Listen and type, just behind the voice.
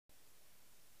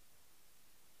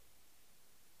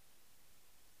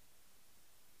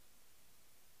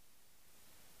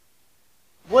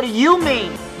What do you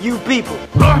mean, you people?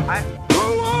 Who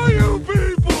are you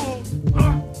people?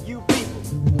 You people.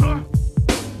 What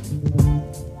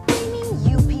do you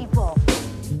mean, you people?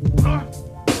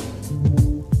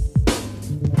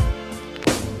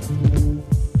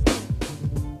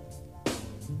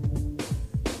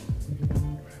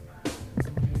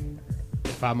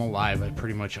 If I'm alive, I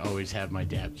pretty much always have my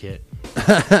dab kit.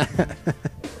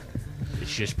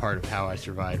 It's just part of how I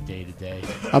survive day to day.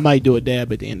 I might do a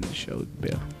dab at the end of the show,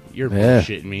 Bill. You're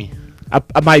bullshitting me. I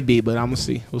might be, but I'm gonna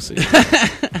see. We'll see.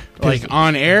 Like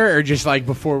on air or just like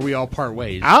before we all part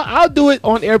ways? I'll do it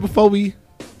on air before we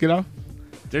get off.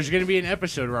 There's going to be an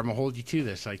episode where I'm going to hold you to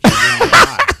this. Like you're doing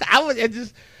it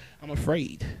live. I'm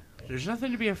afraid. There's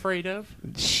nothing to be afraid of.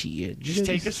 Shit. Just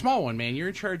take a small one, man. You're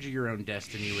in charge of your own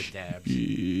destiny with dabs.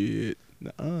 Shit.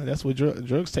 That's what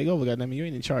drugs take over. Goddamn, you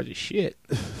ain't in charge of shit.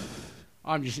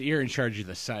 You're in charge of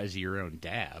the size of your own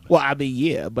dab. Well, I mean,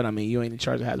 yeah, but I mean, you ain't in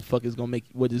charge of how the fuck it's gonna make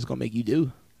what it's gonna make you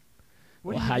do.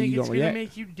 What Well, do you how think you it's gonna going to react?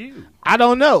 make you do? I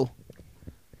don't know.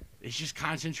 It's just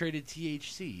concentrated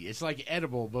THC. It's like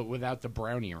edible, but without the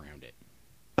brownie around it.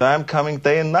 I'm coming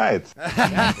day and night.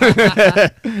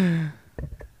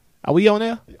 Are we on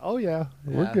there? Oh, yeah.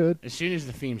 We're good. As soon as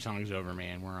the theme song's over,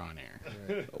 man, we're on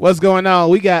air. What's going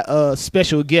on? We got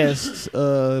special guests.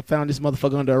 Found this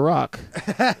motherfucker under a rock.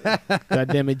 God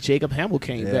damn it, Jacob Hamill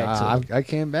came back. I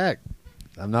came back.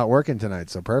 I'm not working tonight,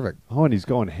 so perfect. Oh, and he's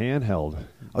going handheld.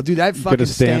 Oh, dude, that fucking gonna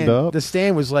stand up? The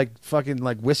stand was like fucking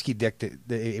like whiskey dick.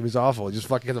 It was awful. It just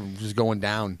fucking just going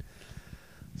down.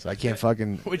 So I can't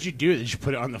fucking. What'd you do? Did you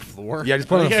put it on the floor? Yeah, just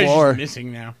put it on the It's floor. just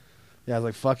missing now. Yeah, I was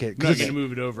like, fuck it. I'm not going to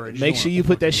move it over. I just Make don't sure want you to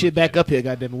put that fucking shit look back at up here,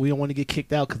 goddamn it. We don't want to get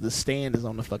kicked out because the stand is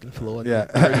on the fucking floor. Yeah.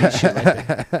 Dirty shit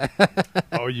right there.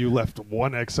 Oh, you left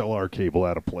one XLR cable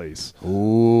out of place.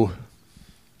 Ooh.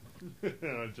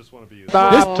 I just want to be.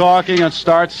 Stop talking and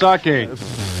start sucking.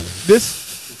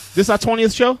 This our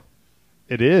 20th show?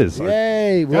 It is.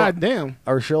 Yay! Well, God damn.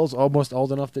 our show's almost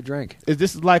old enough to drink. Is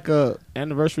this like a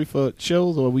anniversary for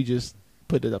shows, or we just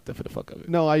put it up there for the fuck of it?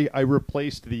 No, I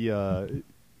replaced the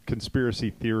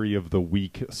conspiracy theory of the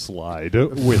week slide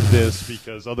with this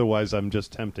because otherwise I'm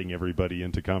just tempting everybody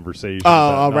into conversation.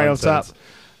 Oh, right on top. So,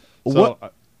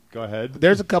 What? Go ahead.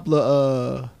 There's a couple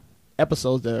of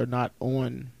episodes that are not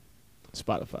on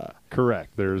Spotify.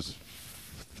 Correct. There's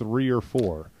 3 or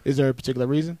 4. Is there a particular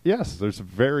reason? Yes, there's a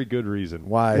very good reason.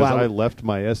 Why? Because Why? I left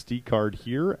my SD card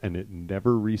here and it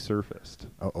never resurfaced.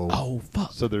 Uh-oh. Oh,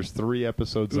 fuck. So there's 3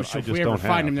 episodes that So I if just we ever don't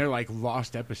find have. them, they're like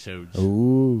lost episodes.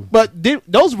 Ooh. But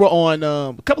those were on,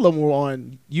 a couple of them were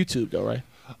on YouTube, though, right?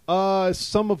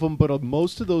 Some of them, but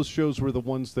most of those shows were the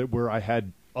ones that where I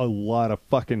had a lot of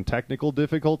fucking technical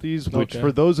difficulties, which Okay.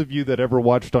 for those of you that ever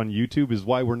watched on YouTube is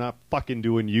why we're not fucking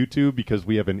doing YouTube, because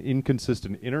we have an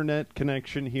inconsistent internet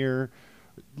connection here.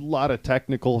 A lot of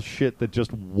technical shit that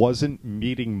just wasn't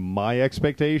meeting my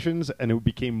expectations, and it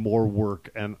became more work.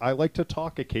 And I like to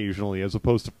talk occasionally as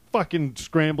opposed to fucking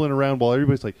scrambling around while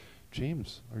everybody's like,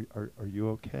 James, are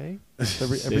you okay? Is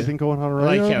everything going on all I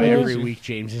right? like how Yeah. every week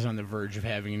James is on the verge of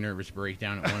having a nervous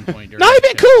breakdown at one point. No, he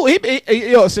been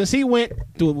cool. Since he went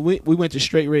through, we went to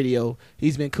straight radio.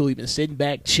 He's been cool. He's been sitting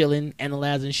back, chilling,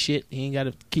 analyzing shit. He ain't got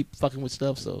to keep fucking with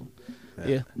stuff. So,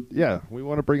 yeah. Yeah, we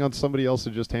want to bring on somebody else to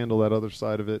just handle that other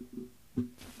side of it.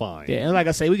 Fine. Yeah, and like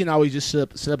I say, we can always just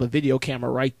set up a video camera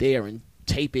right there and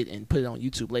tape it and put it on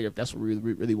YouTube later if that's what we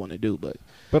really want to do. But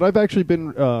I've actually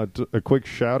been a quick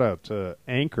shout out to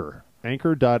Anchor,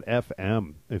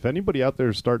 Anchor.fm. If anybody out there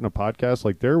is starting a podcast,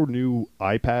 like their new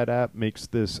iPad app makes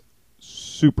this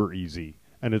super easy,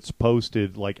 and it's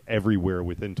posted like everywhere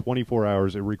within 24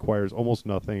 hours. It requires almost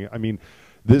nothing. I mean,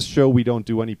 this show we don't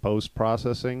do any post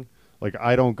processing. Like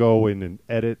I don't go in and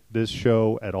edit this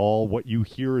show at all. What you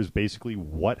hear is basically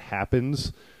what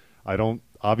happens.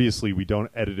 Obviously, we don't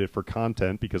edit it for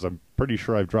content because I'm pretty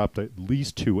sure I've dropped at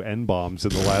least 2 N-bombs in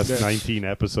the last 19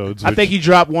 episodes. I think you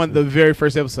dropped one the very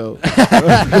first episode. It's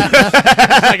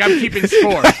like I'm keeping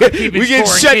score. We get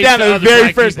shut down the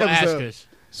very first episode.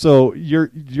 So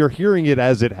you're hearing it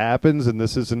as it happens, and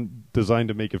this isn't designed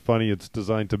to make it funny. It's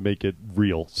designed to make it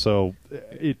real. So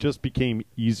it just became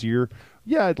easier.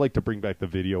 Yeah, I'd like to bring back the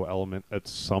video element at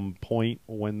some point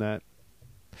when that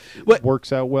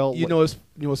works out well. You know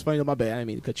what's funny? My bad. I didn't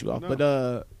mean to cut you off. No.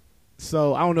 But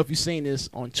so I don't know if you've seen this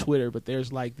on Twitter, but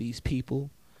there's like these people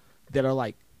that are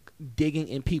like digging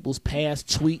in people's past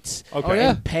tweets Okay.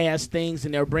 and past things,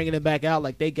 and they're bringing it back out.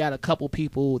 Like they got a couple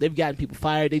people, they've gotten people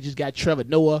fired. They just got Trevor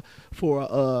Noah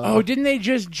for didn't they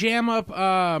just jam up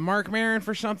Mark Maron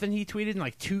for something he tweeted in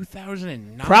like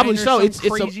 2009? probably or so. some It's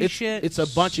crazy a shit. it's a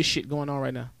bunch of shit going on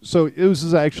right now. So this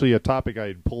is actually a topic I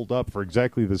had pulled up for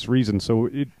exactly this reason. So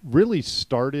it really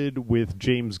started with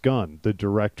James Gunn, the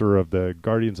director of the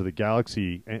Guardians of the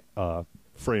Galaxy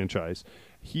franchise.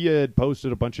 He had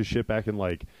posted a bunch of shit back in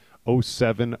like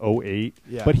 07, 08,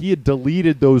 Yeah. but he had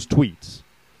deleted those tweets.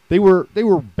 They were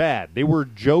bad. They were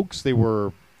jokes. They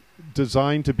were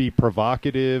designed to be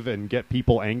provocative and get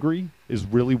people angry is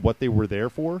really what they were there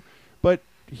for. But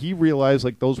he realized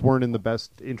like those weren't in the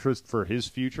best interest for his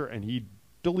future, and he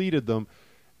deleted them.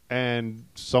 And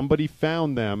somebody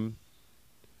found them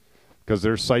because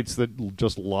there's sites that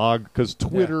just log, because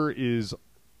Twitter is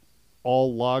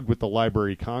all logged with the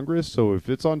Library of Congress. So if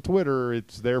it's on Twitter,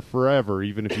 it's there forever,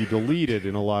 even if you delete it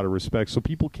in a lot of respects. So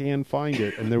people can find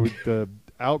it. And there was the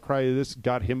outcry of this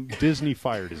got him, Disney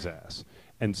fired his ass.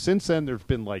 And since then, there's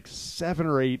been like 7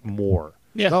 or 8 more.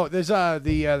 Yeah. No, there's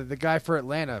the guy for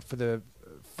Atlanta for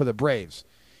the Braves.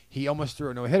 He almost threw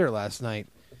a no-hitter last night,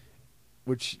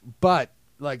 but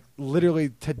like literally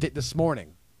this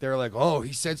morning, they were like, "Oh,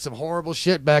 he said some horrible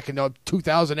shit back in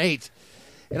 2008,"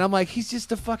 and I'm like, "He's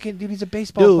just a fucking dude. He's a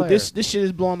baseball Dude, player." this shit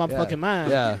is blowing my Yeah. fucking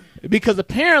mind. Yeah. Because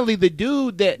apparently the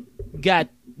dude that got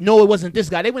no, it wasn't this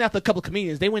guy. They went after a couple of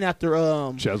comedians. They went after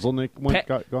Cheselnick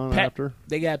got gone after.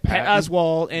 They got Pat Patton.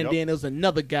 Oswalt, and Yep. then there was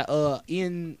another guy,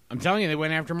 Ian I'm telling you, they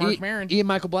went after Mark Maron. Ian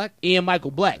Michael Black.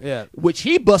 Michael Black. Yeah. Which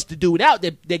he busted dude out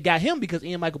that got him because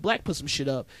Ian Michael Black put some shit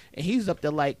up. And he's up there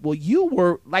like, well, you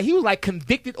were like, he was like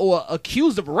convicted or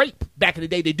accused of rape back in the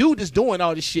day. The dude is doing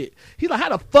all this shit. He's like, how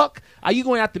the fuck are you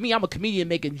going after me? I'm a comedian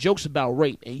making jokes about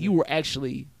rape, and you were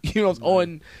actually,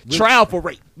 on trial for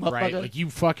rape, motherfucker. Right, like you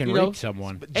fucking You know? raped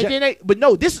someone. And then but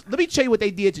no, let me tell you what they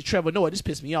did to Trevor Noah. This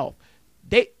pissed me off.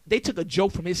 They took a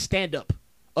joke from his stand-up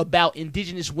about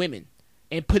indigenous women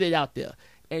and put it out there.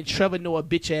 And Trevor Noah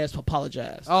bitch ass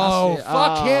apologized. Oh, I said,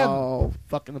 fuck him. Oh,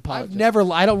 fucking apologize.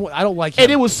 I don't like him. And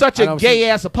it was such I a don't gay see-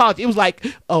 ass apology. It was like,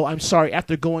 oh, I'm sorry.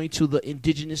 After going to the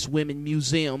Indigenous Women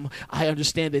Museum, I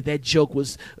understand that joke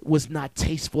was not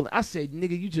tasteful. I said,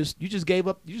 nigga, you just gave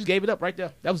up. You just gave it up right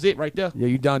there. That was it right there. Yeah,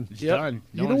 you done. It's Yep. done.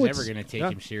 No You know one's what's- ever going to take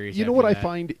him serious. You know after what I that.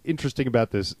 find interesting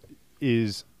about this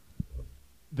is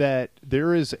that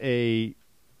there is a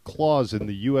clause in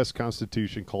the U.S.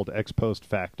 Constitution called ex post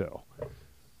facto.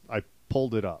 I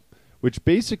pulled it up, which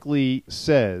basically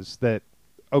says that,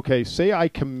 okay,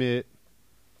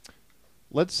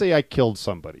 let's say I killed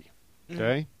somebody,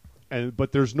 okay,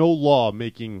 but there's no law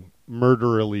making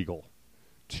murder illegal.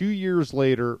 2 years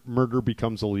later, murder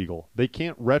becomes illegal. They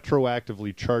can't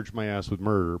retroactively charge my ass with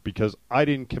murder because I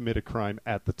didn't commit a crime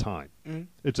at the time.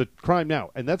 It's a crime now.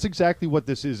 And that's exactly what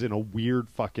this is in a weird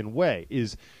fucking way,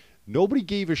 is nobody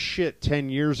gave a shit 10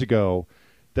 years ago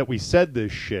that we said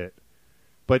this shit.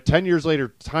 But 10 years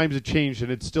later, times have changed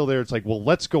and it's still there. It's like, well,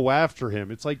 let's go after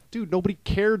him. It's like, dude, nobody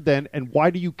cared then. And why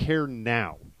do you care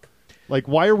now? Like,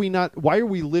 why are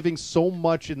we living so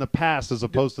much in the past as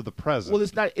opposed to the present?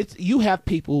 Well, you have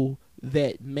people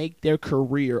that make their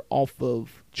career off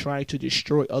of trying to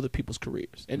destroy other people's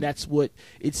careers, and that's what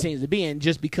it seems to be. And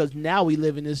just because now we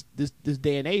live in this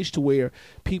day and age to where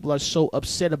people are so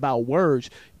upset about words,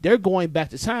 they're going back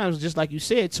to times, just like you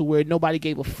said, to where nobody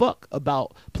gave a fuck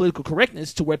about political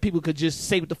correctness, to where people could just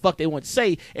say what the fuck they want to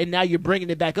say, and now you're bringing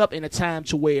it back up in a time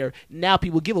to where now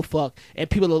people give a fuck, and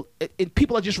people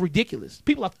are just ridiculous.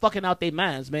 People are fucking out their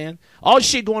minds, man. All the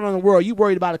shit going on in the world, you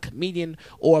worried about a comedian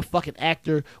or a fucking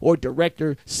actor or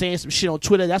director saying some shit on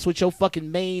Twitter. That's what your fucking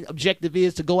main objective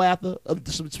is, to go after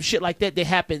some shit like that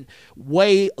happened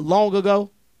way long ago.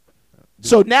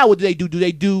 So now what do they do? Do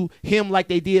they do him like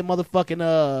they did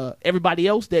motherfucking everybody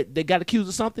else that got accused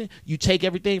of something? You take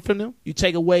everything from them. You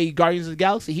take away Guardians of the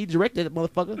Galaxy. He directed it,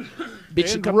 motherfucker. Bitch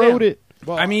should and come wrote down. it.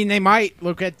 Well, I mean, they might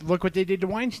look what they did to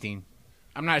Weinstein.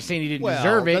 I'm not saying he didn't Well,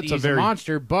 deserve it. that's a He's very- a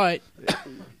monster, but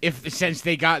since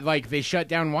they shut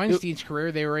down Weinstein's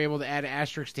career, they were able to add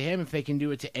asterisks to him. If they can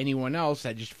do it to anyone else,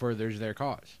 that just furthers their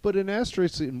cause. But an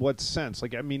asterisk in what sense?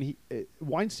 Like, I mean,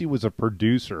 Weinstein was a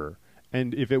producer,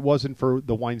 and if it wasn't for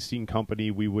the Weinstein Company,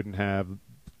 we wouldn't have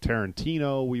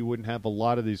Tarantino. We wouldn't have a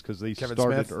lot of these because they Kevin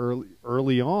started Smith.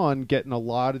 early on getting a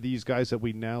lot of these guys that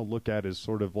we now look at as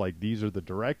sort of like these are the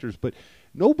directors. But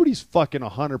nobody's fucking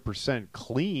 100%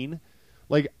 clean.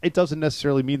 Like, it doesn't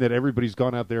necessarily mean that everybody's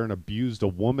gone out there and abused a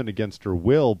woman against her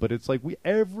will, but it's like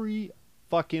every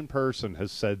fucking person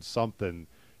has said something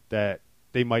that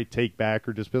they might take back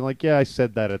or just been like, yeah, I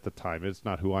said that at the time. It's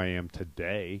not who I am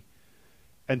today.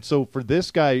 And so for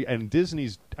this guy, and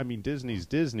Disney's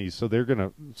Disney, so they're going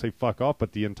to say fuck off,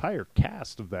 but the entire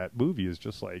cast of that movie is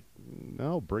just like,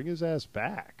 no, bring his ass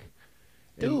back.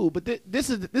 Dude, but this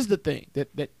is the thing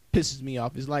that pisses me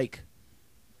off is like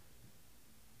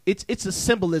it's a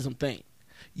symbolism thing.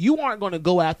 You aren't going to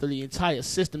go after the entire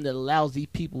system that allows these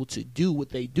people to do what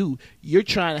they do. You're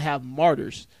trying to have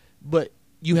martyrs, but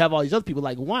you have all these other people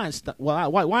like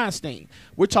Weinstein.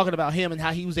 We're talking about him and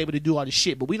how he was able to do all this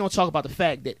shit, but we don't talk about the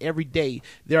fact that every day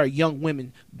there are young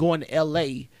women going to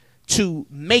L.A. to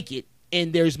make it,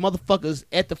 and there's motherfuckers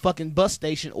at the fucking bus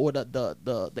station or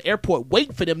the airport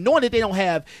waiting for them, knowing that they don't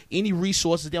have any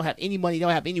resources, they don't have any money, they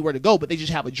don't have anywhere to go, but they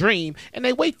just have a dream, and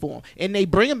they wait for them. And they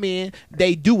bring them in,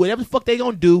 they do whatever the fuck they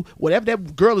gonna do, whatever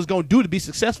that girl is gonna do to be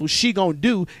successful, she gonna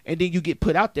do, and then you get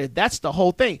put out there. That's the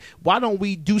whole thing. Why don't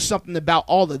we do something about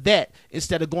all of that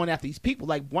instead of going after these people?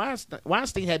 Like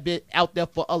Weinstein had been out there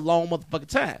for a long motherfucking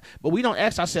time, but we don't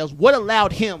ask ourselves what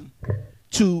allowed him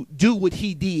to do what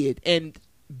he did and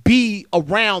be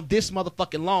around this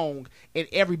motherfucking long, and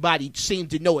everybody seemed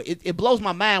to know it. It blows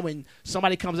my mind when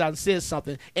somebody comes out and says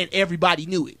something and everybody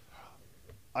knew it.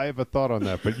 I have a thought on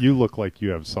that, but you look like you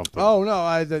have something. Oh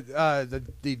no, the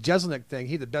Jeselnik thing.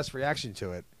 He had the best reaction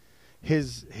to it.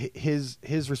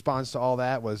 His response to all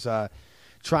that was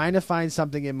trying to find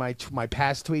something in my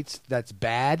past tweets that's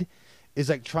bad is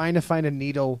like trying to find a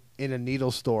needle in a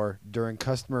needle store during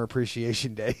Customer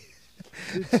Appreciation Day.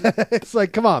 It's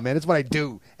like, come on, man. It's what I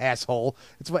do, asshole.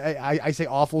 It's what I say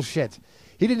awful shit.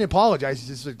 He didn't apologize. He's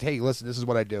just like, hey, listen, this is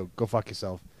what I do. Go fuck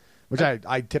yourself. Which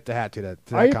I tipped the hat to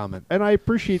that comment. And I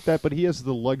appreciate that, but he has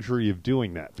the luxury of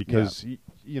doing that because,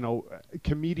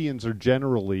 comedians are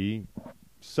generally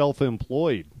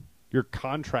self-employed. You're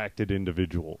contracted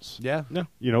individuals. Yeah.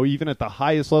 Even at the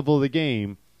highest level of the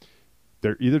game,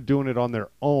 they're either doing it on their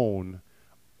own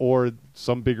or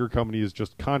some bigger company is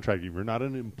just contracting. You're not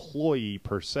an employee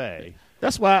per se.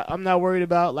 That's why I'm not worried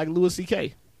about like Louis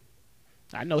C.K.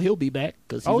 I know he'll be back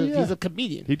because he's a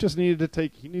comedian. He just needs to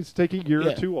take a year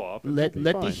or two off. Let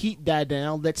the heat die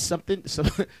down. Let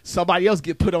somebody else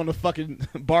get put on the fucking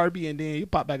Barbie, and then you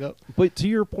pop back up. But to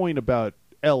your point about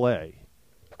L.A.,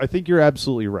 I think you're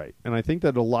absolutely right, and I think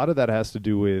that a lot of that has to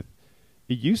do with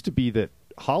it used to be that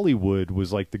Hollywood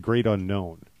was like the great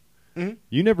unknown. Mm-hmm.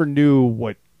 You never knew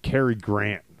what Cary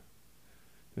Grant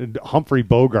and Humphrey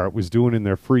Bogart was doing in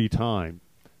their free time.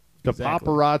 The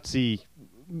paparazzi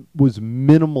was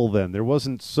minimal then. There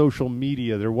wasn't social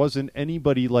media. There wasn't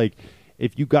anybody like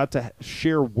if you got to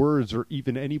share words or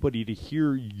even anybody to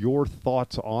hear your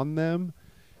thoughts on them,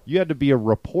 you had to be a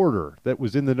reporter that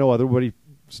was in the know. Otherwise,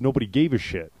 nobody gave a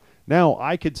shit. Now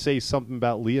I could say something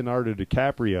about Leonardo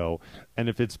DiCaprio, and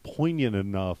if it's poignant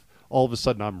enough, all of a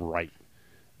sudden I'm right.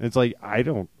 And it's like I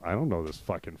don't know this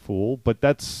fucking fool, but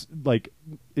that's like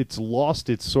it's lost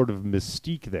its sort of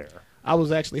mystique there. I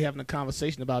was actually having a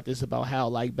conversation about this, about how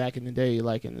like back in the day,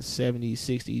 like in the 70s,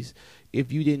 60s,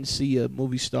 if you didn't see a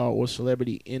movie star or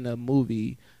celebrity in a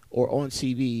movie or on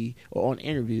TV or on an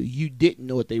interview, you didn't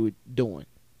know what they were doing.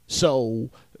 So,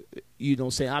 you know what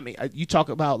I'm saying? I mean, you talk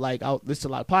about, like, I listen to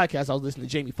a lot of podcasts. I was listening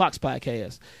to Jamie Foxx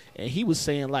podcast, and he was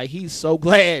saying, like, he's so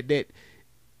glad that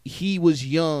he was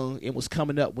young and was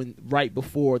coming up right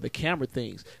before the camera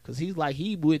things, because he's like,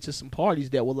 he went to some parties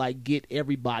that would like get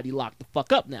everybody locked the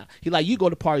fuck up. Now he like, you go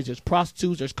to parties, there's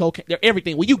prostitutes, there's cocaine, there's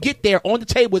everything. When you get there on the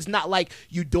table, it's not like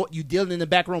you dealing in the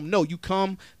back room. No, you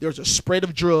come, there's a spread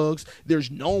of drugs,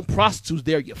 there's known prostitutes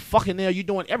there, you're fucking there, you're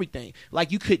doing everything.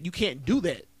 Like you can't do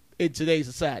that in today's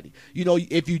society. You know,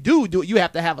 if you do it, you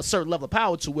have to have a certain level of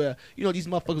power to where, you know, these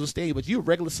motherfuckers will stay. But you're a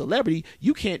regular celebrity,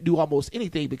 you can't do almost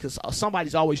anything because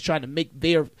somebody's always trying to make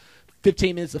their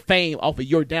 15 minutes of fame off of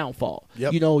your downfall.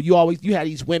 Yep. You know, you have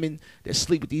these women that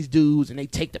sleep with these dudes and they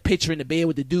take the picture in the bed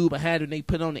with the dude behind them and they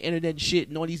put it on the internet and shit,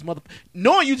 knowing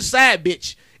you the side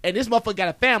bitch, and this motherfucker got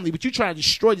a family, but you trying to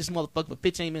destroy this motherfucker for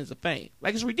 15 minutes of fame.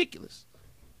 Like, it's ridiculous.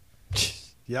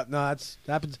 Yep, no, that's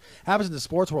happens in the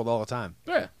sports world all the time.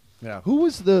 Yeah. Yeah. Who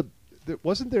was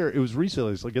wasn't there, it was recently,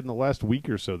 it was like in the last week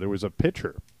or so, there was a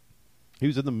pitcher. He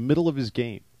was in the middle of his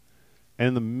game. And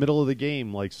in the middle of the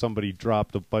game, like, somebody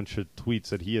dropped a bunch of tweets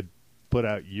that he had put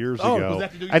out years ago.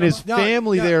 And his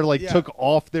family took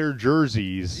off their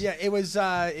jerseys. Yeah, it was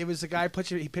a guy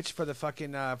he pitched for the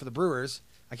fucking for the Brewers.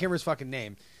 I can't remember his fucking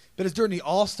name. But it's during the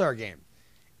All-Star game.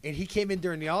 And he came in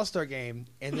during the All-Star game,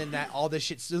 and then all this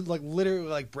shit, like, literally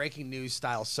like breaking news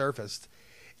style surfaced.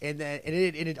 And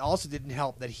it also didn't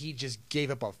help that he just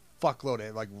gave up a fuckload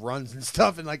of like runs and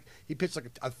stuff, and like he pitched like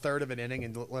a third of an inning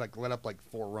and let up like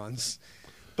 4 runs.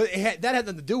 But that had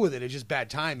nothing to do with it. It's just bad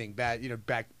timing, bad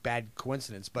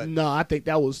coincidence. But No, I think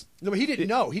that was. no, but he didn't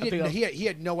know. He I didn't. think He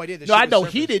had no idea. That No, I shit was know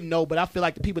surfaced. he didn't know, but I feel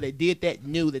like the people that did that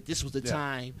knew that this was the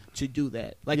time to do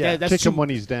that. Like Yeah. that's Kick too, him when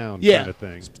he's down, yeah, kind of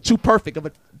thing. too perfect of a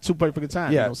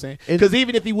time. You know what I'm saying? Because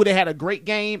even if he would have had a great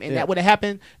game and that would have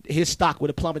happened, his stock would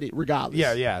have plummeted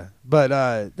regardless. Yeah. But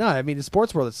no, I mean the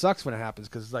sports world, it sucks when it happens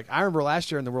because like I remember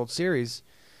last year in the World Series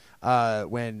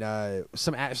when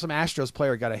some Astros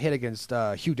player got a hit against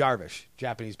Hugh Darvish,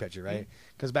 Japanese pitcher, right?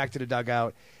 Comes back to the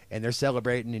dugout and they're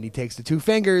celebrating and he takes the two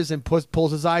fingers and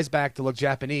pulls his eyes back to look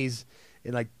Japanese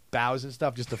and like bows and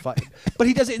stuff just to fight. But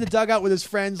he does it in the dugout with his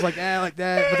friends like that.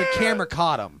 But the camera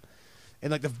caught him.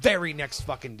 And like the very next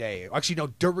fucking day, actually no,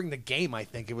 during the game, I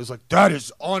think it was like that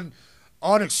is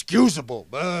unexcusable.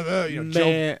 You know,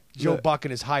 Man, Joe look. Buck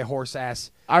and his high horse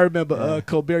ass. I remember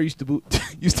Colbert used to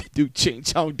do ching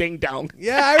chong ding dong.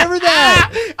 Yeah, I remember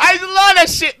that. I used to love that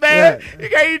shit, man. You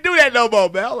can't even do that no more,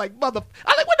 man. I'm like what the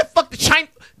fuck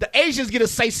the Asians get to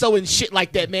say so and shit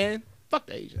like that, man. Fuck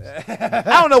the Asians. I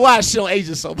don't know why I shit on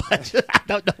Asians so much. I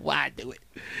don't know why I do it.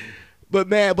 But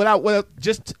man, look,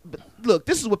 this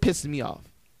is what pisses me off.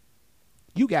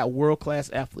 You got world-class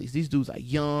athletes. These dudes are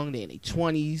young. They're in their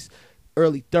 20s,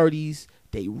 early 30s.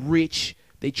 They rich.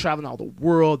 They traveling all the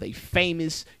world. They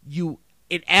famous. You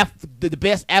in the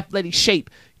best athletic shape.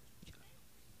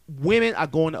 Women are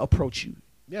going to approach you.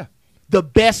 Yeah. The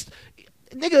best.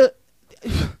 Nigga,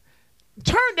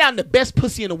 turn down the best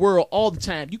pussy in the world all the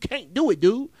time. You can't do it,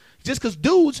 dude. Just because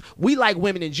dudes, we like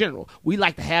women in general. We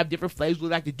like to have different flavors. We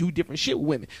like to do different shit with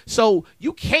women. So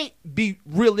you can't be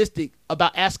realistic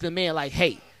about asking a man like,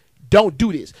 hey, don't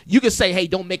do this. You can say, hey,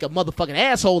 don't make a motherfucking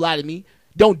asshole out of me.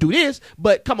 Don't do this.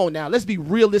 But come on now. Let's be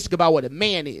realistic about what a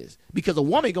man is. Because a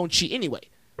woman going to cheat anyway.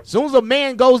 As soon as a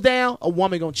man goes down, a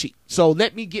woman going to cheat. So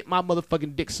let me get my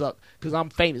motherfucking dick sucked because I'm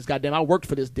famous. Goddamn, I worked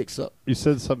for this dick suck. You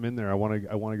said something in there. I want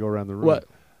to go around the room. What?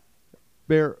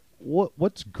 Bear,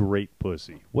 what's great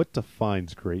pussy? What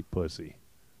defines great pussy?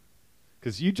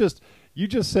 Because you just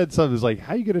said something that's like,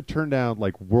 how you gonna turn down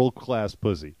like world class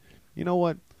pussy? You know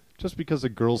what? Just because a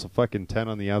girl's a fucking 10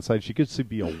 on the outside, she could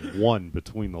be a 1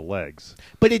 between the legs.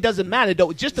 But it doesn't matter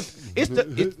though. If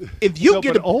you No,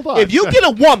 get but hold on. if you get a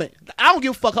woman, I don't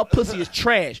give a fuck. Her pussy is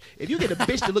trash. If you get a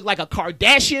bitch that look like a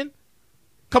Kardashian,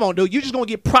 come on, dude. You're just gonna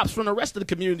get props from the rest of the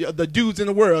community, of the dudes in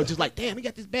the world. Just like, damn, he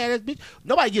got this badass bitch.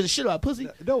 Nobody gives a shit about pussy.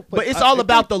 No, but it's all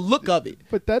about the look of it.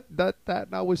 But that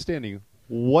notwithstanding,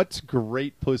 what's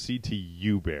great pussy to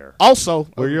you, Bear? Also,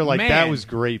 Where you're like, man. that was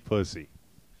great pussy.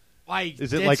 Like,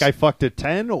 Is it like I fucked a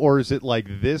 10, or is it like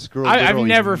this girl I've literally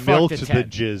never fucked milked a the 10.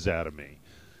 jizz out of me?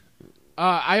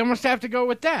 I almost have to go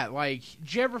with that. Like,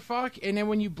 did you ever fuck, and then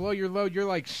when you blow your load, you're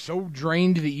like so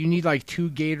drained that you need like 2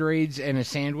 Gatorades and a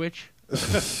sandwich?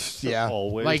 Yeah.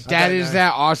 Always. Like, that is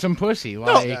that awesome pussy.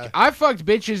 Like, I fucked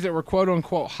bitches that were quote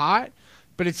unquote hot,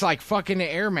 but it's like fucking an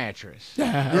air mattress. Or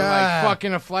like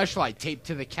fucking a fleshlight taped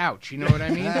to the couch. You know what I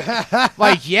mean?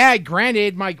 Like, yeah,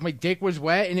 granted, my dick was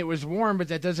wet and it was warm, but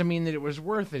that doesn't mean that it was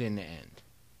worth it in the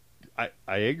end.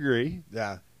 I agree.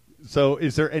 Yeah. So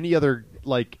is there any other,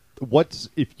 like,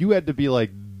 if you had to be like,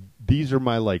 these are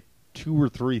my like 2 or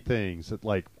 3 things that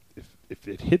like, if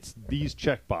it hits these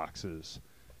check boxes,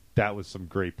 that was some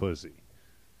great pussy.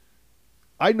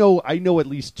 I know at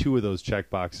least 2 of those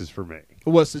check boxes for me.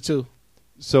 what's the 2?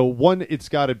 So one, it's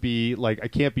got to be like, I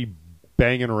can't be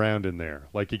banging around in there.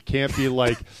 Like, it can't be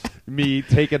like me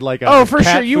taking like a Oh, for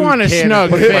cat sure, you food want a can and snug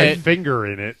putting my fit. finger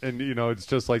in it, and you know, it's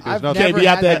just like there's I've nothing. Can't Never be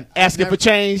out had there that. asking for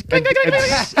change.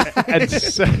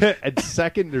 And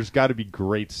second, there's got to be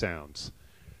great sounds.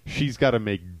 She's got to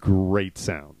make great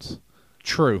sounds.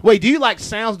 True. Wait, do you like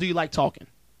sounds? Do you like talking?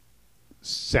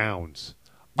 Sounds.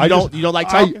 You don't like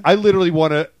talking? I literally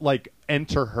want to like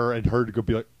enter her and her to go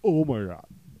be like, oh my god,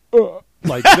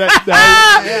 like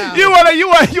that. You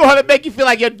want to make you feel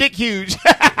like your dick huge.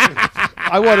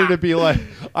 I want her to be like,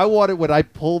 I want it when I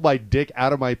pull my dick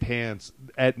out of my pants.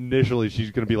 Initially, she's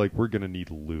gonna be like, we're gonna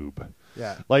need lube.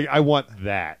 Yeah. Like, I want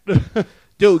that.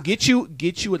 Dude, get you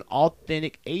an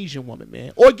authentic Asian woman,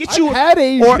 man, or get you I've had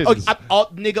Asians. or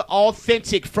nigga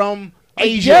authentic from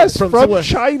Asia. Yes, from somewhere.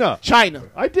 China. China.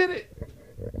 I did it.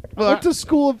 Went to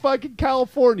school in fucking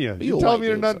California. You You a tell white me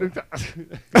you're dude,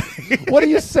 not. What are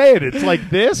you saying? It's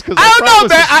like this? Because I don't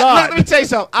know, man. Let me tell you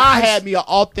something. I had me an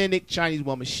authentic Chinese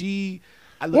woman. Wait,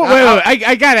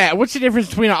 I got it. What's the difference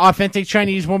between an authentic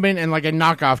Chinese woman and like a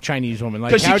knockoff Chinese woman?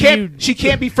 Like, because how she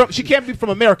can't be from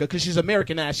America because she's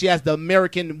Americanized. She has the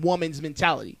American woman's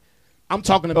mentality. I'm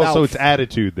talking about. Oh, so it's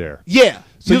attitude there. Yeah.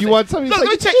 So you want somebody Look, who's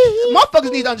let me like, tell you,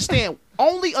 motherfuckers need to understand.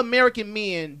 Only American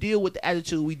men deal with the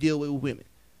attitude we deal with women.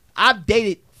 I've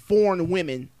dated foreign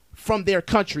women from their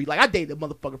country. Like I dated a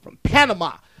motherfucker from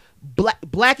Panama.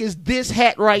 Black as this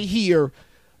hat right here.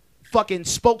 Fucking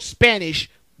spoke Spanish.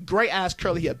 Gray eyes,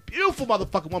 curly hair. Beautiful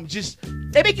motherfucking woman. Just,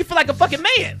 they make you feel like a fucking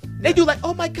man. They do like,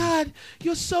 oh my God,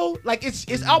 you're so, like, it's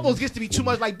almost gets to be too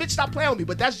much. Like, bitch, stop playing with me.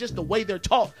 But that's just the way they're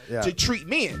taught to treat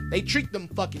men. They treat them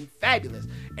fucking fabulous.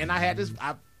 And I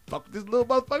fucked this little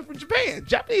motherfucker from Japan,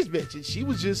 Japanese bitch. And she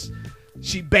was just,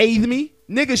 she bathed me.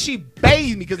 Nigga, she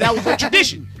bathed me because that was the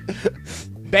tradition.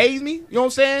 Bathed me, you know what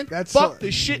I'm saying? That's fuck so, the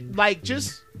shit, like,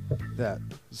 just. That.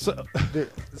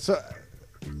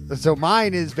 So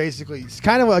mine is basically, it's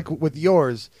kind of like with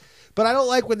yours, but I don't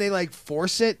like when they like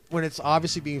force it, when it's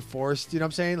obviously being forced, you know what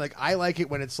I'm saying? Like, I like it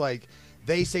when it's like,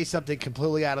 they say something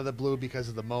completely out of the blue because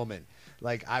of the moment.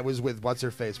 Like, I was with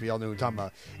What's-Her-Face, we all knew who I'm talking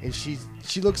about, and she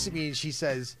looks at me and she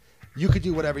says, you could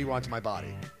do whatever you want to my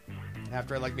body,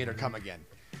 after I like made her come again.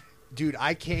 Dude,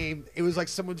 I came, it was like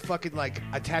someone fucking like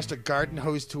attached a garden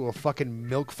hose to a fucking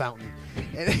milk fountain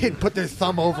and put their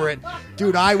thumb over it.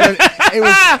 Dude, it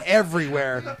was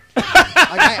everywhere.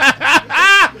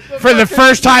 For the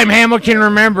first time Hamill can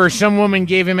remember, some woman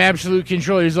gave him absolute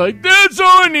control. He's like, that's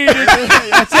all I needed.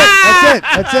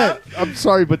 That's it. I'm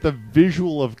sorry, but the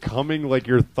visual of coming like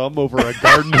your thumb over a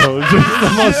garden hose is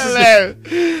the most...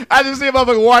 I just see a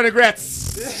motherfucker watering the grass.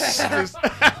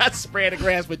 Spray the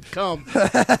grass with cum.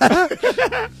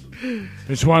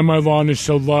 That's why my lawn is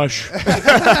so lush.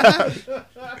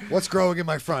 What's growing in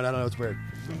my front? I don't know. It's weird.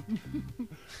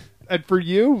 And for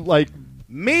you, like...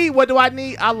 Me, what do I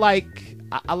need? I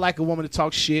like a woman to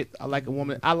talk shit. I like a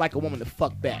woman to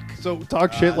fuck back. So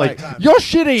talk shit like your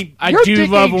shit ain't. I your do dick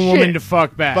love a ain't woman shit. to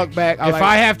fuck back. Fuck back. If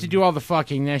I have to do all the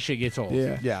fucking, that shit gets old.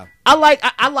 Yeah. I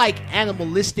like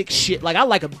animalistic shit. Like I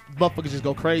like a motherfucker just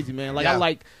go crazy, man. Like I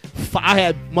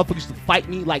had motherfuckers to fight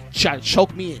me, like try to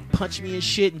choke me and punch me and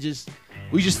shit, and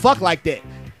we just fuck like that.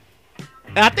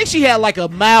 And I think she had like a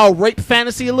mild rape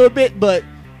fantasy a little bit, but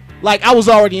like I was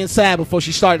already inside before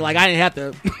she started. Like I didn't have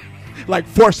to like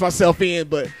force myself in,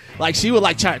 but like she would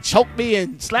like try to choke me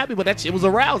and slap me, but that shit was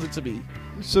arousing to me.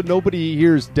 So nobody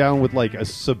here's down with like a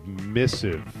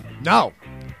submissive. No.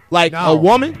 Like a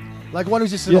woman? Like one who's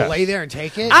just gonna lay there and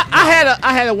take it?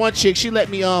 I had a one chick, she let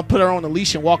me put her on a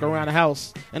leash and walk around the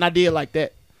house, and I did like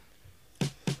that.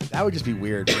 That would just be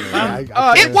weird.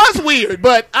 It was weird,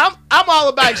 but I'm all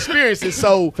about experiences.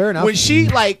 So fair enough. When she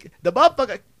like the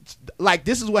motherfucker, like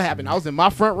this is what happened. I was in my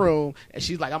front room and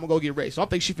she's like, I'm gonna go get ready. So I'm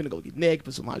thinking she finna go get naked,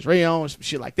 put some lingerie on, some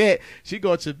shit like that. She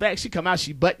go to the back, she come out,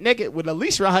 she butt naked with a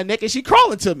leash around her neck, and she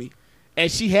crawling to me, and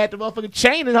she had the motherfucking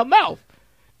chain in her mouth.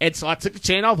 And so I took the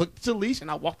chain off, hooked it to the leash, and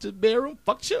I walked to the bedroom,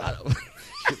 fucked shit out of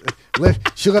her.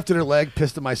 She lifted her leg,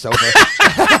 pissed on my sofa.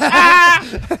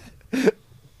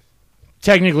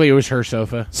 Technically, it was her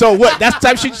sofa. So what? That's the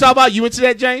type of shit you talk about? You into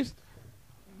that, James?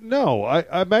 No,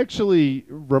 I'm actually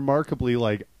remarkably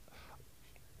like.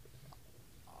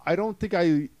 I don't think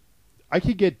I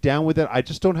could get down with it. I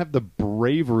just don't have the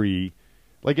bravery.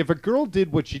 Like if a girl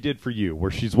did what she did for you,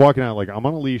 where she's walking out like, I'm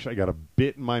on a leash, I got a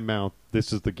bit in my mouth,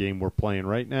 this is the game we're playing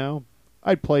right now,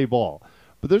 I'd play ball.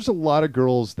 But there's a lot of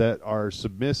girls that are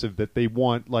submissive that they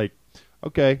want like,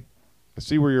 okay, I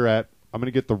see where you're at. I'm going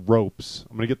to get the ropes.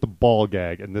 I'm going to get the ball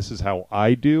gag, and this is how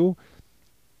I do.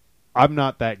 I'm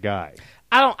not that guy.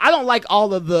 I don't like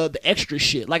all of the extra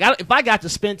shit. Like if I got to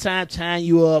spend time tying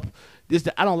you up,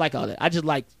 I don't like all that. I just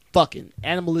like fucking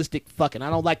animalistic fucking. I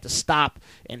don't like to stop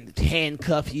and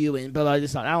handcuff you and blah, blah,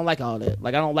 blah. I don't like all that.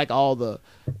 Like I don't like all the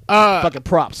fucking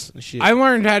props and shit. I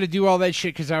learned how to do all that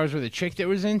shit because I was with a chick that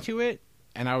was into it,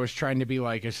 and I was trying to be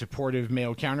like a supportive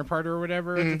male counterpart or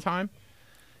whatever at the time.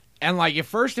 And like at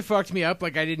first it fucked me up.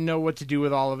 Like I didn't know what to do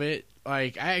with all of it.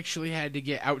 Like I actually had to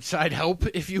get outside help,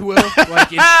 if you will,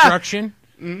 like instruction.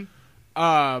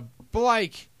 But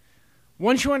like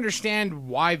once you understand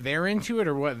why they're into it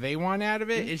or what they want out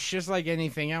of it, it's just like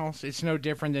anything else. It's no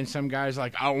different than some guys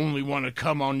like, I only want to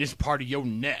come on this part of your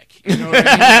neck. You know what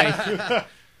I mean? Like,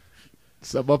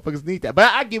 some motherfuckers need that.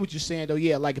 But I get what you're saying though.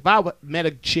 Yeah, like if I met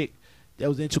a chick that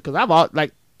was into, because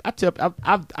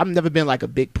I've never been like a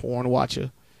big porn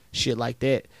watcher, shit like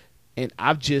that, and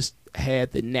I've just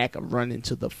had the knack of running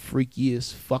into the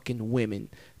freakiest fucking women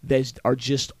that are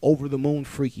just over the moon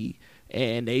freaky.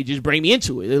 And they just bring me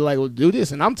into it. They're like, well, do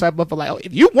this. And I'm type of like, oh,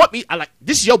 if you want me, I like,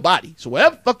 this is your body. So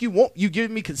whatever the fuck you want, you give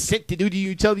me consent to do,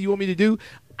 you tell me you want me to do,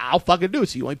 I'll fucking do it.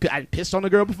 So I pissed on a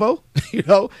girl before, you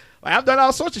know? Like, I've done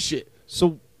all sorts of shit.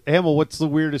 So, Hamill, what's the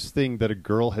weirdest thing that a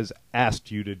girl has asked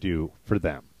you to do for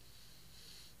them?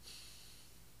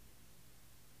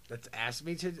 That's asked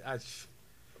me to...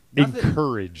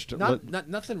 Encouraged.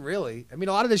 Nothing really. I mean,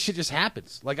 a lot of this shit just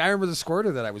happens. Like, I remember the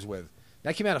squirter that I was with.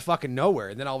 That came out of fucking nowhere,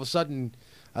 and then all of a sudden,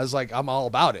 I was like, I'm all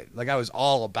about it. Like I was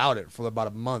all about it for about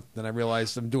a month. Then I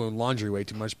realized I'm doing laundry way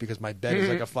too much because my bed is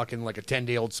like a fucking like a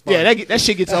 10-day-old sponge. Yeah, that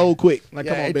shit gets old quick. Like,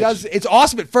 Yeah, come on, it bitch. does. It's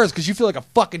awesome at first because you feel like a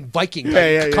fucking Viking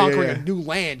conquering a new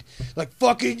land. Like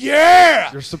fucking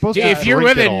yeah. You're supposed Dude, to if you're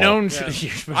drink with it a all. known,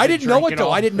 I didn't know it though.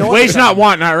 I didn't know it. Wade's not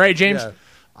wanting that, right, James?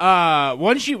 Yeah.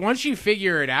 Once you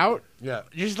figure it out, Yeah.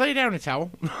 just lay down a towel.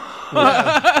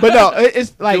 But no,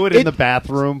 it's like Do it in the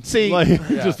bathroom. See- like,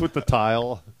 just with the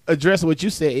tile. addressing what you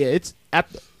said. Yeah, it's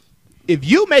if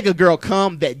you make a girl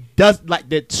come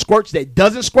that squirts that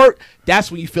doesn't squirt, that's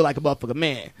when you feel like a motherfucker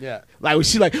man. Yeah. Like when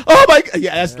she's like, oh my god,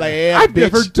 yeah, that's like, yeah, I've bitch.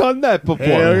 never done that before.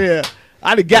 Hell yeah.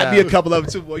 I done got me a couple of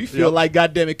them too, boy. You feel like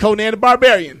goddamn it, Conan the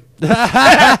Barbarian.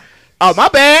 Oh my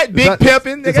bad, big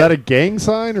pimping. Is that a gang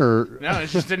sign or? No,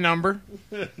 it's just a number.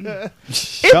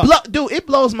 It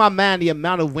blows my mind the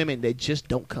amount of women that just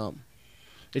don't come.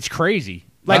 It's crazy.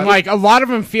 Like a lot of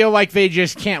them feel like they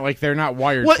just can't, like they're not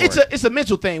wired. Well, for it's a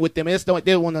mental thing with them. They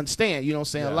don't understand. You know what I'm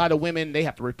saying? A lot of women, they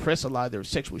have to repress a lot of their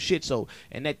sexual shit,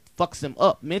 and that fucks them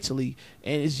up mentally.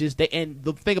 And it's just and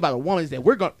the thing about a woman is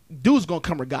that dudes gonna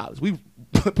come regardless. We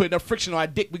put enough friction on our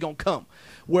dick, we gonna come.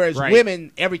 Whereas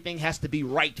women, everything has to be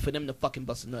right for them to fucking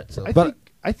bust a nut. So.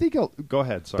 I think I'll go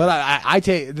ahead. Sorry, But I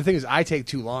take the thing is I take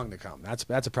too long to come.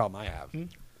 That's a problem I have.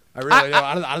 I really do.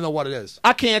 I don't know what it is.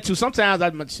 I can too. Sometimes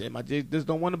my dick just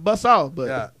don't want to bust off.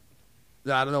 But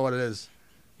Yeah, I don't know what it is.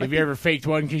 Have you ever faked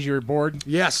one because you were bored?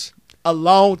 Yes. a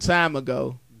long time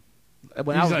ago,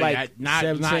 when I was like not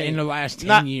 17, in the last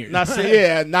 10 years. Not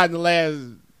in the last.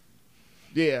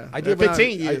 Yeah, I did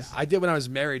 15 years. I did when I was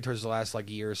married towards the last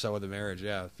year or so of the marriage.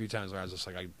 Yeah, a few times where I was just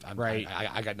like,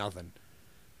 I got nothing,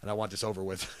 and I want this over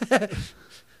with.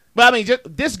 But I mean,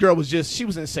 this girl she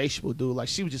was insatiable, dude. Like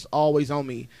she was just always on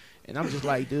me, and I'm just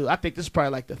like, dude, I think this is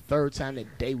probably like the third time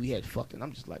that day we had fucked, and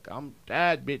I'm just like, I'm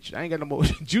that bitch. I ain't got no more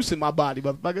juice in my body,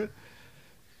 motherfucker.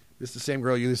 This is the same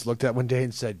girl you just looked at one day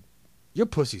and said, "Your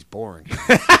pussy's boring."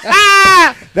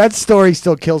 That story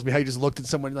still kills me. How you just looked at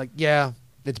someone like, "Yeah,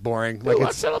 it's boring." Dude, Like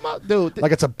it's I tell him out, dude.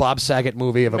 like it's a Bob Saget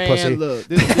movie of a Man, pussy. look,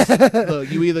 look,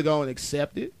 you either gonna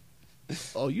accept it,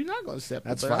 or you're not gonna accept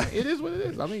That's it. But, fine. I mean, it is what it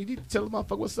is. I mean, you need to tell the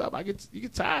motherfucker what's up. You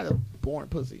get tired of boring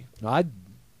pussy.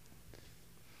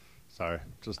 Sorry,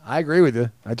 just I agree with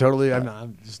you. I totally.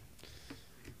 I'm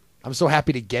so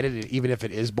happy to get it, even if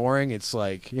it is boring. It's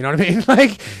like, you know what I mean?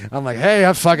 Like, I'm like, hey,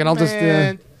 I'll just.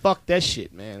 Man, fuck that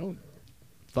shit, man. Don't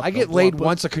fuck I get no laid boring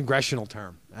once a congressional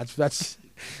term. That's. That's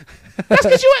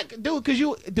because you ain't,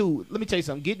 dude. Let me tell you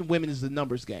something. Getting women is the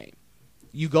numbers game.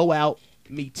 You go out,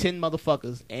 meet 10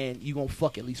 motherfuckers, and you gonna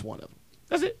fuck at least one of them.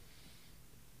 That's it.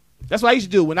 That's what I used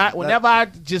to do. Whenever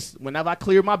I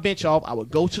cleared my bench off, I would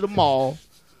go to the mall.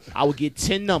 I would get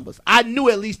 10 numbers. I knew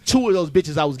at least 2 of those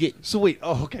bitches I was getting. so wait.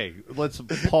 Oh, okay, let's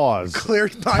pause.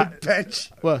 cleared my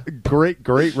bench. What?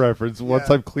 Great reference.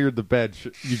 Once I've cleared the bench,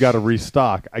 you got to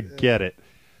restock. I get it.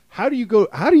 How do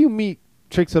you meet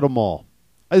chicks at a mall?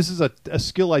 This is a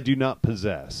skill I do not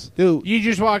possess. Dude, You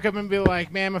just walk up and be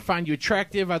like, "Ma'am, I find you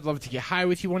attractive. I'd love to get high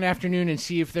with you one afternoon and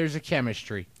see if there's a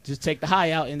chemistry." just take the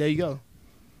high out, and there you go.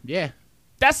 Yeah,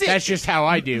 That's it. that's just how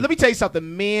I do. Let me tell you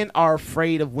something. Men are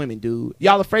afraid of women, dude.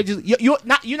 Y'all afraid? You're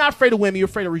not afraid of women. You're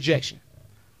afraid of rejection.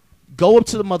 Go up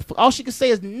to the motherfucker. All she can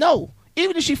say is no.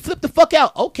 Even if she flipped the fuck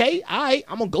out, okay, all right,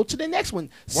 I'm gonna go to the next one.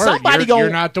 Word, you're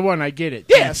not the one. I get it.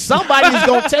 Yeah, somebody's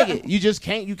gonna take it. You just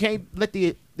can't. You can't let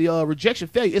the rejection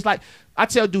fail you. It's like I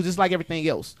tell dudes, it's like everything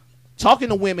else. Talking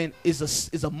to women is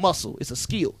a muscle. It's a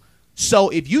skill. So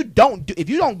if you don't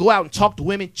go out and talk to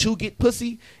women to get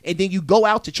pussy, and then you go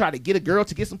out to try to get a girl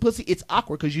to get some pussy, it's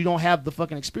awkward because you don't have the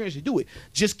fucking experience to do it.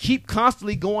 Just keep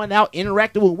constantly going out,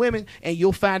 interacting with women, and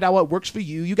you'll find out what works for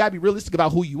you. You gotta be realistic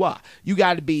about who you are. You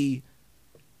gotta be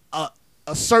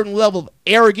a certain level of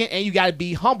arrogant, and you got to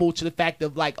be humble to the fact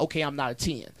of like, okay, I'm not a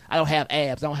 10. I don't have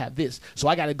abs. I don't have this. So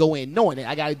I got to go in knowing it.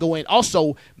 I got to go in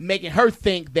also making her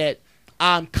think that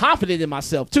I'm confident in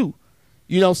myself too.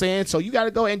 You know what I'm saying? So you got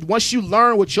to go, and once you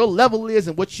learn what your level is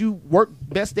and what you work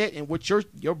best at and what your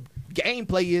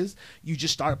gameplay is, you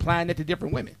just start applying that to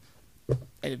different women.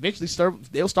 And eventually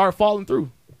they'll start falling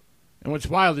through. And what's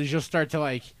wild is you'll start to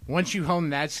like, once you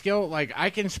hone that skill, like I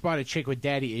can spot a chick with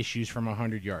daddy issues from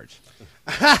 100 yards.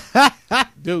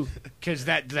 Dude. Because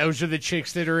those are the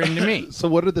chicks that are into me. So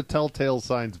what are the telltale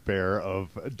signs bear of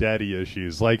daddy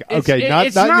issues? Like, It's- okay, not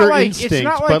it's your like, instincts, it's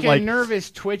not but like a like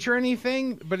nervous twitch or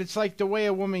anything, but it's like the way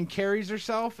a woman carries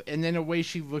herself and then the way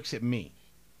she looks at me.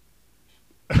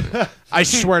 I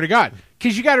swear to God.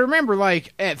 Because you got to remember,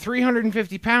 like, at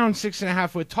 350 pounds, 6.5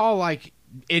 foot tall, like,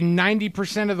 in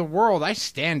 90% of the world, I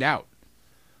stand out.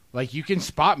 Like, you can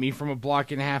spot me from a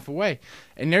block and a half away.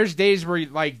 And there's days where,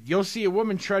 like, you'll see a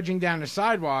woman trudging down the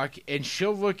sidewalk, and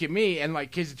she'll look at me, and,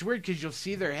 like, because it's weird because you'll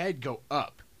see their head go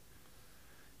up.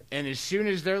 And as soon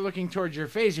as they're looking towards your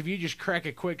face, if you just crack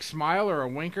a quick smile or a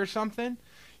wink or something,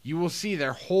 you will see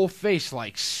their whole face,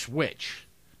 like, switch.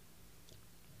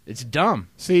 It's dumb.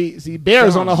 See,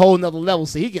 Bear's on a whole nother level,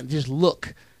 so he can just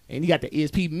look. And you got the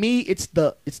ESP. Me, it's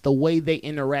the way they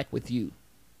interact with you.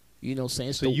 You know what I'm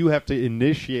saying? So you have to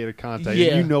initiate a contact. Yeah.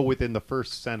 And you know within the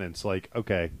first sentence, like,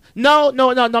 okay. No, I'm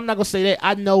not going to say that.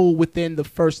 I know within the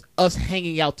first, us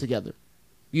hanging out together.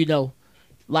 You know?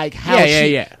 Like how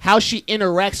how she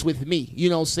interacts with me. You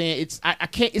know what I'm saying? I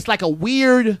can't, it's like a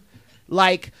weird,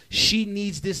 like, she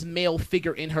needs this male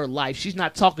figure in her life. She's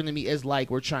not talking to me as like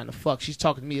we're trying to fuck. She's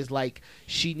talking to me as like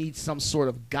she needs some sort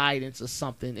of guidance or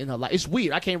something in her life. It's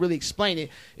weird. I can't really explain it.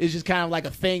 It's just kind of like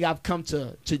a thing I've come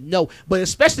to know. But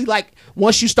especially like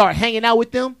once you start hanging out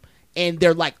with them and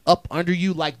they're like up under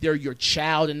you, like they're your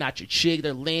child and not your chick.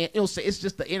 They're laying. You know, it's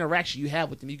just the interaction you have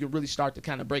with them. You can really start to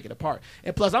kind of break it apart.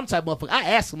 And plus, I'm the type of motherfucker. I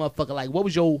ask a motherfucker like, what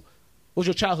was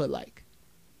your childhood like?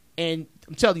 And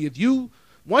I'm telling you,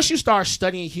 once you start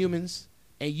studying humans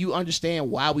and you understand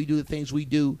why we do the things we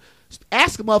do,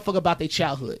 ask a motherfucker about their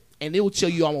childhood, and they will tell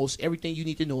you almost everything you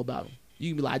need to know about them. You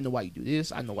can be like, I know why you do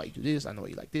this. I know why you do this. I know why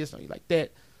you like this. I know you like that.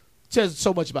 It tells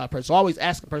so much about a person. So always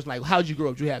ask a person, like, how did you grow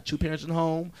up? Did you have two parents in the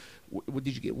home?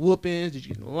 Did you get whoopings? Did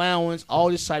you get an allowance? All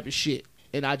this type of shit.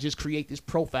 And I just create this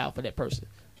profile for that person.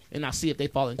 And I see if they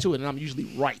fall into it, and I'm usually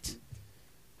right.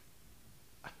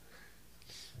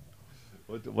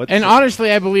 And honestly,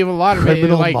 I believe a lot of it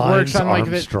like works on like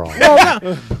that. Well,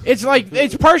 no, it's like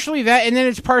it's partially that, and then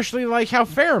it's partially like how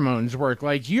pheromones work.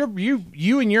 Like you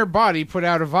and your body put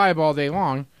out a vibe all day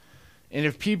long, and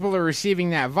if people are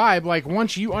receiving that vibe, like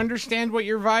once you understand what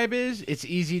your vibe is, it's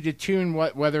easy to tune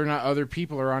whether or not other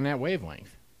people are on that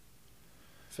wavelength.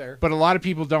 Fair. But a lot of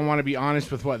people don't want to be honest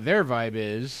with what their vibe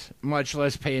is, much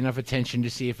less pay enough attention to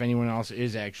see if anyone else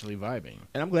is actually vibing.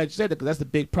 And I'm glad you said that because that's the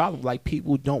big problem. Like,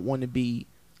 people don't want to be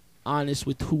honest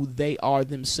with who they are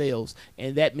themselves,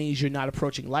 and that means you're not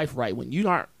approaching life right. When you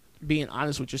aren't being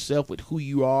honest with yourself, with who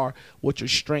you are, what your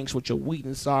strengths, what your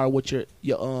weaknesses are, what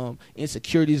your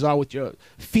insecurities are, what your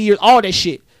fears, all that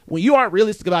shit. When you aren't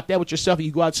realistic about that with yourself and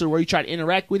you go out to where you try to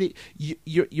interact with it,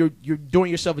 you're doing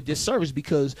yourself a disservice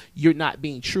because you're not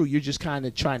being true. You're just kind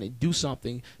of trying to do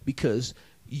something because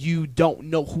you don't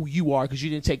know who you are because you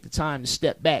didn't take the time to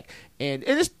step back. And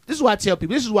this is what I tell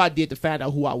people. This is what I did to find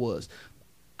out who I was.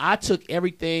 I took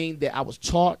everything that I was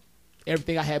taught,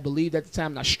 everything I had believed at the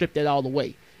time, and I stripped that all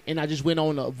away. And I just went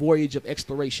on a voyage of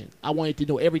exploration. I wanted to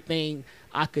know everything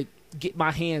I could get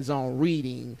my hands on,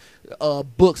 reading,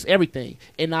 books, everything.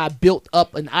 And I built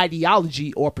up an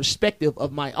ideology or perspective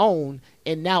of my own,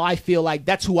 and now I feel like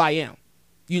that's who I am.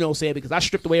 You know what I'm saying? Because I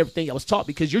stripped away everything I was taught,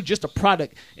 because you're just a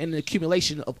product and an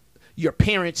accumulation of your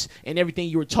parents and everything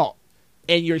you were taught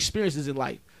and your experiences in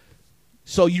life.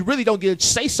 So you really don't get a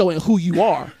say-so in who you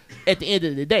are at the end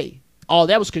of the day. All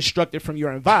that was constructed from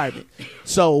your environment.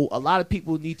 So a lot of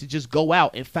people need to just go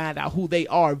out and find out who they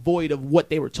are, void of what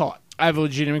they were taught. I have a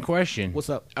legitimate question. What's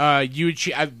up? I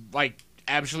like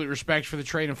absolute respect for the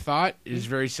train of thought. It is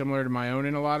very similar to my own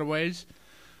in a lot of ways.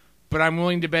 But I'm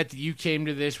willing to bet that you came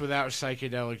to this without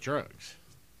psychedelic drugs.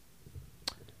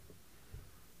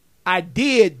 I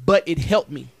did, but it helped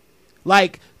me.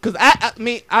 Like, because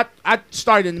I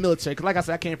started in the military. Because like I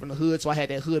said, I came from the hood, so I had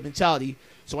that hood mentality.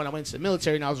 So when I went to the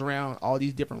military and I was around all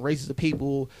these different races of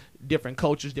people, different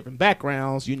cultures, different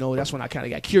backgrounds, you know, that's when I kind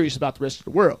of got curious about the rest of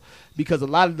the world. Because a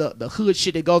lot of the hood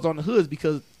shit that goes on in the hood is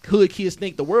because hood kids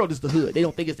think the world is the hood. They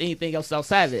don't think it's anything else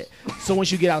outside of it. So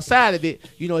once you get outside of it,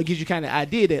 you know, it gives you kind of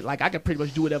idea that, like, I can pretty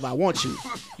much do whatever I want to.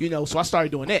 You know, so I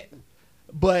started doing that.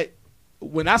 But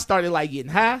when I started, like,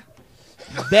 getting high,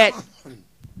 that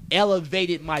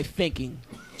elevated my thinking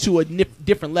to a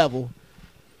different level.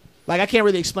 Like, I can't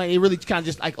really explain. It really kind of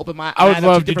just like opened my. I would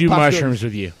love to do mushrooms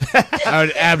with you. I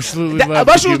would absolutely love to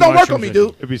do mushrooms. Don't work on me,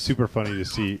 dude. It'd be super funny to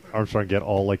see Armstrong get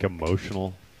all like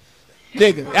emotional.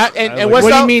 Nigga, and what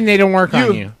do you mean they don't work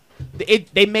on you?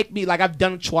 They make me, like, I've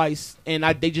done it twice, and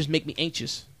they just make me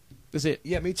anxious. That's it.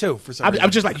 Yeah, me too. For some reason.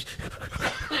 I'm just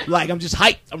like I'm just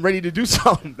hyped. I'm ready to do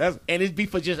something. And it'd be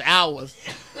for just hours.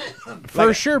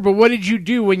 For sure. But what did you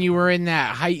do when you were in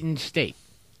that heightened state?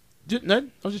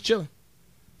 Nothing. I was just chilling.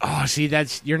 Oh, see,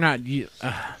 you're not.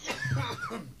 I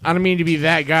don't mean to be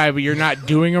that guy, but you're not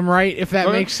doing them right. If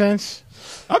that makes sense.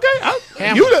 Okay,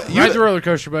 ride the roller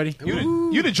coaster, buddy.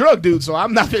 You the drug dude, so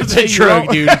I'm not gonna the take you drug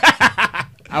wrong. dude.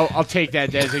 I'll take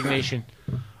that designation.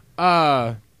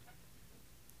 Nah,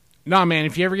 man.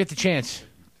 If you ever get the chance,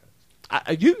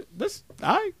 This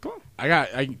all right. Come on.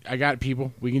 I got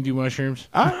people. We can do mushrooms.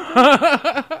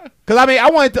 Because I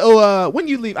wanted to. When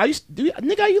you leave,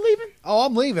 nigga, are you leaving? Oh,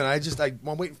 I'm leaving.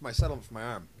 I'm waiting for my settlement for my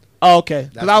arm. Oh, okay.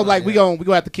 Because I was like, we yeah.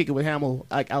 gonna have to kick it with Hamill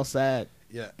like outside.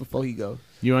 Yeah. Before he goes.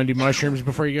 You want to do mushrooms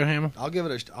before you go, Hamill? I'll give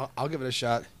it a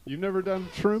shot. You've never done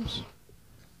shrooms?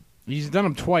 He's done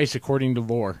them twice, according to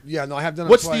lore. Yeah, no, I have done.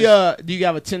 What's it twice. the? Do you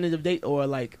have a tentative date or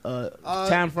like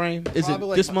time frame? Is it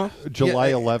probably this like- month?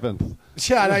 July 11th.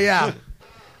 Yeah, no, yeah.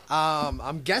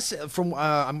 I'm guessing from.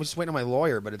 I'm just waiting on my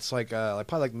lawyer, but it's like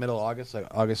probably like middle of August, like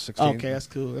August 16th. Okay, that's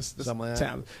cool. That's Something like that.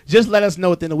 time. Just let us know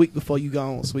within a week before you go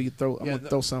on, so we can throw. I'm Yeah, gonna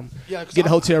throw some. Yeah, 'cause Get a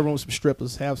I'm- hotel room, some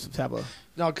strippers. Have a.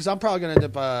 No, because I'm probably gonna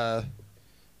end up.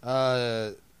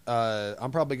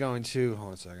 I'm probably going to. Hold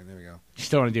on a second. There we go. You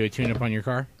still want to do a tune-up on your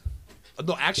car?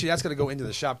 No, actually, that's gonna go into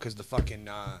the shop because the fucking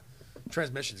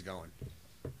transmission's going.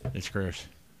 It's gross.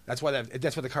 That's why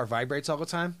the car vibrates all the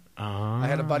time. I I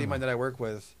had a buddy of mine that I work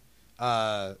with.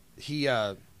 I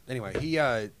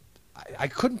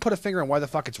couldn't put a finger on why the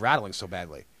fuck it's rattling so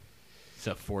badly. It's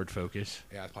a Ford Focus.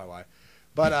 Yeah, that's probably why.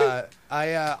 But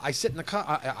I sit in the car.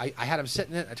 I had him sit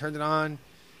in it. I turned it on,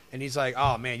 and he's like,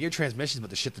 "Oh man, your transmission's about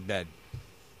to shit the bed."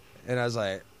 And I was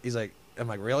like, "He's like, I'm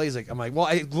like, really?" I'm like, "Well,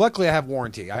 luckily I have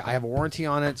warranty. I have a warranty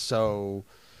on it, so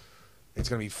it's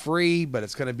gonna be free, but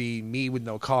it's gonna be me with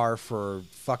no car for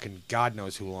fucking God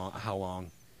knows how long.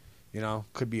 You know,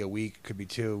 could be a week, could be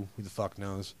 2. Who the fuck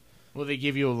knows? Will they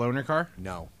give you a loaner car?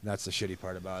 No, that's the shitty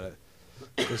part about it.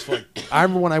 It's like, I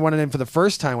remember when I went in for the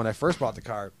first time when I first bought the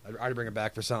car. I had to bring it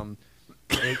back for something.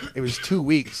 It was 2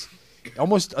 weeks,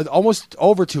 almost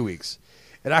over 2 weeks.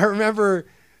 And I remember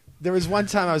there was one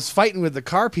time I was fighting with the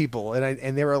car people,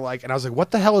 and they were like, and I was like,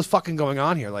 what the hell is fucking going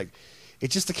on here? Like,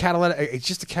 it's just a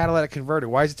catalytic converter.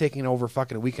 Why is it taking over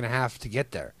fucking a week and a half to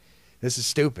get there? This is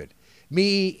stupid.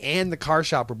 Me and the car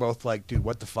shop were both like, dude,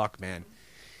 what the fuck, man?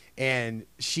 And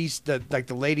the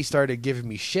lady started giving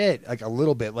me shit, like a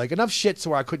little bit, like enough shit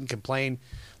so where I couldn't complain,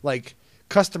 like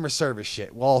customer service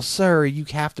shit. Well, sir, you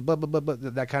have to blah blah blah, blah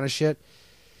that kind of shit.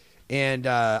 And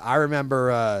I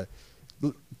remember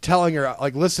telling her,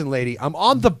 like, listen, lady, I'm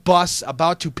on the bus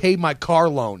about to pay my car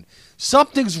loan.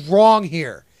 Something's wrong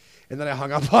here. And then I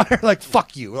hung up on her, like,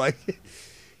 fuck you, like,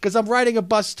 because I'm riding a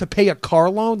bus to pay a car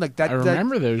loan, like that. I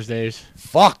remember those days.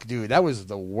 Fuck, dude, that was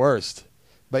the worst.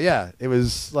 But yeah, it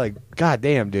was like,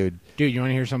 goddamn, dude. Dude, you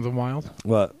want to hear something wild?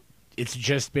 What? It's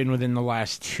just been within the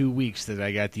last 2 weeks that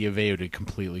I got the Aveo to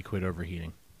completely quit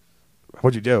overheating.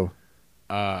 What'd you do?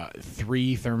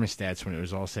 3 thermostats when it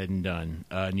was all said and done.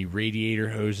 New radiator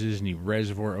hoses, new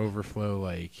reservoir overflow,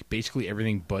 like basically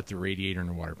everything but the radiator and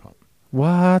the water pump.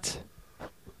 What?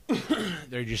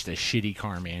 They're just a shitty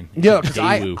car, man. Yeah, because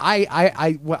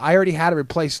I already had to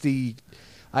replace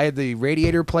I had the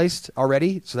radiator replaced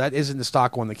already, so that isn't the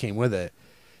stock one that came with it.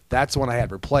 That's the one I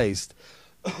had replaced.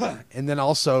 And then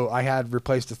also I had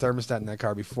replaced the thermostat in that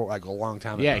car before, like a long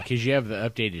time ago. Yeah, because you have the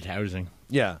updated housing.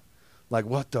 Yeah. Like,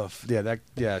 what the...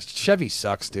 Chevy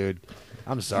sucks, dude.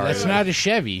 I'm sorry. That's not a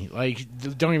Chevy. Like,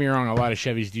 don't get me wrong, a lot of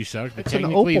Chevys do suck, but It's an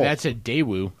technically Opel. that's a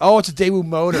Daewoo. Oh, it's a Daewoo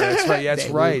motor. That's right. Yeah, that's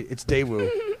Daewoo. right. It's Daewoo.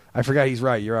 I forgot he's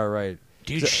right. You're all right.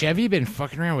 Dude, Chevy been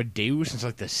fucking around with Daewoo since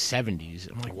like the 70s.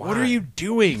 I'm like, what Why? are you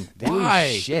doing? Daewoo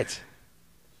Why? shit.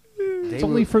 It's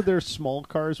only for their small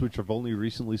cars, which have only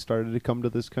recently started to come to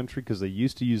this country, because they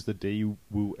used to use the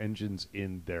Daewoo engines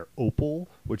in their Opel,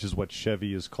 which is what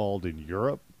Chevy is called in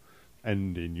Europe.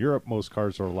 And in Europe, most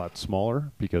cars are a lot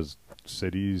smaller because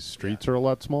streets are a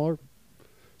lot smaller.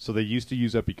 So they used to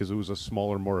use that because it was a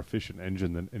smaller, more efficient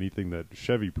engine than anything that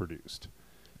Chevy produced.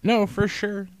 No, for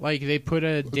sure. Like, they put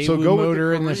a Daewoo So go with the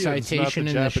motor in the Koreans, not the Citation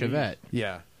and the Japanese. Chevette.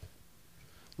 Yeah.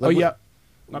 Oh yeah.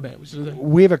 My bad. What's the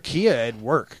We have a Kia at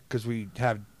work because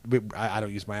I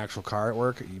don't use my actual car at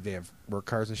work. They have work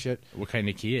cars and shit. What kind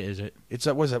of Kia is it? It's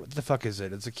a, what is it? What the fuck is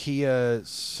it? It's a Kia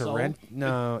Sorento.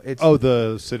 No, it's Oh,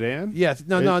 the sedan? yeah.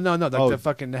 No. Oh. The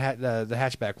fucking the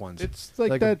hatchback ones. It's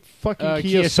like Like that fucking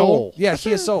Kia Kia Soul? Soul. yeah,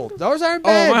 Kia Soul. Those aren't Oh,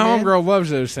 bad. my man. homegirl loves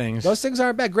those things. Those things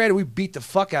aren't bad. Granted, we beat the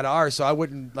fuck out of ours, so I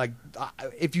wouldn't like.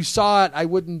 If you saw it, I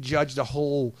wouldn't judge the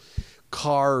whole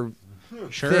car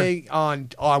Sure. thing on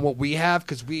what we have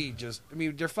because they're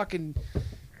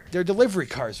delivery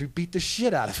cars. We beat the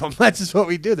shit out of them. That's just what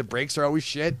we do. The brakes are always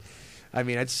shit. I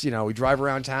mean, it's we drive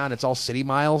around town. It's all city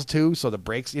miles too, so the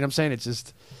brakes. You know what I'm saying? It's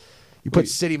just you put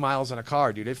city miles on a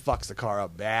car, dude. It fucks the car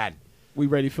up bad. We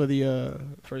ready for the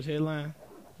first headline,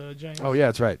 James? Oh yeah,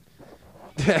 that's right.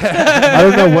 I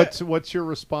don't know what's your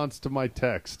response to my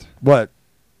text What?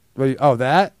 Oh,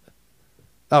 that?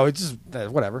 Oh, it's just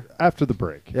whatever. after the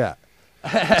break. Yeah.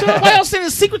 So why else sending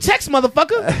a secret text,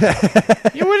 motherfucker?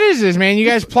 Yeah, what is this, man? You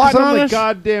guys plotting I'm on the us?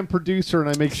 goddamn producer, and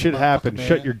I make shit happen.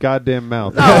 Shut your goddamn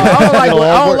mouth. No, I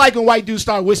don't like when white dudes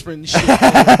start whispering shit.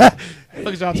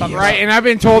 Look at y'all talking Right, and I've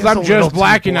been told I'm little just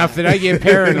black too enough that I get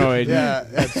paranoid.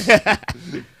 Yeah.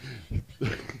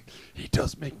 He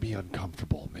does make me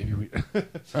uncomfortable. Maybe we.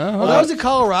 Well, that was in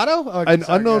Colorado? Oh, An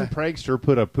sorry, unknown yeah. prankster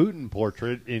put a Putin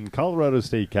portrait in Colorado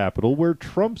State Capitol where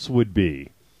Trump's would be.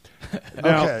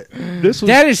 Now, Okay. this was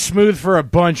That is smooth for a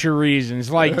bunch of reasons.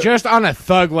 Like, just on a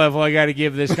thug level, I got to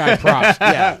give this guy props.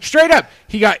 Yeah. Straight up,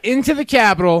 he got into the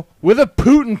Capitol with a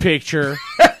Putin picture,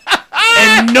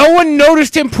 and no one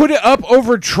noticed him put it up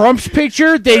over Trump's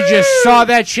picture. They just saw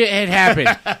that shit had happened.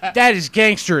 That is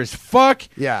gangster as fuck.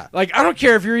 Yeah. Like, I don't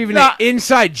care if you're even Nah. an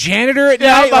inside janitor at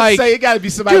Yeah, I night. was about Like, to say, it got to be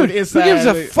somebody dude, with who inside. gives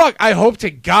a fuck? I hope to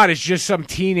God it's just some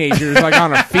teenagers like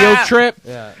on a field trip.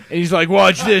 Yeah. And he's like,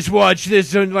 watch this.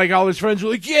 And like all his friends were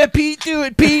like, yeah, Pete, do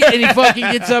it, Pete. And he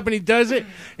fucking gets up and he does it.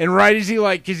 And right as he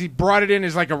because he brought it in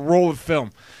as like a roll of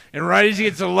film. And right as he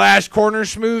gets the last corner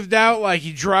smoothed out, like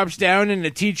he drops down and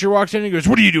the teacher walks in and he goes,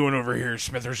 what are you doing over here,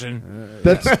 Smitherson?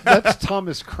 that's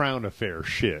Thomas Crown affair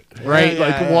shit, Right?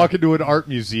 Like walk into an art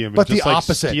museum, But and just the like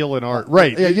opposite. steal an art,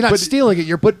 right? Yeah, you're not But- stealing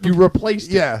it. but you replaced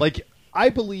it. Yeah. Like I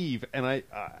believe, and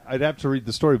I'd have to read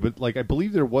the story, but like I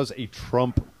believe there was a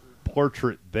Trump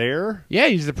portrait there. Yeah,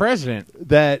 he's the president.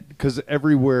 That because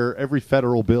every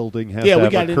federal building has Yeah, to we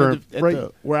have got a it current at right.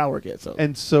 where I work at. So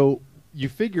And so you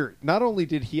figure not only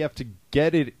did he have to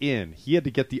get it in, he had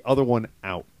to get the other one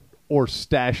out or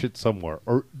stash it somewhere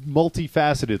or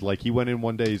multifaceted. Like he went in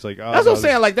one day, he's like, oh, that's no, what I'm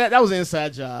saying. Like that was an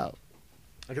inside job.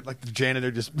 Like the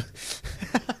janitor just.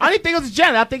 I didn't think it was a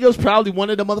janitor. I think it was probably one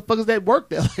of the motherfuckers that worked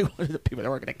there, like one of the people that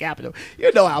work at the Capitol.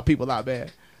 You know how people are, man.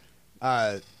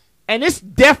 And this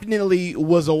definitely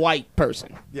was a white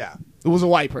person. Yeah. It was a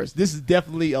white person. This is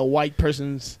definitely a white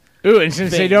person's. Ooh, and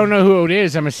since they thing. don't know who it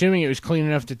is, I'm assuming it was clean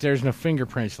enough that there's no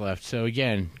fingerprints left. So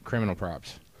again, criminal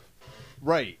props.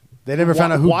 right. They never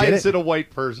found out who why did is it. it a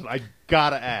white person? I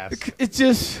gotta ask. It's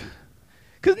just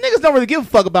because niggas don't really give a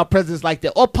fuck about presidents like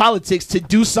that or politics to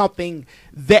do something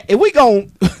that if we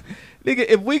gon' nigga,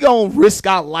 if we gon' risk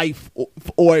our life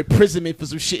or imprisonment for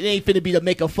some shit, it ain't finna be to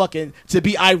make a fucking to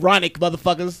be ironic,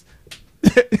 motherfuckers.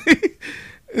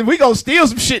 If we gonna steal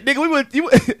some shit, nigga, we would.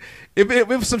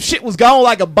 If some shit was gone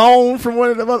like a bone from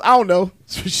one of them, I don't know,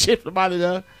 some shit from out of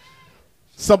there.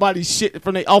 Somebody's shit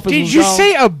from the office. Did was you gone.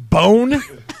 say a bone?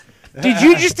 Did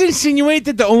you just insinuate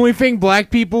that the only thing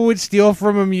black people would steal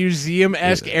from a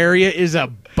museum-esque area is a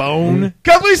bone?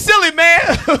 Cause we silly, man.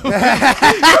 In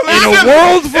a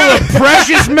world full of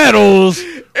precious metals,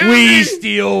 we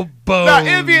steal bones. Now,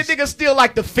 it'd be a nigga steal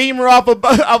like the femur off a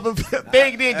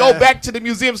thing, then go back to the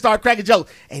museum, start cracking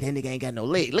jokes. Hey, that nigga ain't got no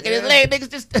leg. Look at his leg, niggas.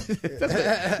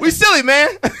 Just we silly, man.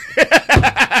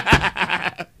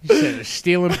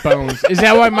 Stealing bones. Is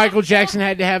that why Michael Jackson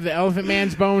had to have the Elephant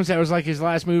Man's bones? That was like his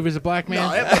last move as a black man?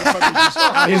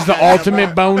 Is the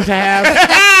ultimate bone to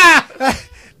have?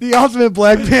 The ultimate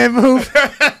black man move.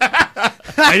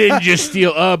 I didn't just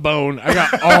steal a bone. I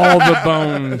got all the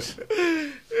bones.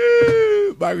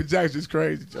 Michael Jackson's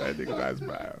crazy.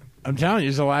 I'm telling you,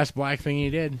 it's the last black thing he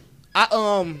did. I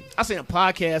seen a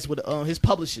podcast with his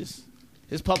publishist.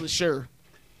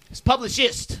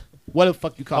 What the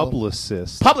fuck you call him?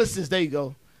 Publicist. There you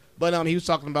go. But he was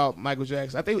talking about Michael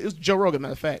Jackson. I think it was Joe Rogan.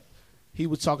 Matter of fact, he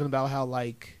was talking about how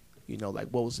like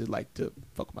what was it like to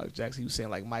fuck with Michael Jackson. He was saying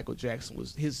like Michael Jackson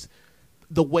was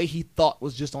the way he thought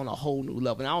was just on a whole new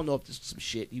level. And I don't know if this was some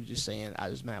shit he was just saying. I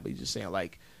just mad, but he was just saying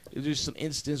like there's just some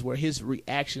instance where his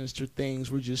reactions to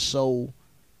things were just so.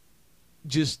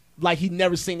 Just like he'd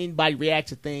never seen anybody react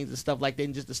to things and stuff like that,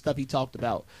 and just the stuff he talked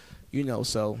about,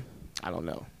 So I don't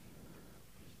know.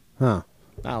 Huh.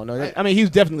 I don't know. I mean, he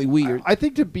was definitely weird. I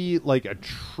think to be like a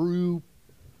true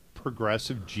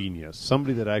progressive genius,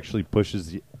 somebody that actually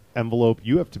pushes the envelope,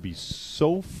 you have to be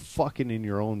so fucking in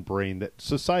your own brain that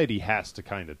society has to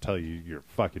kind of tell you you're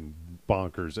fucking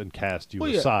bonkers and cast you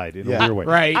aside in a weird way.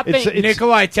 Right. I think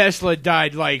Nikolai Tesla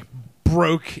died like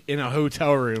broke in a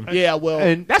hotel room. Yeah, well,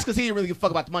 And- that's because he didn't really give a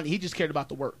fuck about the money. He just cared about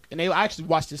the work. And I actually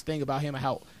watched this thing about him and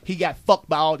how he got fucked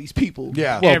by all these people.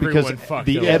 Yeah. Well, Everyone because fucked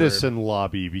the over Edison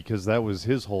lobby, because that was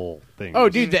his whole thing. Oh,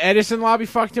 dude, the Edison lobby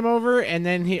fucked him over, and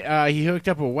then he hooked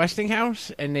up with Westinghouse,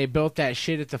 and they built that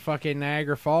shit at the fucking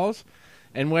Niagara Falls.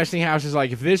 And Westinghouse is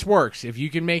like, if this works, if you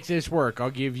can make this work,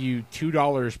 I'll give you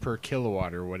 $2 per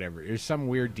kilowatt or whatever. It was some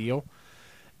weird deal.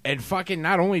 And fucking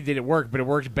not only did it work, but it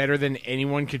worked better than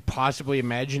anyone could possibly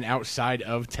imagine outside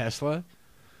of Tesla.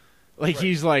 Like,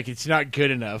 he's like, it's not good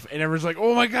enough. And everyone's like,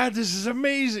 oh my God, this is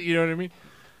amazing. You know what I mean?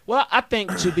 Well, I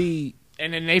think to be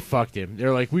And then they fucked him.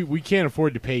 They're like, we can't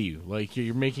afford to pay you. Like,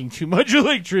 you're making too much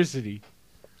electricity.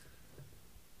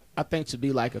 I think to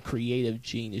be like a creative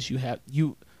genius,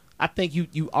 I think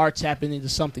you are tapping into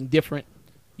something different,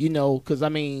 because I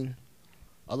mean,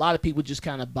 a lot of people just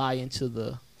kind of buy into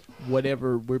the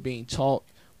whatever we're being taught,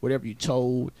 whatever you're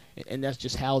told, and that's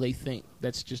just how they think.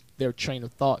 That's just their train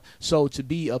of thought. So to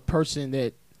be a person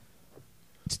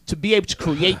to be able to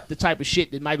create the type of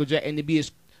shit that Michael Jackson, and to be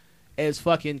as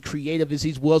fucking creative as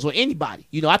he was, or anybody,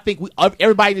 I think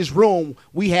everybody in this room,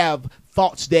 we have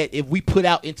thoughts that if we put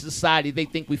out into society, they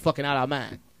think we fucking out our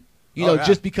mind.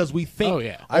 Just because we think. Oh,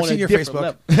 yeah. I've seen your Facebook.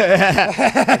 Level.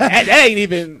 that ain't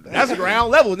even. That's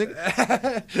ground level,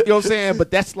 nigga. You know what I'm saying? But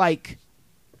that's like,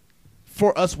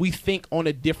 for us, we think on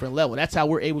a different level. That's how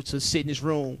we're able to sit in this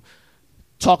room,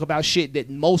 talk about shit that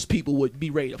most people would be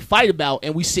ready to fight about,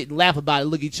 and we sit and laugh about it,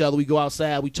 look at each other, we go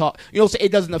outside, we talk.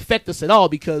 It doesn't affect us at all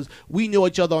because we know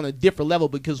each other on a different level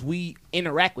because we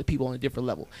interact with people on a different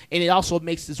level. And it also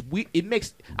makes this weird.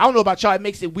 I don't know about y'all, it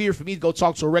makes it weird for me to go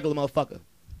talk to a regular motherfuker.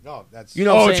 No, that's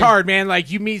it's hard, man. Like,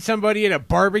 you meet somebody at a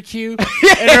barbecue,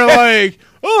 and they're like,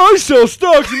 "Oh, I sell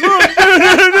stocks,"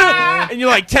 and you're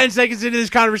like 10 seconds into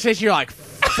this conversation, you're like,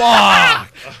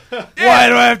 "Fuck, why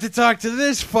do I have to talk to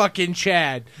this fucking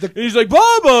Chad?" And he's like,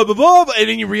 "Blah blah blah blah," and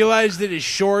then you realize that his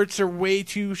shorts are way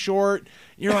too short.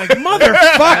 You're like,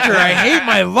 "Motherfucker, I hate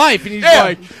my life," and he's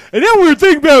like, "And then we were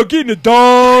thinking about getting a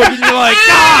dog," and you're like,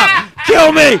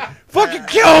 kill me, fucking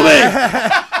kill me."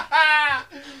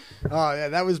 Oh, yeah,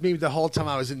 that was me the whole time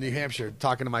I was in New Hampshire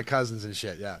talking to my cousins and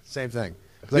shit. Yeah, same thing.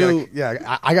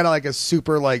 I got like a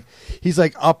super, like, he's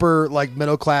like upper, like,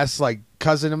 middle class, like,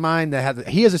 cousin of mine that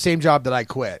he has the same job that I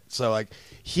quit. So, like,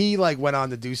 he, like, went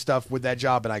on to do stuff with that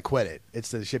job and I quit it.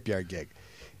 It's the shipyard gig.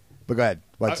 But go ahead.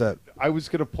 What's up? I was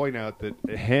going to point out that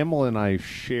Hamill and I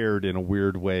shared in a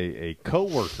weird way a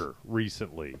coworker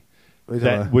recently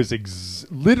that was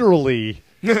literally...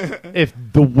 if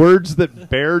the words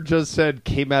that Bear just said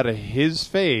came out of his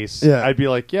face, I'd be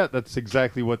like, yeah, that's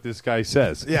exactly what this guy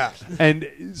says. Yeah. And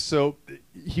so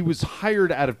he was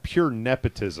hired out of pure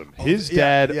nepotism. His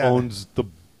dad owns the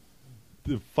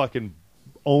fucking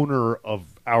owner of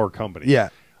our company. Yeah.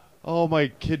 Oh, my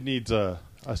kid needs a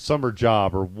summer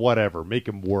job or whatever. Make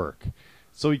him work.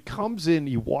 So he comes in,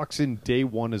 he walks in day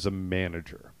one as a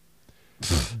manager.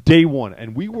 Day one,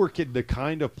 and we work in the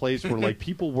kind of place where like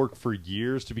people work for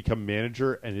years to become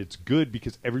manager, and it's good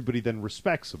because everybody then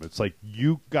respects them. It's like,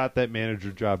 you got that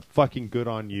manager job, fucking good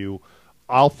on you.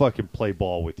 I'll fucking play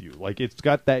ball with you. Like, it's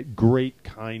got that great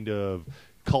kind of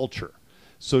culture.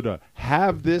 So to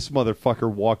have this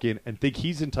motherfucker walk in and think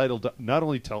he's entitled to not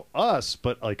only tell us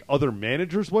but like other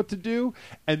managers what to do,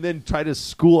 and then try to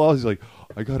school us, he's like,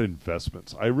 I got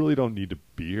investments. I really don't need to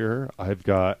be here.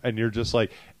 And you're just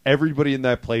like, everybody in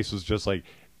that place was just like,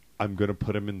 I'm going to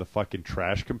put him in the fucking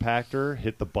trash compactor,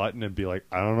 hit the button, and be like,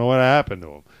 I don't know what happened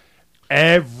to him.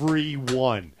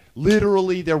 Everyone.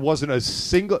 Literally, there wasn't a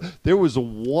single... There was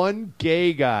one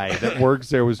gay guy that works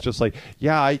there was just like,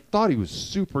 yeah, I thought he was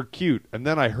super cute. And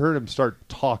then I heard him start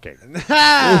talking. With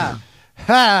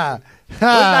a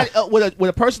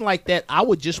person like that, I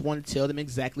would just want to tell them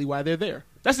exactly why they're there.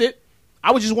 That's it.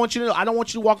 I would just want you to know. I don't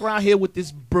want you to walk around here with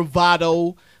this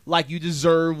bravado like you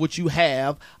deserve what you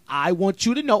have. I want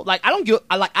you to know. Like,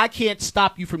 I can't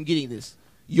stop you from getting this.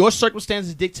 Your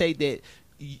circumstances dictate that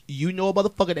you know a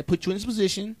motherfucker that put you in this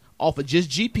position off of just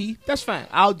GP. That's fine.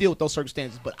 I'll deal with those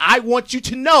circumstances. But I want you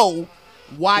to know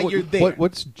why you're there.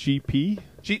 What's GP?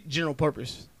 General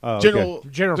purpose. Oh, General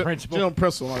principle. General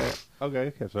principle. All that.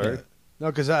 Okay, sorry. Yeah.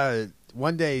 No, because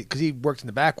one day, because he works in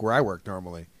the back where I work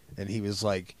normally, and he was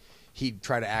like, he'd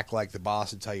try to act like the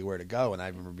boss and tell you where to go, and I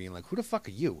remember being like, who the fuck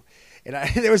are you? And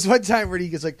there was one time where he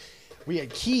was like, we had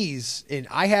keys, and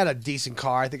I had a decent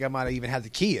car. I think I might have even had the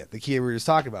Kia we were just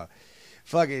talking about.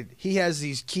 Fucking, he has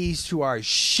these keys to our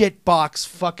shitbox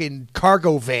fucking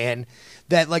cargo van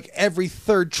that like every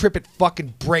third trip it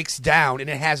fucking breaks down, and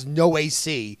it has no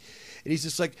AC. And he's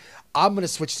just like, I'm going to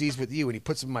switch these with you. And he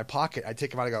puts them in my pocket. I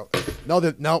take them out and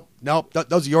go, no,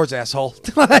 those are yours, asshole.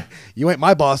 You ain't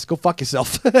my boss. Go fuck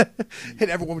yourself. And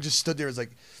everyone just stood there and was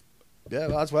like, yeah,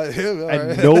 well, that's what.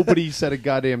 And nobody said a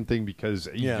goddamn thing because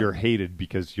you're hated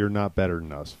because you're not better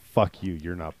than us. Fuck you.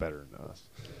 You're not better than us.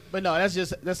 But no,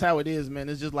 that's how it is, man.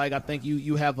 It's just like, I think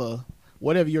you have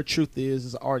whatever your truth is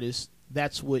as an artist.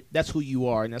 That's who you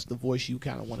are, and that's the voice you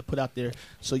kind of want to put out there.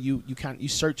 So you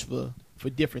search for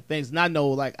different things. And I know,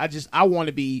 like, I want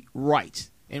to be right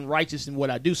and righteous in what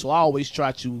I do. So I always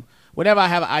try to, whenever I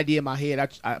have an idea in my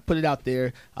head, I put it out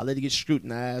there. I let it get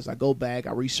scrutinized. I go back.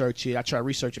 I research it. I try to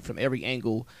research it from every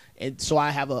angle. And so I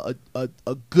have a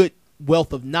good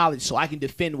wealth of knowledge, so I can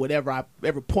defend whatever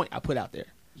point I put out there.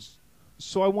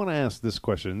 So I want to ask this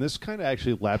question, and this kind of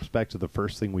actually laps back to the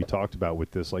first thing we talked about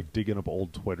with this, like digging up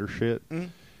old Twitter shit. Mm-hmm.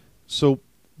 So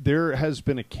there has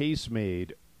been a case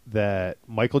made that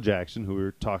Michael Jackson, who we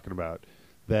were talking about,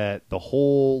 that the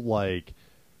whole like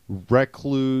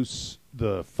recluse,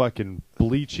 the fucking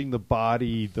bleaching the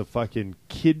body, the fucking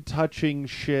kid touching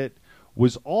shit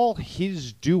was all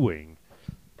his doing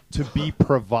to be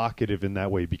provocative in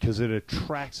that way because it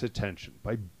attracts attention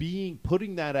by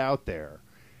putting that out there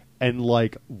and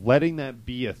like letting that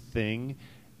be a thing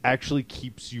actually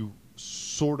keeps you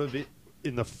sort of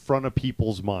in the front of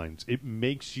people's minds. It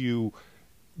makes you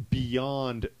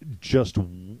beyond just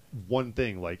one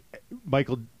thing. Like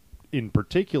Michael in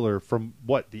particular, from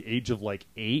the age of like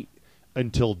 8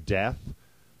 until death,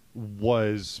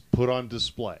 was put on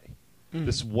display.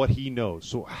 This is what he knows.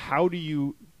 So how do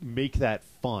you make that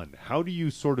fun? How do you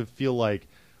sort of feel like,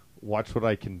 watch what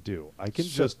I can do? I can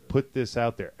just put this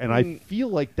out there. And I feel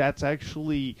like that's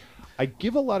actually, I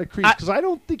give a lot of credence because I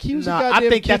don't think he was a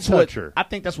goddamn kid toucher. I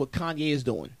think that's what Kanye is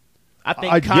doing. I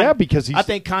think because I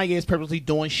think Kanye is purposely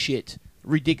doing shit,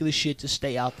 ridiculous shit, to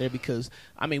stay out there because,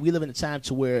 I mean, we live in a time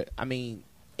to where, I mean,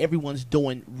 everyone's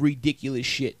doing ridiculous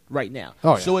shit right now.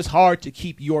 Oh, yeah. So it's hard to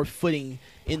keep your footing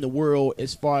in the world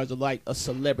as far as like a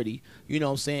celebrity. You know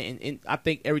what I'm saying? And I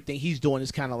think everything he's doing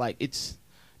is kind of like it's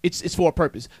for a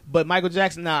purpose. But Michael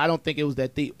Jackson, I don't think it was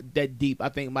that deep. I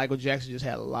think Michael Jackson just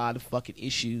had a lot of fucking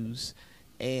issues,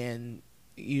 and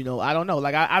you know, I don't know.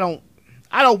 Like I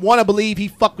don't want to believe he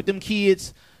fucked with them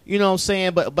kids. You know what I'm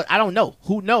saying? But I don't know.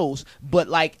 Who knows? But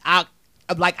I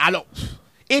don't.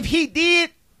 If he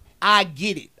did, I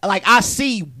get it. Like, I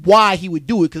see why he would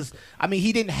do it because, I mean,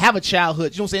 he didn't have a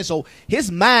childhood. You know what I'm saying? So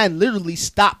his mind literally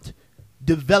stopped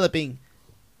developing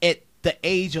at the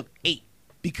age of 8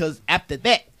 because after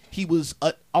that, he was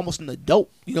almost an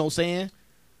adult. You know what I'm saying?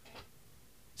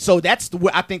 So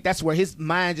I think that's where his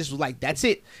mind just was like, that's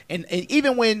it. And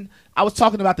even when I was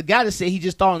talking about the guy that said he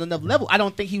just thought on another level, I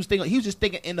don't think he was thinking. He was just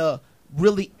thinking in a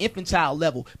really infantile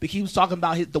level, because he was talking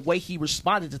about the way he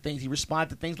responded to things. He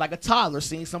responded to things like a toddler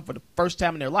seeing something for the first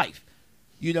time in their life,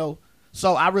 you know.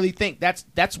 So I really think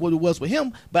that's what it was with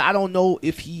him. But I don't know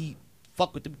if he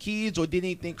fucked with them kids or did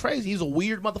anything crazy. He's a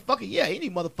weird motherfucker. Yeah, any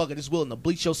motherfucker that's willing to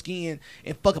bleach your skin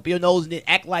and fuck up your nose and then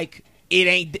act like it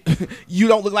ain't you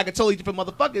don't look like a totally different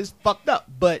motherfucker is fucked up.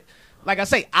 But like I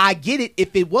say, I get it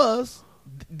if it was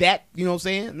that, you know what I'm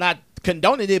saying? Not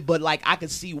condoning it, but like I could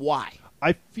see why.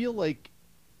 I feel like,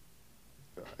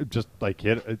 just like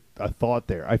hit a thought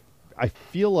there. I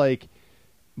feel like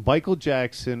Michael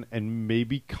Jackson and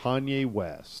maybe Kanye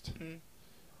West,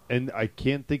 and I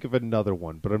can't think of another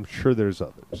one, but I'm sure there's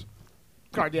others.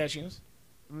 Kardashians.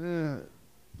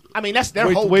 I mean, that's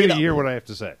their whole. Wait to hear what I have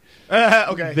to say.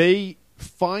 Okay. They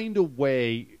find a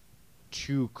way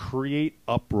to create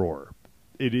uproar.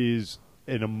 It is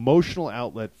an emotional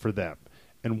outlet for them.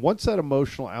 And once that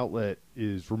emotional outlet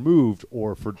is removed,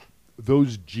 or for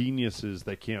those geniuses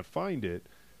that can't find it,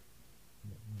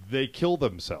 they kill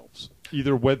themselves.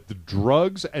 Either with the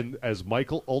drugs, and as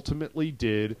Michael ultimately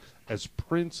did, as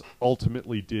Prince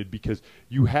ultimately did, because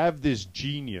you have this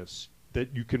genius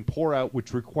that you can pour out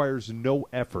which requires no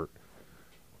effort.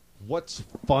 What's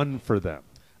fun for them?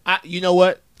 You know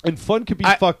what? And fun could be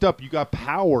fucked up. You got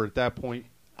power at that point.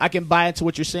 I can buy into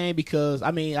what you're saying because, I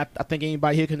mean, I think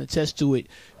anybody here can attest to it.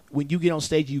 When you get on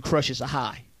stage, you crush. It's a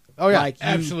high. Oh, yeah. Like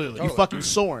absolutely. You fucking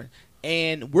soaring.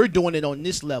 And we're doing it on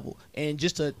this level. And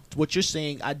just to what you're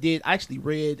saying, I actually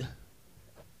read,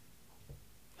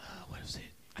 what is it?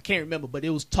 I can't remember, but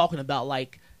it was talking about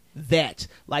like that.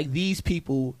 Like these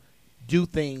people do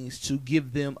things to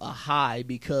give them a high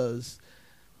because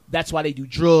that's why they do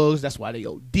drugs. That's why they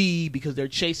OD, because they're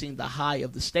chasing the high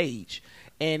of the stage.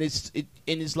 And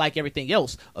it's like everything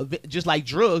else. Just like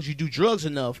drugs, you do drugs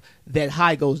enough, that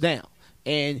high goes down.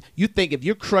 And you think if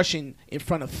you're crushing in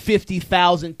front of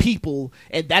 50,000 people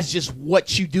and that's just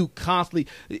what you do constantly,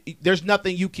 there's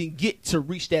nothing you can get to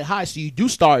reach that high. So you do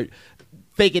start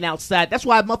faking outside. That's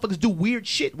why motherfuckers do weird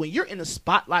shit. When you're in a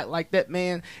spotlight like that,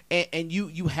 man, and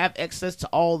you have access to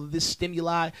all of this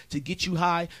stimuli to get you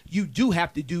high, you do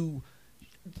have to do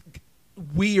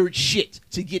weird shit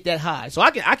to get that high. So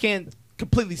I can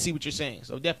completely see what you're saying.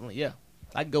 So definitely, yeah,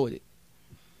 I can go with it.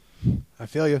 I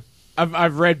feel you.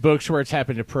 I've read books where it's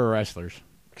happened to pro wrestlers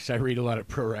because I read a lot of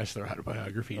pro wrestler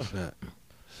autobiographies.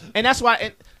 And that's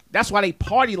why they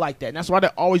party like that. And that's why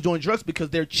they're always doing drugs, because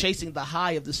they're chasing the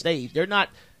high of the stage. They're not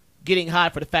getting high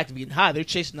for the fact of getting high. They're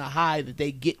chasing the high that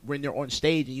they get when they're on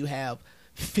stage and you have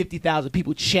 50,000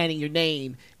 people chanting your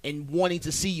name and wanting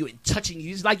to see you and touching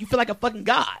you. It's like you feel like a fucking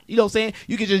god. You know what I'm saying?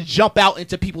 You can just jump out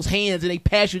into people's hands and they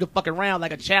pass you the fucking round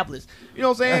like a chaplet. You know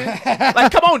what I'm saying?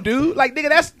 Like, come on, dude. Like,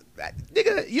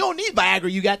 nigga, you don't need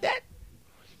Viagra. You got that?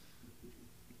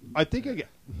 I think I get.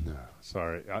 No,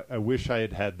 sorry, I wish I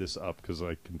had this up because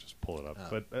I can just pull it up.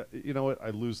 But you know what? I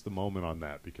lose the moment on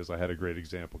that because I had a great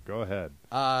example. Go ahead.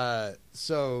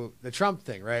 So the Trump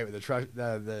thing, right? With the Trump,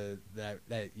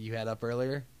 that you had up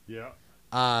earlier. Yeah.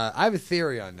 I have a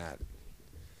theory on that.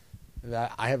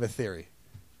 I have a theory.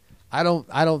 I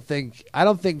don't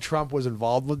think Trump was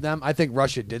involved with them. I think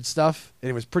Russia did stuff, and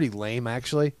it was pretty lame,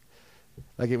 actually.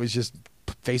 Like, it was just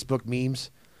Facebook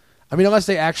memes. I mean, unless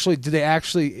did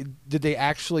they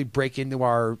actually break into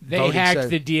our? They hacked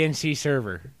the DNC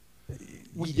server.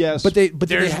 Yes, but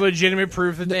there's legitimate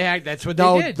proof that they hacked. That's what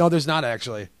they did. No, there's not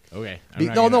actually. Okay.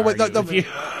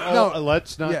 No.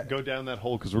 Let's not go down that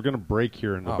hole because we're going to break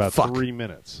here in about 3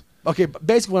 minutes. Okay, but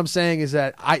basically what I'm saying is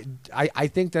that I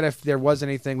think that if there was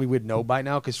anything, we would know by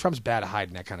now because Trump's bad at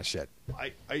hiding that kind of shit.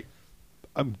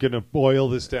 I'm going to boil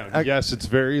this down. Yes, it's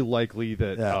very likely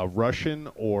that Russian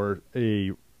or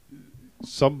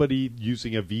somebody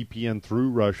using a VPN through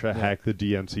Russia hacked the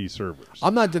DNC servers.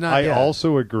 I'm not denying. I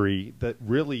also agree that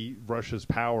really Russia's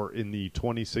power in the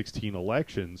 2016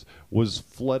 elections was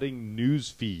flooding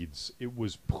news feeds. It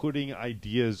was putting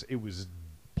ideas. It was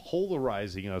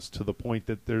polarizing us to the point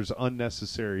that there's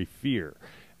unnecessary fear.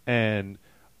 And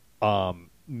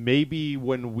maybe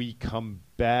when we come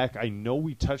back, I know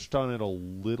we touched on it a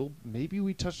little. Maybe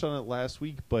we touched on it last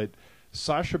week, but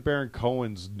Sacha Baron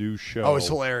Cohen's new show it's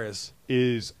hilarious.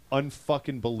 Is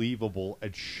unfucking believable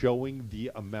at showing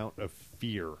the amount of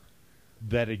fear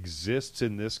that exists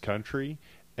in this country.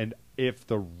 And if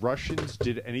the Russians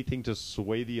did anything to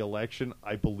sway the election,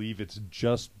 I believe it's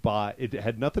just it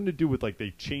had nothing to do with like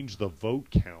they changed the vote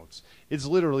counts. It's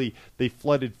literally they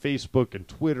flooded Facebook and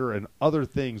Twitter and other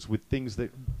things with things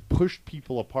that pushed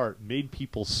people apart, made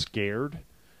people scared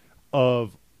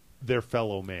of their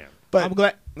fellow man. But I'm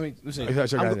glad.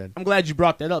 I'm glad you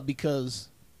brought that up because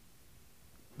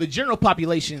the general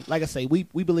population, like I say, we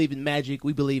believe in magic,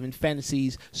 we believe in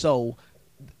fantasies, so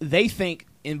they think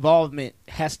involvement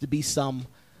has to be some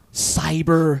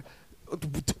cyber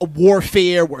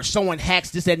warfare where someone hacks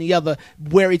this, that, and the other.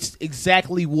 Where it's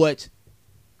exactly what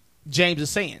James is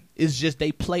saying. It's just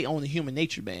they play on the human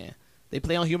nature, man. They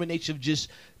play on human nature of just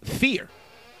fear.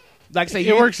 Like I say,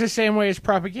 it works the same way as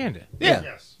propaganda. Yeah.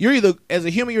 Yes. You're either, as a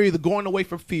human, you're either going away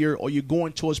from fear or you're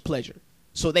going towards pleasure.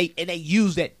 So they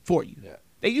use that for you. Yeah.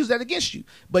 They use that against you.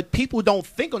 But people don't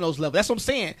think on those levels. That's what I'm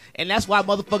saying. And that's why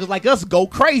motherfuckers like us go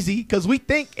crazy because we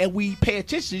think and we pay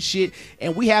attention to shit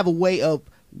and we have a way of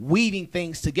weaving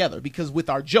things together because with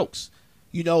our jokes,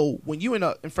 you know, when you're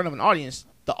in front of an audience,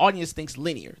 the audience thinks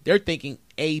linear. They're thinking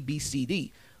A, B, C,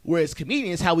 D. Whereas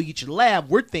comedians, how we get you to laugh,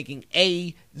 we're thinking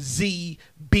A, Z,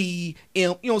 B, M. You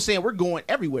know what I'm saying? We're going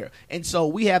everywhere. And so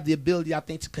we have the ability, I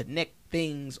think, to connect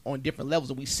things on different levels.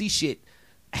 And we see shit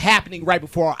happening right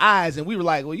before our eyes. And we were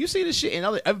like, well, you see this shit?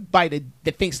 And everybody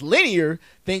that thinks linear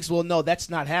thinks, well, no, that's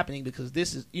not happening because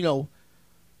this is, you know,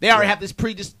 they already have this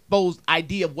predisposed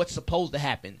idea of what's supposed to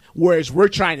happen. Whereas we're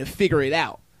trying to figure it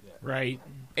out. Yeah. Right.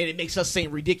 And it makes us seem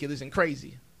ridiculous and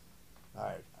crazy. All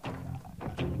right.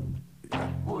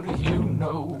 What do you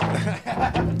know?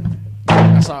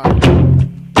 That's all right.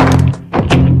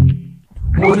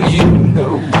 What do you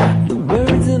know? The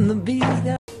birds and the bees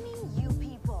that You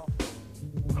people.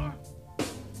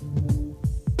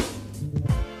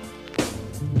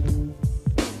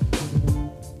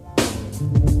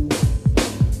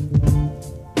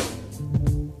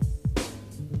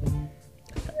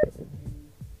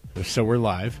 So we're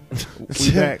live.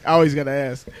 We back. I always gotta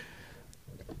ask.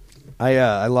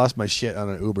 I lost my shit on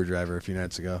an Uber driver a few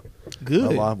nights ago.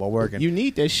 Good. While working. You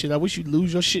need that shit. I wish you'd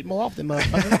lose your shit more often,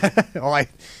 motherfucker.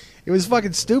 It was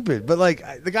fucking stupid. But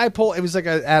like the guy pulled. It was like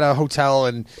at a hotel,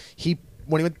 and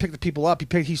when he went to pick the people up,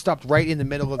 he stopped right in the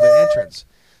middle of the entrance.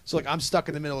 So like I'm stuck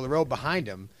in the middle of the road behind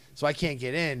him, so I can't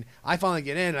get in. I finally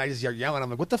get in, and I just start yelling.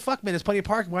 I'm like, "What the fuck, man? There's plenty of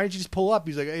parking. Why didn't you just pull up?"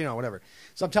 He's like, "You know, whatever."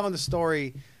 So I'm telling the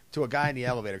story to a guy in the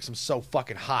elevator because I'm so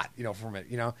fucking hot, you know, from it,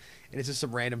 you know, and it's just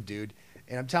some random dude.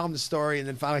 And I'm telling him the story, and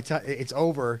then finally it's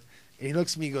over, and he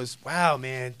looks at me and goes, "Wow,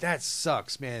 man, that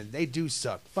sucks, man. They do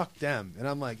suck. Fuck them." And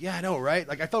I'm like, "Yeah, I know, right?"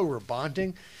 Like, I thought we were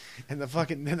bonding. And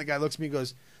then the guy looks at me and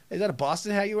goes, "Is that a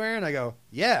Boston hat you're wearing?" I go,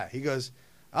 "Yeah." He goes,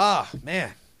 "Ah,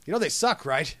 man, you know they suck,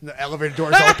 right?" And the elevator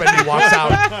doors open, and he walks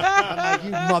out. I'm like,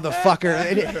 "You motherfucker."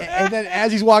 And then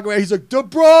as he's walking away, he's like, "The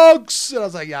Bronx." And I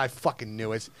was like, "Yeah, I fucking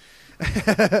knew it."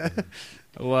 I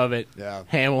love it. Yeah.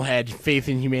 Hamill had faith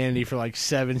in humanity for like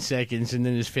 7 seconds, and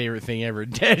then his favorite thing ever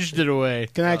dashed it away.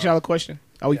 Can I ask y'all a question?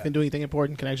 Are we finna do anything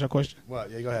important? Can I ask y'all a question?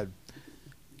 What? Yeah, go ahead.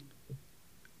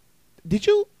 Did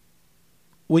you,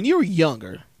 when you were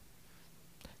younger,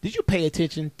 did you pay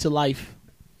attention to life?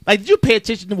 Like, did you pay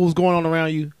attention to what was going on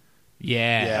around you?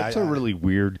 Yeah. That's a really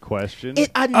weird question.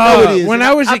 I know it is. When And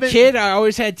I was a I've been- kid, I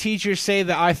always had teachers say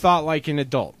that I thought like an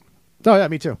adult. Oh, yeah,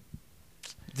 me too.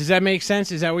 Does that make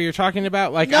sense? Is that what you're talking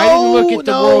about? Like, No, I didn't look at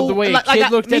the no. world the way a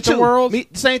kid looked me at the too. world.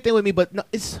 Same thing with me, but no,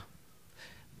 it's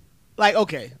like,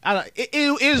 okay, it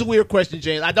is a weird question,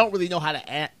 James. I don't really know how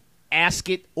to ask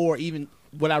it or even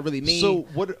what I really mean. So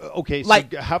what? Okay,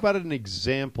 Like- so how about an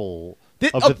example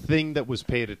Thi- of oh. the thing that was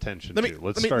paid attention to?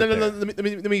 Let's start there. Let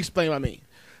me explain what I mean.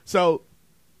 So,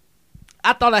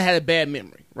 I thought I had a bad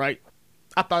memory, right?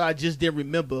 I thought I just didn't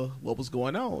remember what was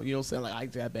going on. You know what I'm saying? Like, I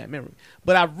just had a bad memory.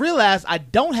 But I realized I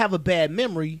don't have a bad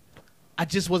memory. I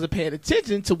just wasn't paying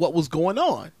attention to what was going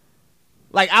on.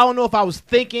 Like, I don't know if I was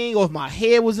thinking or if my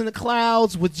head was in the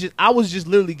clouds. I was just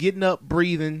literally getting up,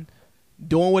 breathing,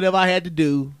 doing whatever I had to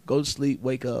do, go to sleep,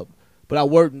 wake up. But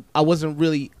I wasn't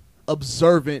really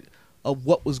observant of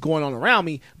what was going on around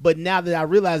me. But now that I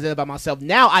realize that about myself,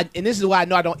 and this is why I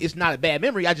know it's not a bad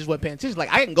memory. I just wasn't paying attention.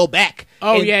 Like, I can go back.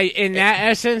 Oh and- yeah, in that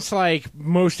essence, like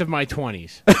most of my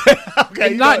 20s. Okay,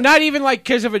 And not even like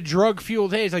because of a drug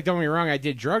fueled haze. Like, don't get me wrong, I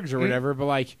did drugs or whatever, but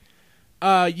like,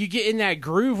 you get in that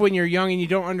groove when you're young and you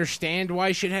don't understand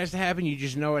why shit has to happen. You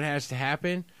just know it has to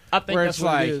happen. I think where that's it's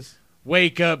what like, it is.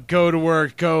 wake up, go to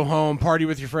work, go home, party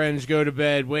with your friends, go to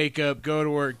bed. Wake up, go to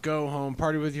work, go home,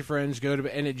 party with your friends, go to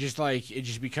bed, and it just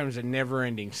becomes a never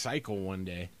ending cycle one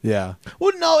day. Yeah.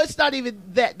 Well, no, it's not even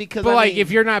that because. But I like, mean,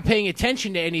 if you're not paying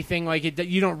attention to anything, like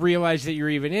you don't realize that you're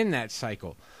even in that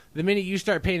cycle. The minute you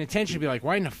start paying attention, be like,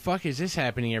 why in the fuck is this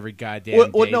happening every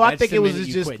goddamn well, day? no, I That's think the it was minute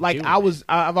you just quit like doing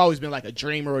I've always been like a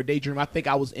dreamer or a daydreamer. I think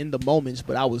I was in the moments,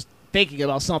 but I was thinking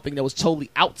about something that was totally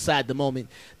outside the moment.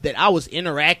 That I was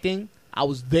interacting, I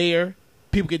was there.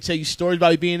 People could tell you stories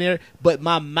about me being there, but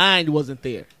my mind wasn't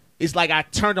there. It's like I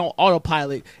turned on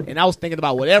autopilot and I was thinking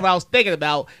about whatever I was thinking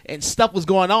about, and stuff was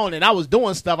going on, and I was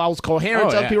doing stuff. I was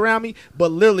coherent to other people around me,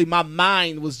 but literally my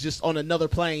mind was just on another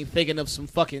plane, thinking of some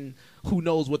fucking who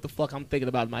knows what the fuck I'm thinking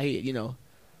about in my head, you know.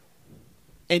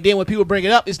 And then when people bring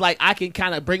it up, it's like I can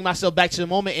kind of bring myself back to the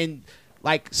moment and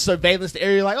like surveillance the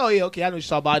area, like, oh yeah, okay, I know what you're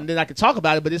talking about, and then I can talk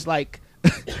about it. But it's like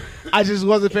I just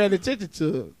wasn't paying attention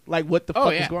to like what the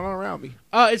fuck is going on around me.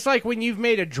 It's like when you've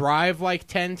made a drive like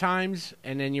 10 times,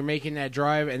 and then you're making that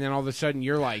drive, and then all of a sudden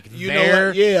you're like You know there,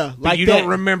 what? Yeah, but like you that. don't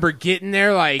remember getting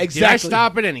there. Like, Exactly. did I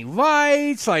stop at any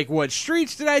lights? Like, what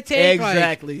streets did I take? Like,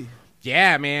 Exactly.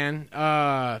 yeah, man.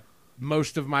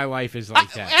 Most of my life is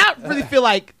like that. I really feel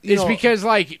like It's because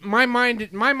like my mind.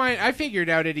 I figured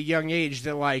out at a young age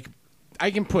that like I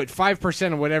can put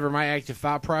 5% of whatever my active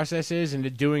thought process is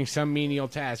into doing some menial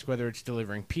task, whether it's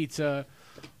delivering pizza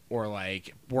or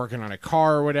like working on a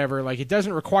car or whatever. Like, it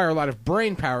doesn't require a lot of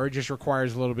brain power; it just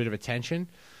requires a little bit of attention.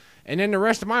 And then the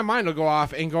rest of my mind will go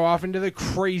off into the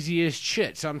craziest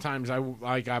shit. Sometimes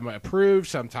I'm approved.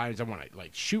 Sometimes I want to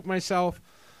like shoot myself.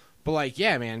 But like,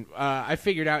 yeah, man, I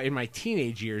figured out in my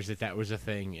teenage years that was a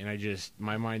thing, and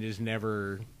my mind is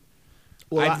never.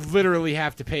 Well, I literally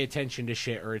have to pay attention to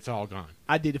shit, or it's all gone.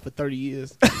 I did it for 30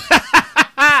 years.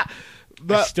 I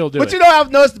still do it. But you know what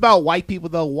I've noticed about white people,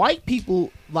 though? White people,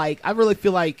 like, I really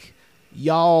feel like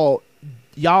y'all,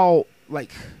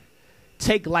 like,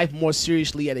 take life more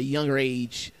seriously at a younger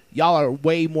age. Y'all are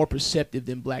way more perceptive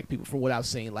than black people from what I've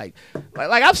seen. Like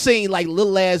I've seen, like,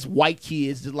 little-ass white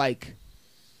kids that, like,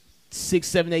 6,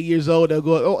 7, 8 years old, they'll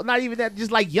go, oh, not even that,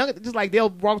 just like young, just like they'll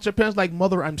walk to their parents like,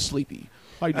 mother, I'm sleepy.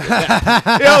 Like, you know what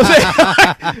I'm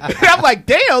saying? I'm like,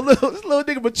 damn, this little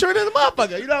nigga matured than a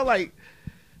motherfucker. You know, like,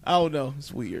 I don't know,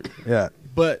 it's weird. Yeah.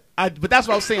 But that's what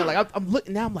I was saying. Like, I'm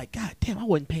looking now, I'm like, God damn, I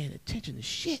wasn't paying attention to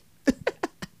shit.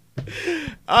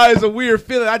 It's a weird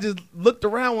feeling. I just looked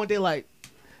around one day, like,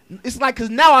 it's like, because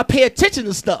now I pay attention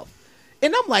to stuff,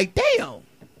 and I'm like, damn.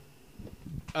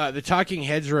 The Talking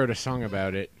Heads wrote a song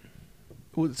about it.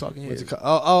 Who was the Talking Heads? What's it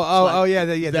called? Oh, yeah,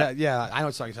 that- yeah. I know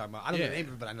what song you're talking about. I don't know Yeah. the name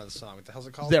of it, but I know the song. What the hell's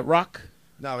it Is called? that rock?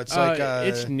 No, it's like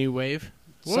It's new wave.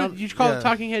 What some- did you call yeah. it?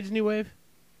 Talking Heads new wave?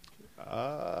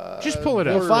 Just pull it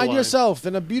up. You'll find yourself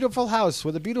in a beautiful house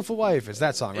with a beautiful wife. It's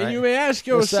that song, right? And you may ask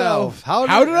yourself, Yourself,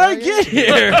 how did I get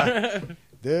here?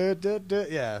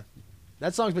 Yeah.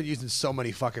 That song's been used in so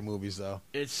many fucking movies, though.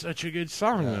 It's such a good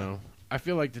song, though. I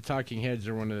feel like the Talking Heads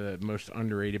are one of the most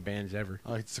underrated bands ever.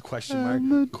 Oh, it's a question mark. And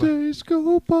the days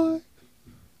go by.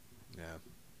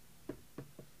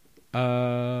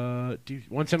 Yeah. Dude,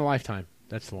 Once in a Lifetime.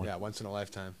 That's the one. Yeah, once in a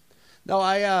lifetime. No,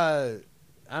 I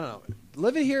don't know.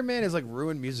 Living here, man, is like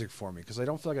ruined music for me because I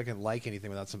don't feel like I can like anything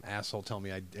without some asshole telling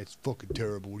me it's fucking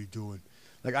terrible. What are you doing?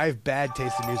 Like, I have bad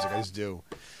taste in music. I just do.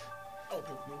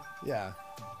 Yeah.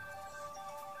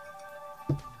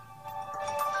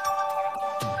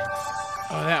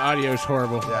 Oh, that audio is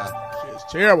horrible. Yeah.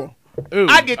 It's terrible. Ooh,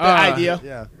 I get the idea.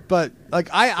 Yeah. But, like,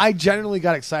 I genuinely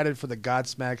got excited for the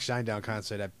Godsmack Shinedown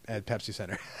concert at Pepsi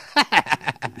Center.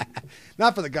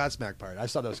 Not for the Godsmack part. I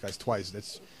saw those guys twice.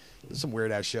 It's some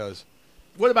weird-ass shows.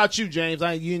 What about you, James?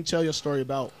 You didn't tell your story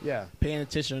about Yeah. paying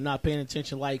attention or not paying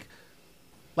attention. Like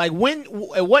when,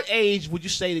 at what age would you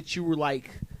say that you were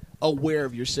like aware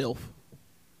of yourself?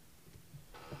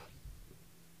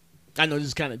 I know this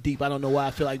is kind of deep. I don't know why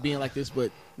I feel like being like this,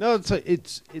 but No,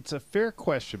 it's a fair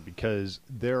question because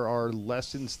there are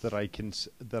lessons that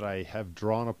I have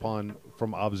drawn upon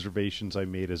from observations I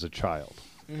made as a child.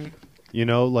 Mm-hmm. You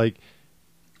know, like,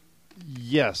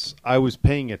 yes, I was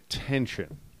paying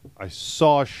attention. I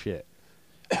saw shit.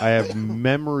 I have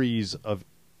memories of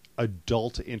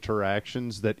adult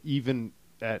interactions that even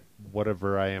at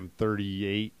whatever I am,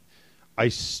 38, I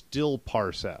still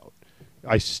parse out.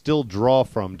 I still draw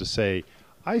from to say,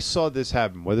 I saw this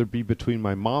happen, whether it be between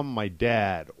my mom and my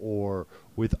dad or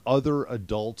with other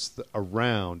adults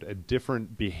around and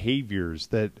different behaviors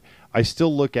that I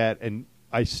still look at, and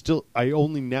I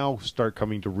only now start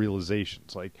coming to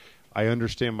realizations. Like, I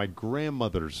understand my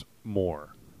grandmothers more.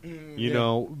 You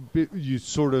know, you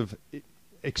sort of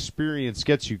experience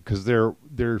gets you because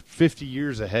they're 50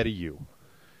 years ahead of you.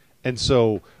 And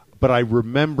so, but I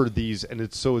remember these, and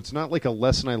it's not like a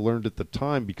lesson I learned at the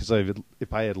time, because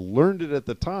if I had learned it at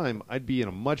the time, I'd be in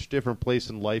a much different place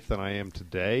in life than I am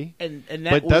today. And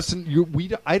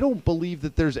that I don't believe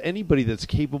that there's anybody that's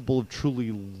capable of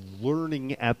truly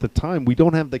learning at the time. We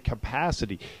don't have the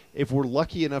capacity. If we're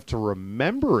lucky enough to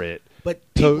remember it, but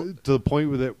to the point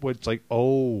where it's like,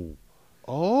 oh,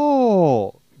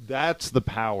 that's the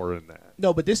power in that.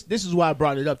 No, but this is why I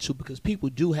brought it up too, because people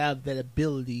do have that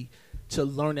ability to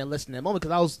learn that lesson in that moment.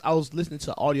 Because I was listening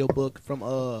to an audiobook from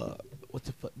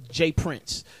Jay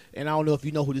Prince, and I don't know if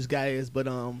you know who this guy is, but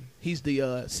he's the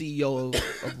CEO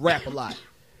of Rap A Lot,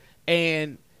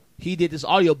 and he did this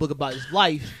audiobook about his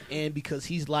life, and because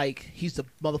he's the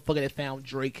motherfucker that found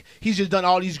Drake. He's just done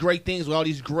all these great things with all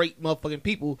these great motherfucking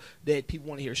people that people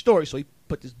want to hear stories. So he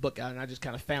put this book out, and I just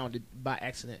kind of found it by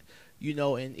accident, you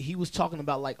know. And he was talking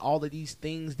about like all of these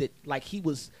things that, like, he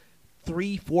was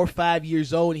 3, 4, 5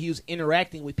 years old, and he was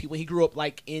interacting with people. He grew up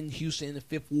like in Houston in the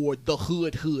Fifth Ward, the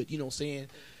hood, you know what I'm saying?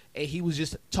 And he was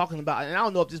just talking about, and I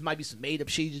don't know if this might be some made up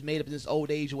shit he just made up in his old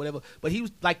age or whatever, but he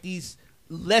was like these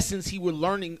lessons he was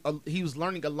learning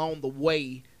along the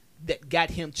way that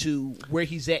got him to where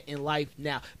he's at in life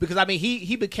now. Because I mean,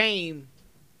 he became,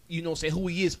 you know, say who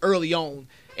he is early on,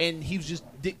 and he was just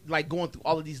like going through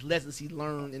all of these lessons he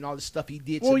learned and all the stuff he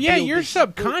did. Well, to yeah, build your this.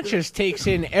 subconscious takes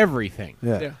in everything.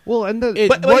 Yeah. Well, and But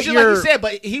it's just like you said,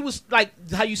 but he was like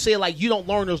how you say, like, you don't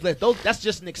learn those lessons. That's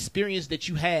just an experience that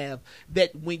you have,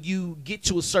 that when you get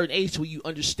to a certain age where you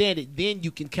understand it, then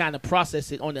you can kind of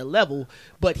process it on that level.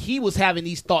 But he was having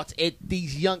these thoughts at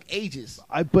these young ages.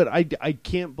 But I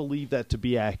can't believe that to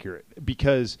be accurate,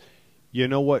 because you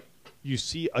know what? You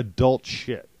see adult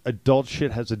shit. Adult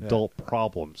shit has adult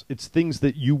problems. It's things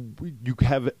that you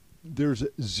have. There's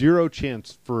zero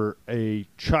chance for a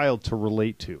child to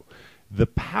relate to. The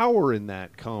power in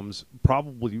that comes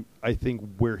probably, I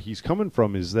think, where he's coming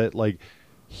from is that, like,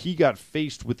 he got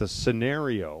faced with a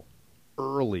scenario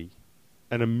early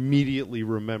and immediately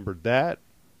remembered that,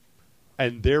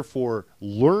 and therefore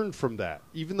learned from that.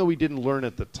 Even though he didn't learn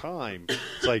at the time,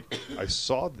 it's like, I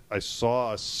saw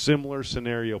a similar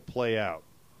scenario play out.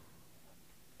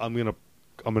 I'm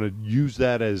gonna use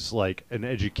that as like an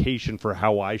education for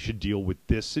how I should deal with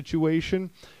this situation.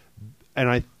 And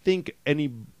I think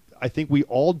we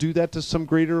all do that to some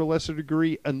greater or lesser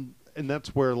degree, and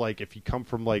that's where, like, if you come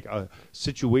from like a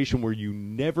situation where you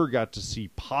never got to see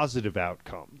positive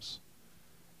outcomes,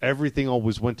 everything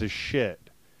always went to shit,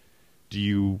 do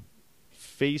you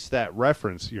face that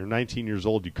reference? You're 19 years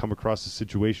old, you come across a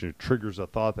situation, it triggers a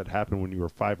thought that happened when you were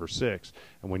 5 or 6,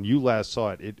 and when you last saw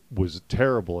it, it was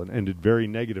terrible and ended very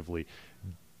negatively.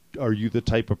 Are you the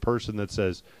type of person that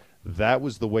says, that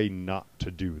was the way not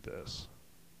to do this,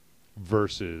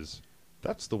 versus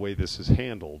that's the way this is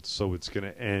handled, so it's going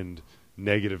to end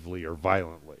negatively or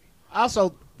violently? I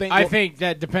also think I think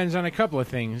that depends on a couple of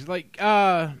things. Like,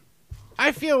 I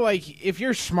feel like if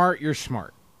you're smart, you're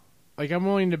smart. Like, I'm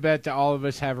willing to bet that all of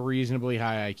us have a reasonably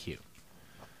high IQ.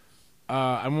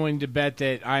 I'm willing to bet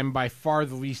that I'm by far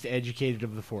the least educated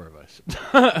of the 4 of us.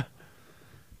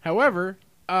 However,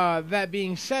 that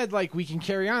being said, like, we can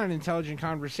carry on an intelligent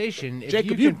conversation. If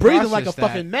Jacob, you you can breathing like a process that-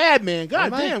 fucking madman.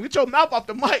 God damn, get your mouth off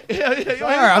the mic. Sorry,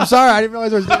 I'm sorry. I didn't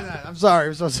realize I was doing that. I'm sorry.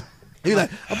 I'm so sorry. He's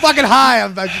like, I'm fucking high.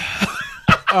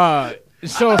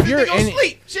 So if you're in,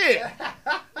 sleep, shit.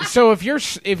 so if you're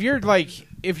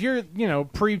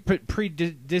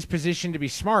predispositioned to be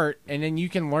smart, and then you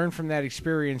can learn from that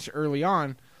experience early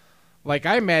on. Like,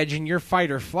 I imagine your fight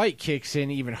or flight kicks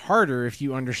in even harder if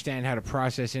you understand how to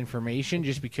process information,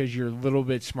 just because you're a little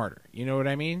bit smarter. You know what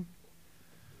I mean?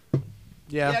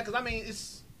 Yeah, because I mean,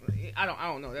 I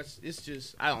don't know. It's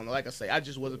just I don't know. Like I say, I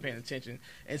just wasn't paying attention,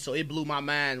 and so it blew my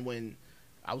mind when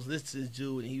I was listening to this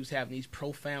dude, and he was having these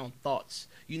profound thoughts.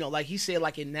 You know, like he said,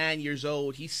 like at 9 years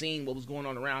old, he's seen what was going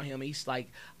on around him. And he's like,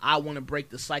 I want to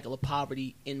break the cycle of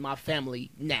poverty in my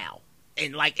family now.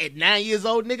 And like at 9 years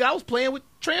old, nigga, I was playing with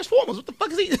Transformers. What the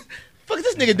fuck is he? Fuck is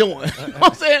this nigga doing? You know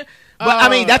what I'm saying? But I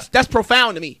mean, that's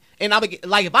profound to me. And I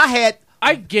like if I had.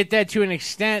 I get that to an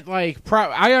extent. Like,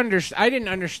 I didn't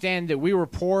understand that we were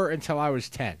poor until I was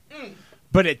 10.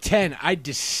 But at 10, I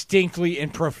distinctly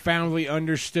and profoundly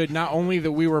understood not only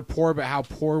that we were poor, but how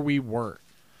poor we were.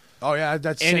 Oh yeah,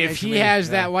 that's. And if he has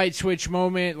that light switch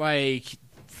moment, like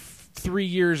 3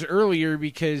 years earlier,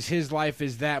 because his life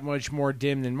is that much more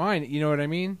dim than mine, you know what I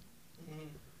mean?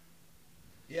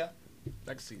 Yeah, I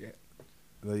can see that.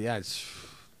 Well, yeah,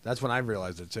 that's when I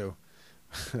realized it too.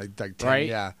 like 10, right?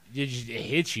 Yeah, It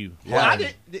hit you. Well, I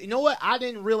didn't. You know what? I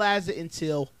didn't realize it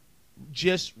until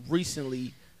just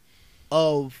recently.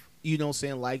 Of, you know what I'm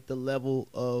saying, like the level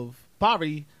of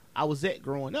poverty I was at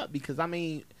growing up, because I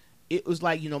mean it was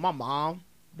like, you know, my mom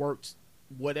worked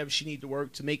whatever she needed to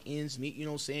work to make ends meet, you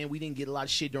know what I'm saying. We didn't get a lot of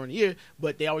shit during the year,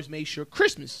 but they always made sure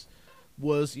Christmas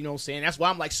was, you know what I'm saying. That's why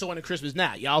I'm like so into Christmas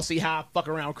now. Y'all see how I fuck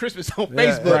around with Christmas on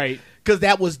Facebook, right? Because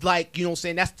that was like, you know what I'm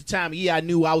saying, that's the time of year I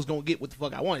knew I was gonna get what the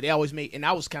fuck I wanted. They always made, and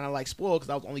I was kind of like spoiled because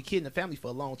I was the only kid in the family for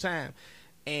a long time.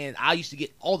 And I used to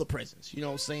get all the presents, you know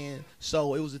what I'm saying?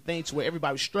 So it was a thing to where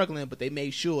everybody was struggling, but they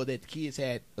made sure that the kids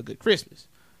had a good Christmas,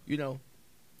 you know?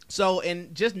 So,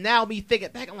 and just now me thinking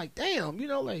back, I'm like, damn, you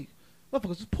know, like, motherfuckers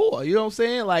was poor, you know what I'm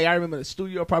saying? Like, I remember the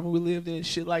studio probably we lived in and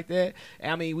shit like that.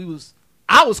 And I mean,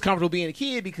 I was comfortable being a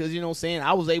kid because, you know what I'm saying,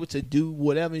 I was able to do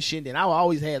whatever and shit. And I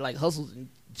always had, like, hustles and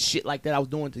shit like that I was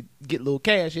doing to get a little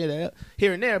cash here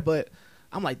and there, but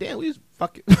I'm like, damn, we was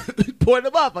fucking poor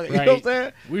the motherfucker. You know what I'm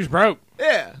saying? We was broke.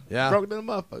 Yeah. Yeah. Broke than a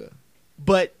motherfucker.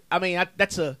 But I mean,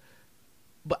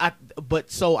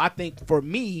 so I think for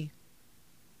me,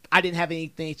 I didn't have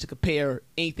anything to compare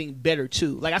anything better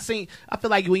to. Like I feel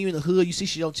like when you're in the hood, you see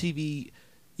shit on TV,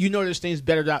 you know there's things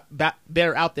better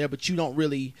out there, but you don't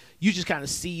really. You just kind of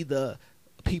see the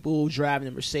people driving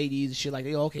the Mercedes and shit like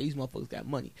that. Okay, these motherfuckers got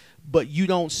money, but you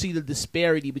don't see the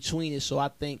disparity between it. So I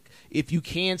think if you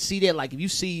can see that, like if you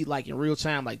see like in real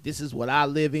time, like this is what I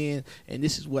live in and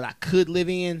this is what I could live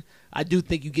in, I do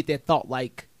think you get that thought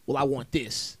like, well, I want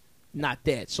this, not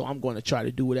that, so I'm going to try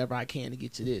to do whatever I can to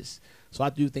get to this. So I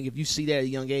do think if you see that at a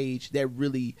young age, that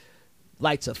really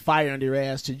lights a fire under your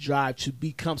ass to drive to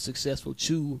become successxul,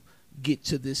 to get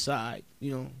to this side,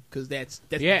 you know, because that's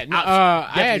yeah.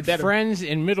 I had friends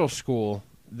in middle school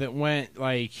that went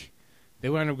like they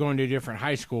wound up going to a different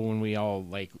high school when we all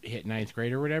like hit 9th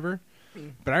grade or whatever.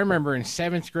 But I remember in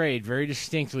 7th grade very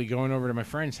distinctly going over to my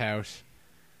friend's house,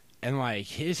 and like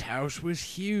his house was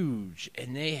huge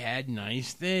and they had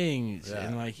nice things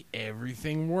and like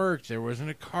everything worked. There wasn't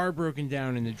a car broken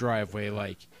down in the driveway.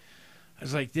 Like I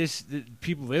was like,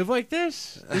 people live like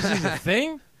this? This is a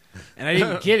thing? And I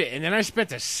didn't get it. And then I spent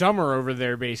the summer over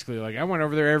there, basically. Like, I went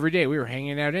over there every day. We were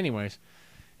hanging out anyways.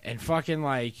 And fucking,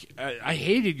 like, I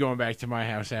hated going back to my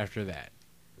house after that.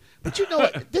 But you know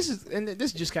what?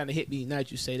 This just kind of hit me now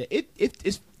that you say that.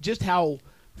 It's just how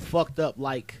fucked up,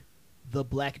 like, the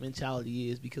black mentality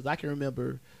is. Because I can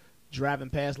remember driving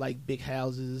past, like, big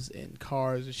houses and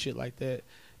cars and shit like that.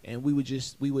 And we would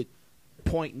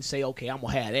point and say, okay, I'm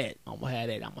gonna have that, I'm gonna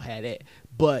have that.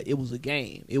 But it was a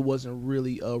game. It wasn't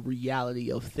really a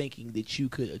reality of thinking that you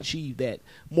could achieve that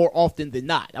more often than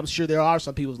not. I'm sure there are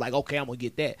some people who's like, okay, I'm gonna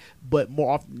get that. But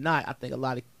more often than not, I think a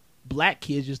lot of black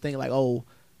kids just think like, oh,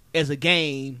 as a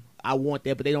game, I want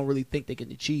that, but they don't really think they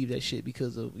can achieve that shit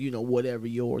because of, you know, whatever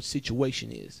your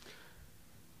situation is.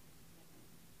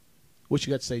 What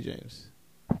you got to say, James?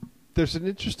 There's an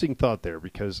interesting thought there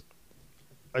because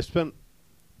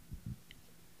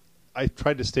I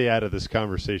tried to stay out of this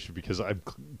conversation because I'm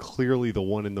clearly the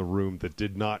one in the room that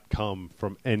did not come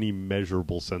from any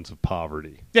measurable sense of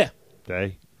poverty. Yeah.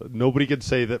 Okay? Nobody could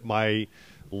say that my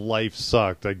life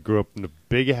sucked. I grew up in a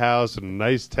big house in a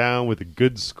nice town with a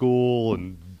good school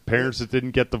and parents that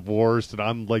didn't get divorced, and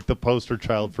I'm like the poster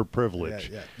child for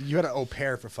privilege. Yeah. You had an au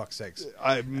pair, for fuck's sakes.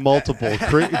 Multiple.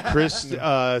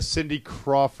 Cindy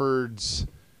Crawford's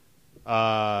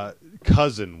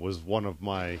cousin was one of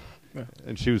my,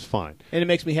 and she was fine. And it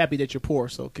makes me happy that you're poor.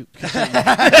 So,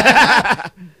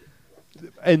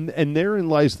 and therein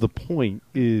lies the point: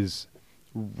 is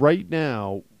right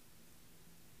now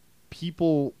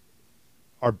people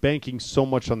are banking so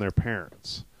much on their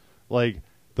parents. Like,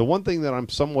 the one thing that I'm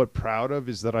somewhat proud of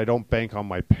is that I don't bank on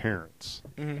my parents.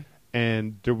 Mm-hmm.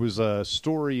 And there was a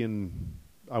story in,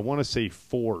 I want to say,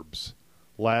 Forbes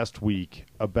last week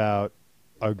about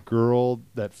a girl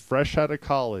that fresh out of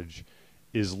college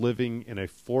is living in a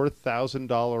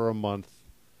 $4,000 a month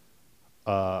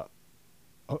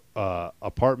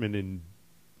apartment in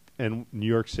New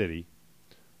York City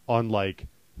on like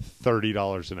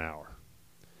 $30 an hour.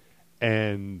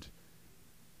 And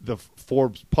the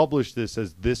Forbes published this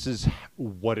as this is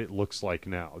what it looks like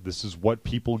now. This is what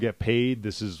people get paid.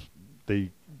 This is,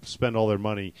 they spend all their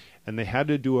money. And they had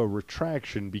to do a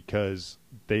retraction because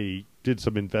they did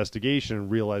some investigation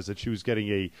and realized that she was getting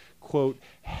a, quote,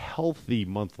 healthy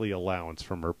monthly allowance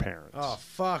from her parents. Oh,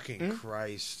 fucking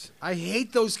Christ. I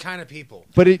hate those kind of people.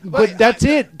 But that's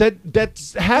it.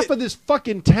 That's half of this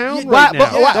fucking town right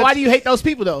now. Why do you hate those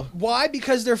people, though? Why?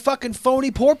 Because they're fucking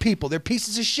phony poor people. They're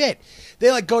pieces of shit.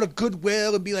 They like go to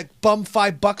Goodwill and be like, bum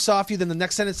 $5 off you. Then the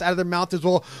next sentence out of their mouth is,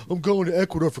 well, I'm going to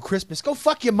Ecuador for Christmas. Go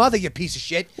fuck your mother, you piece of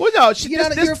shit. Well, no,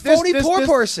 you're a phony poor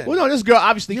person. Well, no, this girl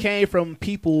obviously came from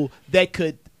people that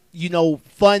could,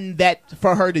 fund that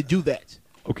for her to do that.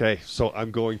 Okay, so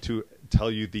I'm going to tell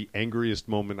you the angriest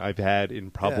moment I've had in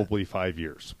probably 5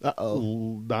 years.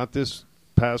 Uh-oh. Not this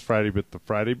past Friday, but the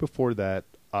Friday before that,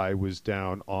 I was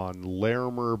down on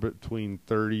Larimer between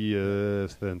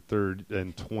 30th and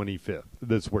 25th.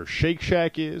 That's where Shake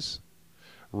Shack is,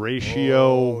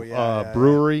 Ratio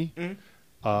Brewery.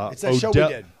 Mm-hmm. It's that show we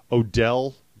did.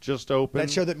 Odell just opened.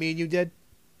 That show that me and you did?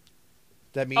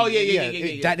 That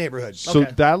that neighborhood. So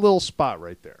that little spot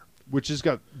right there, which has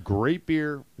got great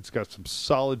beer, it's got some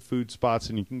solid food spots,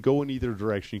 and you can go in either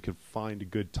direction. You can find a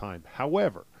good time.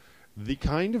 However, the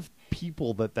kind of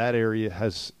people that area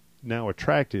has now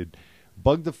attracted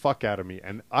bugged the fuck out of me.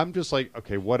 And I'm just like,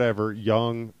 okay, whatever,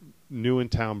 young, new in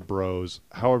town bros,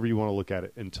 however you want to look at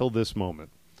it, until this moment.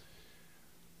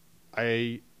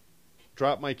 I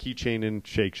drop my keychain in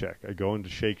Shake Shack. I go into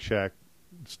Shake Shack.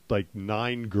 It's like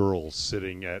 9 girls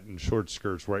sitting in short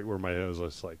skirts right where my head was. I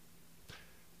was like,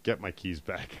 get my keys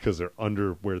back because they're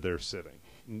under where they're sitting.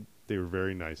 And they were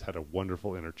very nice, had a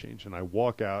wonderful interchange. And I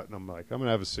walk out and I'm like, I'm going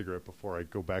to have a cigarette before I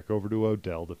go back over to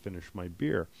Odell to finish my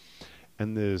beer.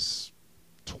 And this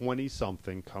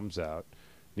 20-something comes out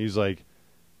and he's like,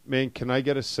 man, can I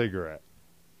get a cigarette?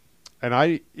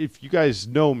 And if you guys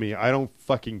know me, I don't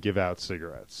fucking give out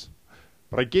cigarettes.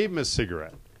 But I gave him a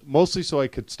cigarette. Mostly so I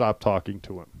could stop talking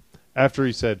to him. After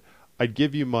he said, I'd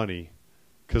give you money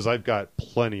because I've got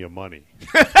plenty of money.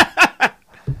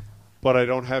 But I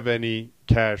don't have any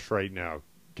cash right now.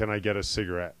 Can I get a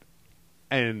cigarette?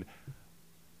 And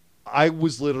I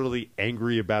was literally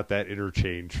angry about that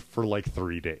interchange for like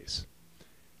 3 days.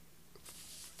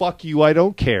 Fuck you, I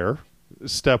don't care.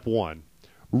 Step one.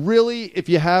 Really, if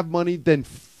you have money, then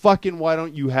fucking why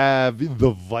don't you have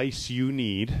the vice you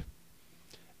need?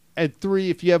 And 3,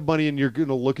 if you have money and you're going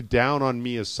to look down on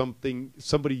me as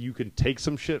somebody you can take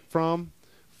some shit from,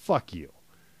 fuck you.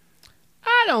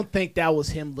 I don't think that was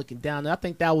him looking down. I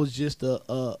think that was just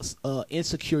a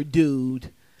insecure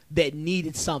dude that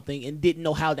needed something and didn't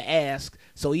know how to ask,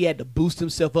 so he had to boost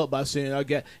himself up by saying, "I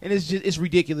got." And it's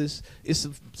ridiculous. It's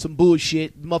some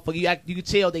bullshit, motherfucker. You can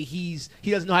tell that he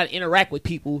doesn't know how to interact with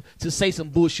people to say some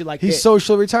bullshit like that. He's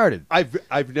socially retarded.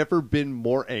 I've never been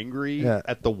more angry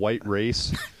at the white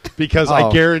race because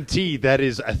I guarantee that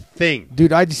is a thing.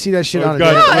 Dude, I see that shit on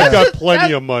I've got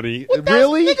plenty of money.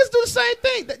 Really? Niggas do the same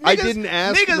thing. I didn't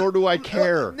ask, nor do I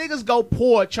care. Niggas go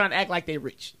poor trying to act like they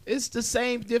rich. It's the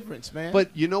same difference, man. But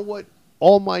you know what?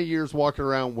 All my years walking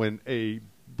around, when a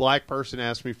black person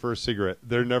asks me for a cigarette,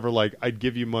 they're never like, I'd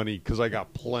give you money because I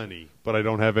got plenty, but I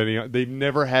don't have any. They've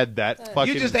never had that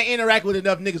fucking... You just ain't interact with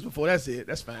enough niggas before. That's it.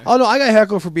 That's fine. Oh, no, I got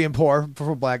heckled for being poor, for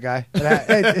a black guy.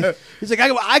 He's like,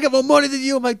 I got more money than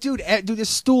you. I'm like, dude, this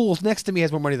stool next to me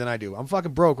has more money than I do. I'm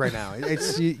fucking broke right now.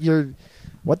 You're...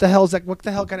 What the hell is that? What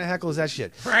the hell kind of heckle is that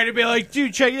shit? Right, to be like,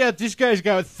 dude, check it out. This guy's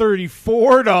got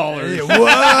 $34. What?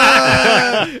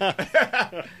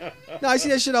 No, I see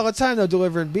that shit all the time though,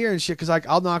 delivering beer and shit. Because like,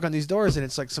 I'll knock on these doors and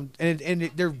it's like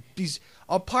they're these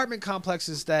apartment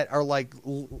complexes that are like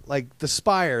the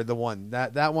Spire, the one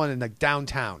that one in like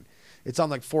downtown. It's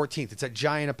on like 14th. It's a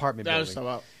giant apartment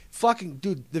building. fucking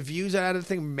dude, the views out of the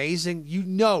thing amazing. You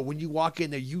know when you walk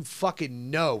in there, you fucking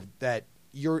know that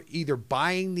you're either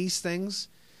buying these things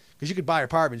because you could buy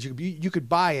apartments. You could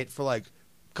buy it for like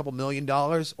a couple $1 million,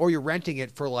 or you're renting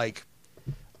it for like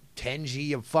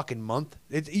 $10,000 a fucking month.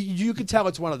 You can tell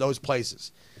it's one of those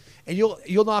places, and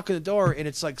you'll knock on the door and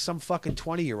it's like some fucking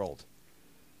 20-year-old.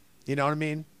 You know what I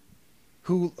mean?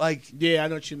 Who like? Yeah, I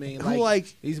know what you mean. Who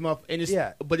like these and it's,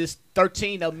 yeah, but it's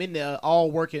 13 of them in there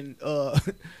all working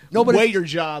but waiter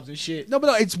jobs and shit. No,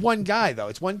 it's one guy though.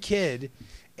 It's one kid,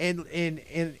 and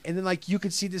then like you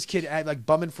could see this kid like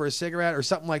bumming for a cigarette or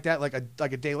something like that, like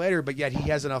a day later. But yet he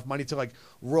has enough money to like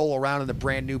roll around in a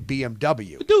brand new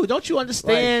BMW. Dude, don't you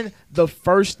understand? The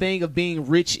first thing of being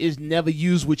rich is never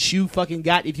use what you fucking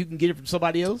got if you can get it from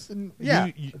somebody else. Yeah.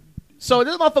 So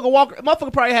this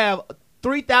motherfucker probably have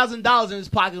 $3,000 in his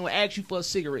pocket and will ask you for a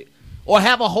cigarette. Or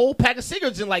have a whole pack of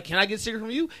cigarettes and like, can I get a cigarette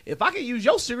from you? If I can use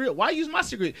your cigarette, why use my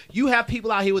cigarette? You have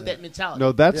people out here with that mentality.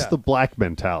 No, that's the black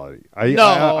mentality.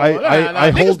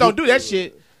 Niggas don't do that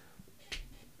shit.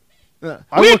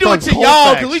 I We do it to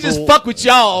y'all because we just fuck with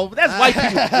y'all. That's white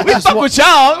people. We fuck with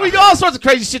y'all. We do all sorts of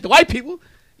crazy shit to white people.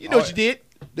 You know what you did.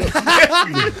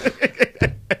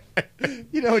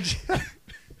 You know what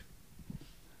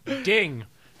Ding.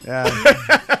 Yeah.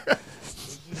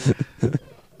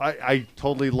 I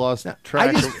totally lost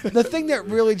track. The thing that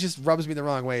really just rubs me the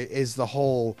wrong way is the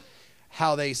whole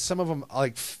how some of them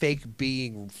like fake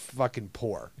being fucking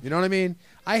poor. You know what I mean?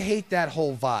 I hate that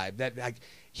whole vibe. That like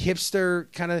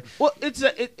hipster kind of. Well,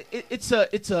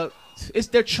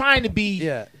 they're trying to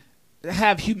be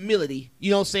have humility. You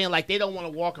know what I'm saying? Like they don't want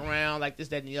to walk around like this,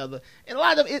 that, and the other. And a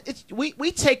lot of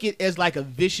we take it as like a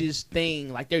vicious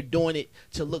thing, like they're doing it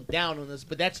to look down on us.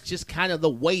 But that's just kind of the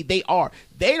way they are.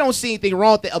 They don't see anything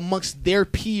wrong with it amongst their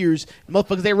peers,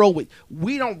 motherfuckers they roll with.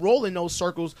 We don't roll in those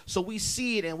circles, so we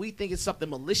see it and we think it's something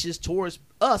malicious towards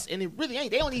us, and it really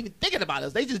ain't. They don't even thinking about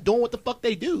us. They just doing what the fuck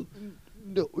they do.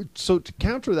 No, so to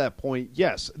counter that point,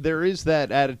 yes, there is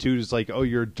that attitude. Is like, oh,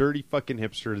 you're a dirty fucking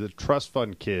hipster, the trust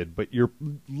fund kid, but you're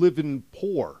living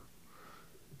poor.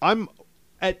 I'm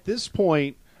at this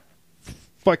point,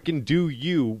 fucking do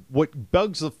you. What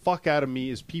bugs the fuck out of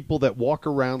me is people that walk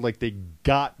around like they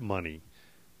got money,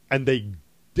 and they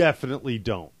definitely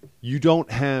don't. You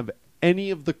don't have any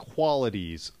of the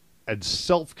qualities and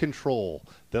self-control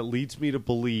that leads me to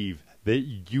believe that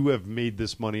you have made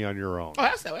this money on your own. Oh,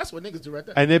 that's what niggas do right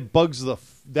there. And it bugs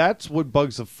that's what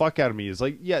bugs the fuck out of me is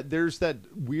like, yeah, there's that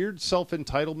weird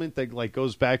self-entitlement that like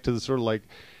goes back to the sort of like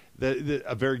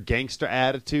a very gangster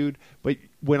attitude. But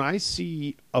when I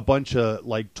see a bunch of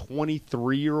like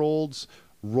 23-year-olds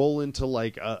roll into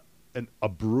like a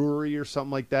brewery or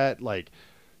something like that, like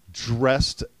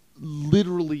dressed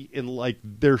literally in like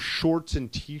their shorts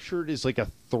and t-shirt is like a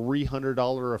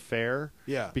 $300 affair.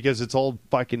 Yeah. Because it's all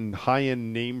fucking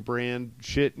high-end name brand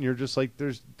shit, and you're just like,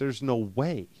 there's no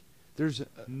way. There's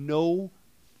no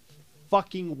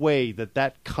fucking way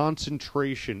that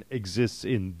concentration exists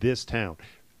in this town.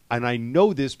 And I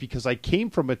know this because I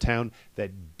came from a town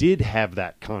that did have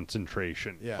that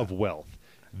concentration of wealth.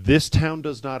 This town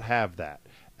does not have that.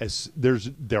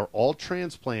 They're all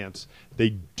transplants.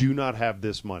 They do not have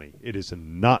this money. It is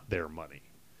not their money.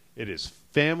 It is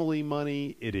family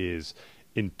money. It is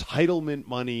entitlement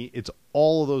money. It's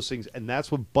all of those things, and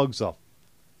that's what bugs the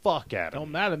fuck out of me.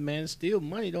 Don't matter, man. Steal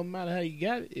money. Don't matter how you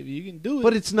got it. If you can do it.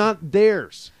 But it's not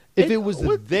theirs. If it was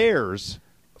theirs,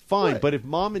 fine. But if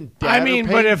mom and dad,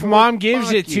 but if mom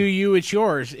gives it to you, it's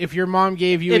yours. If your mom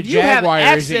gave you a Jaguar,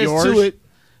 is it yours? To it,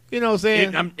 you know what I'm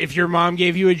saying? If your mom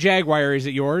gave you a Jaguar, is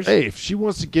it yours? Hey, if she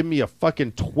wants to give me a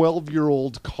fucking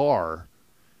 12-year-old car.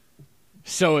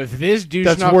 So if this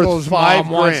douche knuckles mom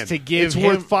wants to give it's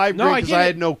worth $5,000 because I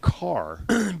had no car.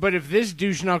 But if this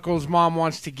douche knuckles mom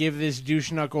wants to give this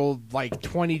douche knuckle like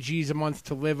 20 G's a month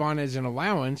to live on as an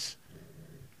allowance,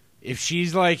 if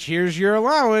she's like, here's your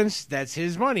allowance, that's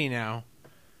his money now.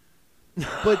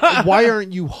 But why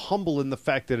aren't you humble in the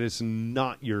fact that it's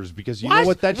not yours? Because you know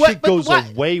what? That shit goes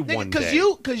away one day.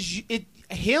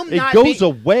 It goes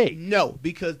away. No,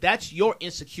 because that's your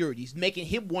insecurities, making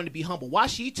him want to be humble. Why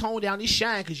should he tone down his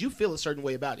shine? Because you feel a certain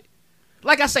way about it.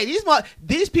 Like I say,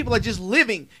 these people are just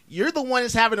living. You're the one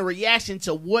that's having a reaction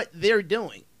to what they're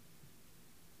doing.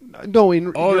 No,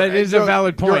 that is a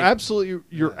valid point.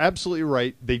 You're absolutely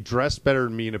right. They dress better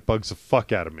than me, and it bugs the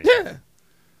fuck out of me. Yeah.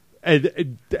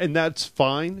 And that's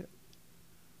fine.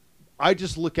 I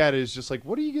just look at it as just like,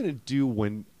 what are you going to do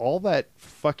when all that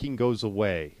fucking goes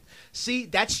away? See,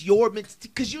 that's your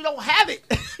because you don't have it.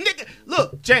 Nigga,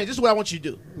 look, James, this is what I want you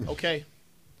to do, okay?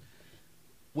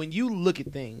 When you look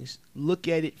at things, look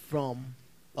at it from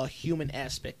a human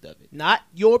aspect of it. Not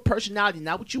your personality,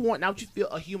 not what you want, not what you feel,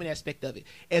 a human aspect of it.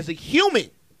 As a human,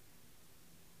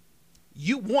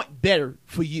 you want better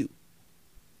for you.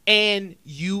 And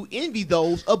you envy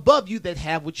those above you that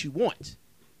have what you want.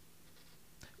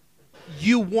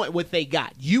 You want what they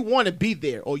got. You want to be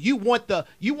there, or you want the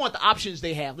options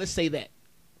they have. Let's say that.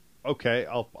 Okay,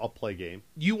 I'll play game.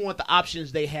 You want the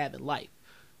options they have in life.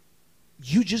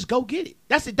 You just go get it.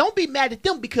 That's it. Don't be mad at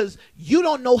them because you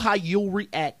don't know how you'll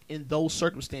react in those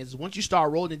circumstances. Once you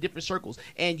start rolling in different circles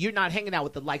and you're not hanging out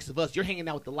with the likes of us, you're hanging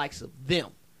out with the likes of them.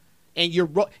 And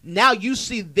now you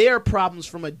see their problems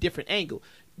from a different angle.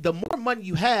 The more money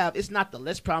you have, it's not the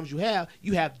less problems you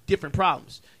have different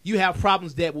problems. You have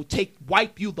problems that will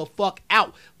wipe you the fuck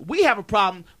out. We have a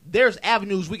problem. There's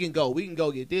avenues we can go. We can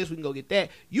go get this. We can go get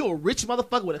that. You're a rich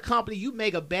motherfucker with a company. You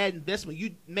make a bad investment.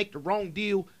 You make the wrong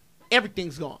deal.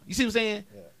 Everything's gone. You see what I'm saying?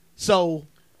 Yeah. So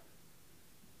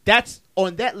that's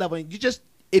on that level. And you just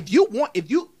if you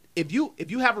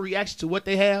have a reaction to what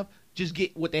they have, just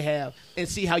get what they have and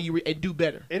see how you and do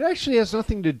better. It actually has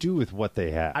nothing to do with what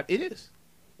they have. It is.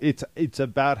 It's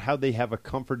about how they have a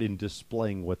comfort in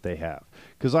displaying what they have.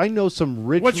 Because I know some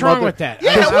rich. What's wrong with that?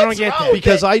 Yeah, I don't get that.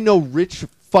 Because I know rich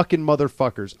fucking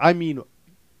motherfuckers. I mean,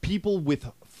 people with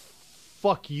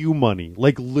fuck you money,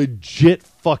 like legit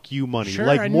fuck you money, sure,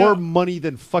 like more money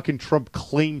than fucking Trump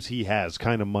claims he has,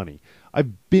 kind of money.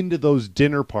 I've been to those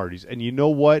dinner parties, and you know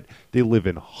what? They live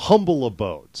in humble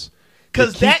abodes.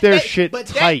 Because shit but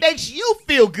tight. That makes you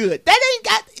feel good. That ain't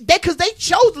got that because they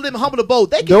chose to live in humble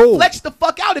abode. They can flex the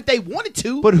fuck out if they wanted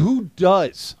to. But who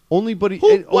does? Only somebody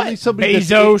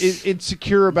Bezos that's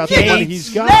insecure about the money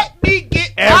he's got. Let me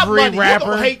get every my money. rapper.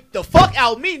 You gonna hate the fuck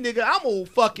out of me, nigga. I'm gonna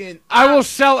fucking. I will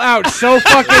sell out so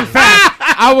fucking fast.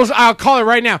 I'll call it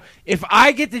right now. If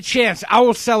I get the chance, I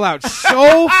will sell out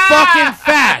so fucking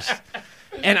fast.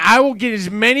 And I will get as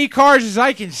many cars as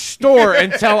I can store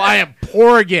until I am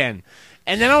poor again.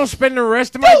 And then I'll spend the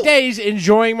rest of my days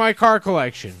enjoying my car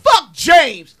collection. Fuck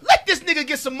James. Let this nigga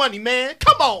get some money, man.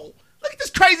 Come on. Look at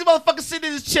this crazy motherfucker sitting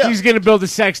in his chair. He's going to build a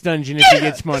sex dungeon if he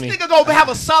gets money. This nigga gonna have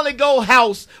a solid gold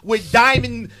house with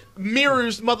diamond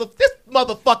mirrors. This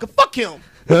motherfucker. Fuck him.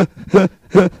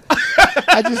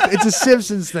 It's a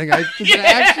Simpsons thing. Yeah,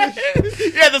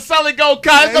 the solid gold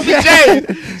car. It's gonna be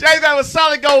James. James got a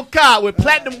solid gold car with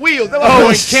platinum wheels.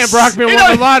 And Camp Brockman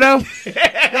won the lotto?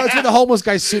 No, it's with the homeless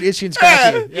guy's suit itchy and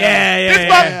scratchy.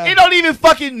 Yeah. He don't even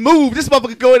fucking move. This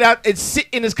motherfucker going out and sit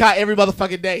in his car every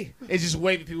motherfucking day and just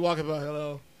waiting for people walking by.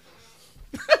 Hello.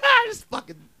 This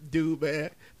fucking dude,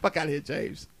 man. Fuck out of here,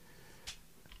 James.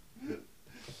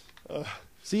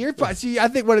 See, I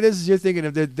think what it is you're thinking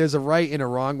of there's a right and a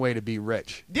wrong way to be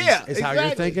rich. Yeah, is how you're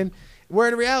thinking. Where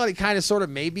in reality, kind of, sort of,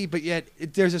 maybe, but yet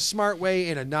there's a smart way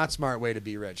and a not smart way to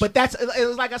be rich. But that's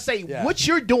like I say, what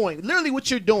you're doing, literally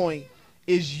what you're doing,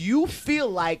 is you feel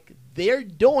like they're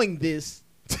doing this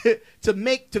to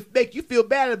make you feel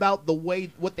bad about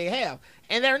what they have,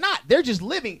 and they're not. They're just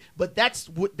living. But that's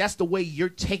the way you're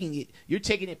taking it. You're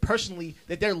taking it personally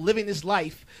that they're living this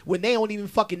life when they don't even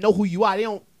fucking know who you are.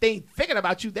 They ain't thinking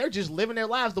about you. They're just living their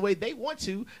lives the way they want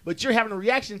to. But you're having a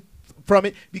reaction from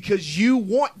it because you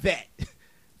want that.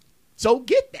 So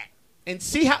get that and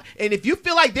see how. And if you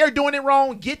feel like they're doing it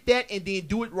wrong, get that and then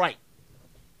do it right.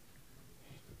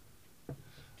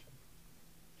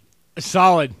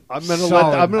 Solid. I'm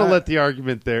gonna let the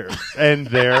argument end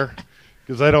there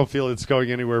because I don't feel it's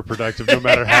going anywhere productive, no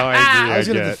matter how angry I was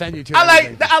gonna defend you too.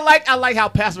 I like how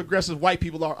passive aggressive white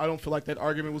people are. I don't feel like that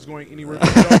argument was going anywhere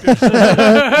productive.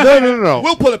 No.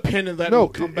 We'll put a pin in that. No, we'll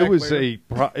come back it was later.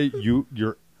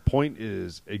 Your point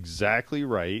is exactly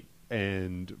right,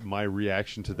 and my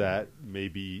reaction to that may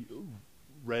be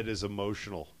read as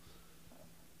emotional,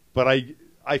 but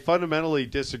I fundamentally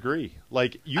disagree.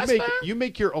 Like you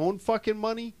make your own fucking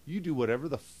money, you do whatever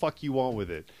the fuck you want with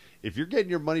it. If you're getting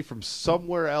your money from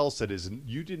somewhere else that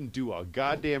you didn't do a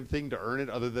goddamn thing to earn it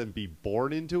other than be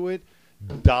born into it,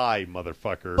 die,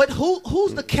 motherfucker. But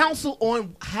who's the counsel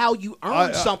on how you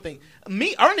earn something?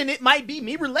 Me earning it might be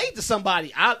me related to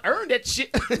somebody. I earned that shit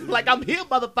like I'm here,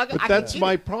 motherfucker. But that's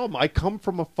my problem. I come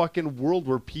from a fucking world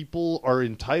where people are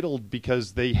entitled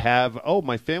because they have,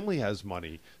 my family has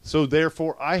money, so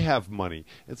therefore I have money.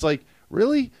 It's like,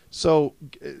 really? So,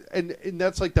 and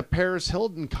that's like the Paris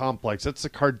Hilton complex. That's the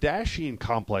Kardashian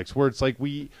complex, where it's like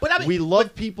we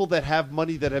love people that have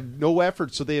money that have no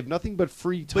effort, so they have nothing but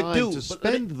free time to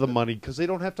spend the money because they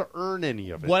don't have to earn any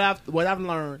of it. What I've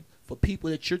learned for people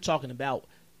that you're talking about,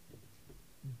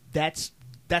 that's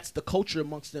the culture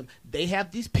amongst them. They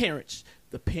have these parents.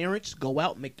 The parents go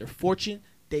out, make their fortune.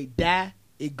 They die.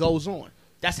 It goes on.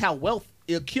 that's how wealth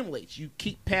accumulates. You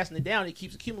keep passing it down, it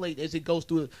keeps accumulating as it goes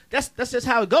through. That's just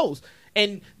how it goes.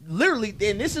 And literally,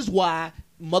 and this is why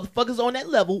motherfuckers on that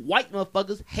level, white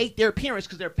motherfuckers, hate their parents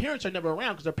because their parents are never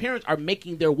around because their parents are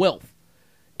making their wealth.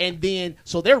 And then,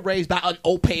 so they're raised by an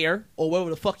au pair or whatever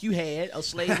the fuck you had, a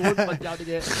slave or whatever the fuck y'all did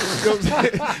that. You know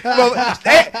what I'm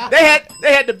saying? Well,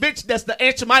 they had the bitch that's the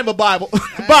Aunt Jemima bottle in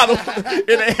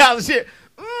the house. Shit.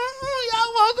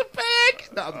 Y'all want the pig?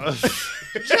 No.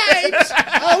 James!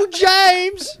 Oh,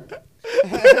 James!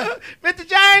 Mr.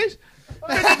 James!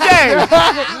 Mr. James!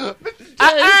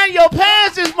 I ironed your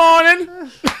pants this morning.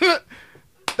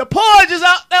 The porridge is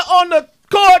out there on the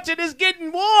porch and it's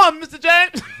getting warm, Mr.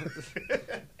 James.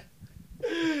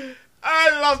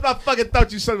 I lost my fucking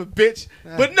thought, you son of a bitch.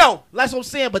 But no, that's what I'm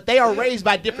saying. But they are raised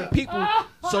by different people,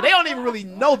 so they don't even really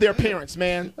know their parents,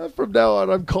 man. From now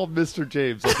on, I'm called Mr.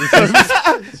 James.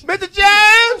 Mr.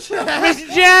 James! Mr.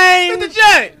 James! Mr.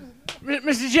 James!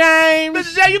 Mr. James!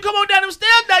 Mr. James, you come on down them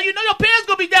stairs now. You know your parents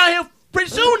gonna be down here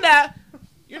pretty soon now.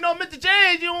 You know, Mr.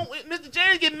 James, Mr.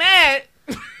 James get mad.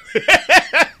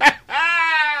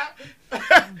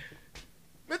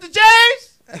 Mr.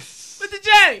 James! Mr.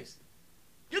 James!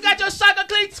 You got your soccer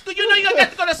cleats? You know you got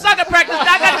to go to soccer practice.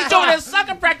 I got to get you over to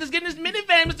soccer practice getting this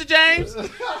minivan, Mr. James.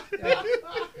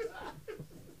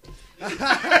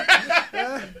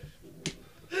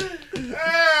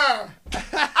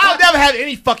 I'll never have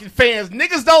any fucking fans.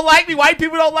 Niggas don't like me. White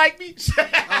people don't like me.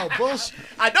 Oh, bullshit.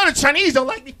 I know the Chinese don't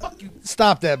like me. Fuck you.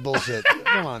 Stop that bullshit.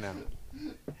 Come on now.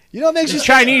 You know what makes The you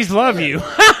Chinese love you.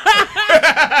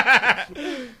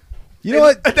 You know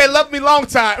what? They love me long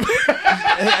time.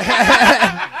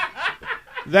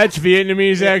 That's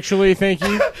Vietnamese, actually. Thank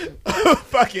you.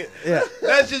 Fuck it. Yeah.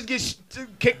 Let's just get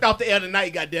kicked off the air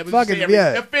tonight, goddammit. Fucking,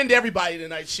 Just offend everybody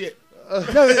tonight, shit.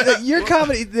 No, your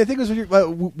comedy. The thing was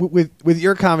with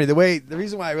your comedy. The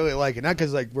reason why I really like it, not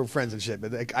because like we're friends and shit,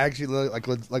 but like, I actually like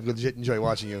legit enjoy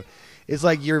watching you. It's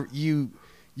like you're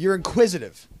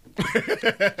inquisitive.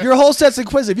 Your whole set's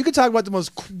inquisitive. You can talk about the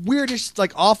most weirdest,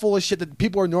 like awfulest shit that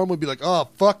people are normally be like, oh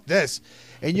fuck this,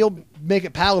 and you'll make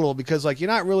it palatable because like you're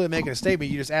not really making a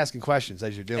statement. You're just asking questions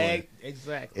as you're doing it.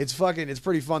 Exactly. It's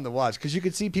pretty fun to watch because you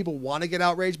can see people want to get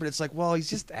outraged, but it's like, well, he's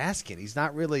just asking. He's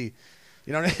not really.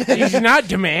 You know what I mean? He's not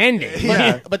demanding.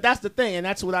 Yeah. But that's the thing, and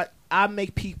that's what I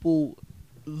make people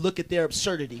look at their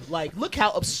absurdity. Like, look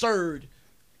how absurd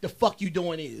the fuck you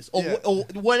doing is, or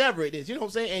whatever it is. You know what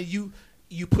I'm saying? And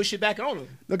you push it back on them.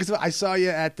 Look, I saw you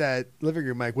at that living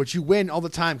room, Mike, which you win all the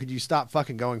time. Could you stop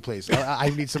fucking going, please? I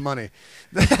need some money.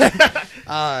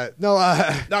 No,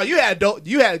 you had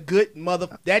a good mother.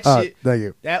 That shit. Thank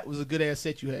you. That was a good ass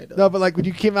set you had. Though. No, but like when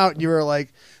you came out and you were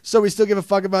like, so we still give a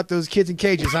fuck about those kids in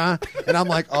cages, huh? And I'm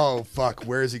like, oh fuck,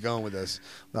 where is he going with this?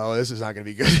 No, this is not going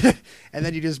to be good. And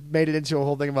then you just made it into a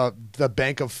whole thing about the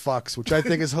bank of fucks, which I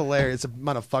think is hilarious. The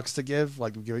amount of fucks to give,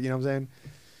 like, you know what I'm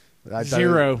saying?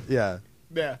 Zero. Yeah.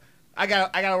 Yeah, I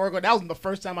gotta work on. That was the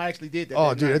first time I actually did that.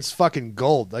 Oh, dude, it's fucking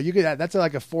gold. Like, you could. That's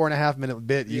like a 4.5 minute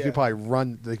bit. You could probably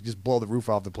run, like, just blow the roof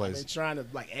off the place. I've been trying to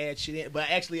like add shit in, but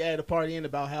I actually added a part in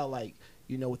about how like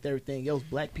with everything else,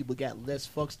 black people got less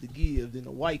fucks to give than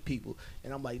the white people,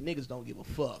 and I'm like, niggas don't give a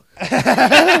fuck.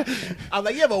 I'm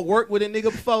like, you ever worked with a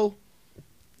nigga before?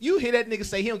 You hear that nigga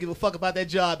say he don't give a fuck about that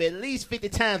job at least 50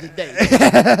 times a day.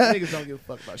 Niggas don't give a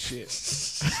fuck about shit.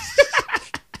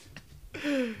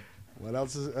 What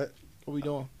else is what we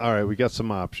doing? All right, we got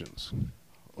some options.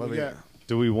 What we got?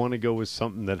 Do we want to go with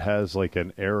something that has like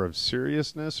an air of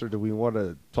seriousness, or do we want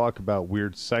to talk about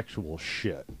weird sexual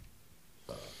shit?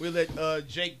 We'll let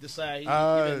Jake decide. He's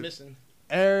been missing.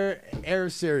 Air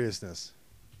of seriousness.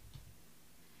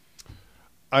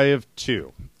 I have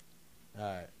two.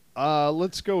 All right.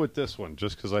 Let's go with this one,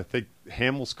 just because I think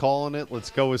Hamill's calling it.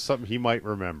 Let's go with something he might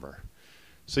remember.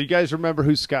 So you guys remember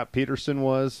who Scott Peterson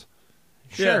was?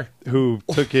 Sure. Who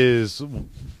took his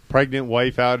pregnant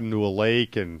wife out into a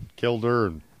lake and killed her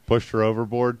and pushed her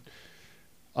overboard.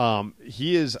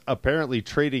 He is apparently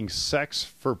trading sex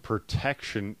for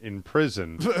protection in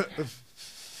prison.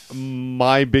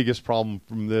 My biggest problem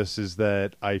from this is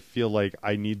that I feel like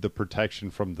I need the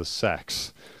protection from the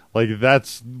sex. Like,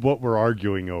 that's what we're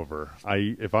arguing over.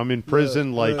 If I'm in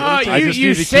prison,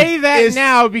 you say that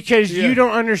now because you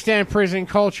don't understand prison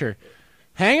culture.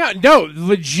 Hang on. No,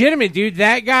 legitimate, dude.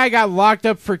 That guy got locked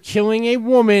up for killing a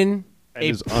woman,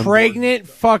 a pregnant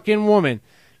fucking woman.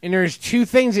 And there's two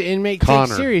things that inmates take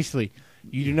seriously.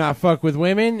 You do not fuck with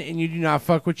women, and you do not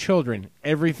fuck with children.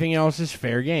 Everything else is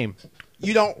fair game.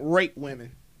 You don't rape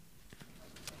women.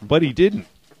 But he didn't.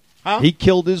 Huh? He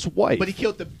killed his wife. But he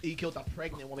killed the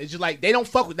pregnant woman. It's just like they don't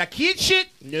fuck with that kid shit.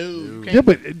 No. Yeah,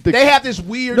 but they have this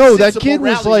weird. No, sense that of kid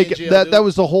was morality like in jail, that. dude. That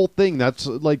was the whole thing.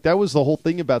 That was the whole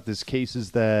thing about this case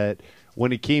is that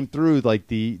when it came through, like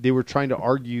they were trying to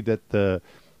argue that that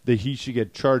he should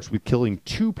get charged with killing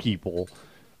 2 people,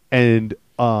 and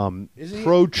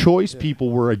pro-choice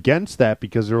people were against that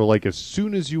because they were like, as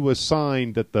soon as you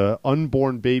assign that the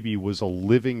unborn baby was a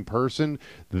living person,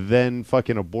 then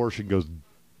fucking abortion goes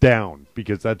down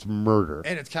because that's murder.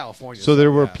 And it's California. So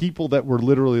there were people that were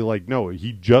literally like, no,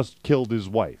 he just killed his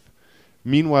wife.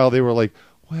 Meanwhile, they were like,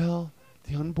 well,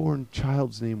 the unborn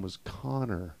child's name was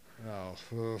Connor. Oh,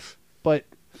 oof. But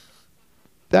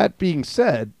that being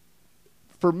said,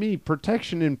 for me,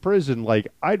 protection in prison, like,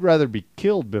 I'd rather be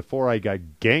killed before I got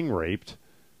gang raped.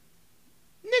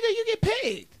 Nigga, you get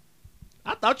paid.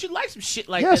 I thought you liked some shit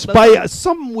like Yes, that. by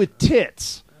someone with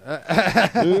tits.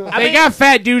 They got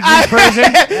fat dudes in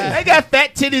prison. They got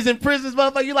fat titties in prisons,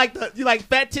 motherfucker. You like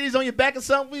fat titties on your back or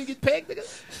something when you get pegged, nigga?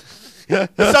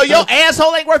 So your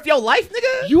asshole ain't worth your life,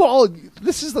 nigga?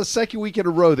 This is the second week in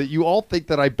a row that you all think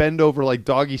that I bend over like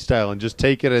doggy style and just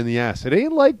take it in the ass. It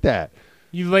ain't like that.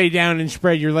 You lay down and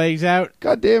spread your legs out.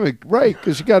 God damn it, right?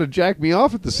 Because you got to jack me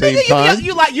off at the same time.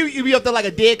 You be up there like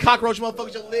a dead cockroach,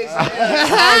 motherfucker. Your legs,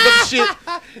 arms up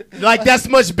shit. Like that's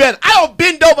much better. I don't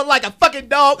bend over like a fucking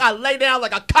dog. I lay down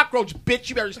like a cockroach, bitch.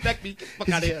 You better respect me. Get the fuck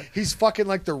out of here. He's fucking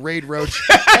like the Raid Roach.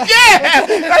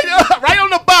 Yeah, right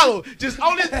on the bottle, just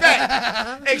on his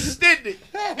back, extended.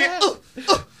 Yeah,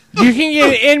 You can get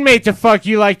an inmate to fuck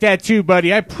you like that too,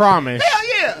 buddy. I promise. Hell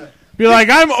yeah. Be like,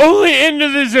 I'm only into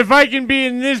this if I can be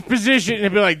in this position.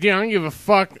 And be like, dude, I don't give a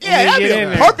fuck. Yeah, that'd be get in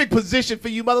a there. perfect position for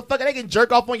you, motherfucker. They can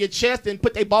jerk off on your chest and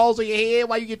put their balls on your head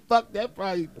while you get fucked. That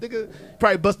probably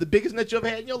bust the biggest nut you ever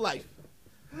had in your life.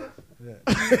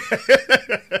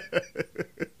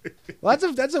 Well,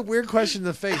 that's a weird question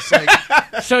to face. Like,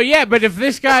 So yeah, but if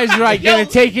this guy's like gonna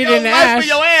take it in the life ass, for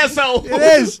your asshole.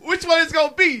 It is. Which one is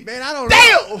gonna be? man, I don't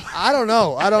Damn!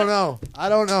 know. I don't know.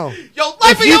 Your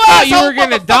life if for you your thought you asshole. were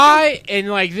gonna motherfucker. die, and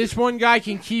like this one guy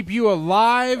can keep you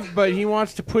alive, but he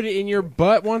wants to put it in your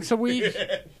butt once a week.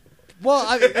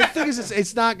 Well, the thing is,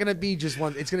 it's not going to be just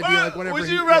one. It's going to be like whatever. Would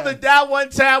you rather die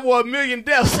one time or a million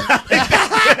deaths?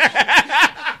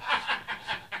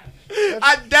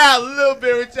 I die a little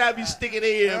bit every time you stick it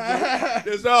in. But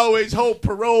there's always hope,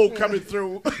 parole coming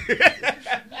through.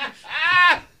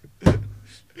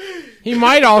 He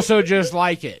might also just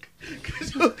like it.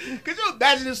 Could you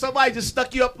imagine if somebody just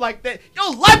stuck you up like that? Yo,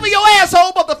 life for your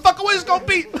asshole, motherfucker. What is gonna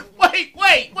be? Wait.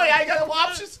 I ain't got no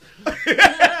options. I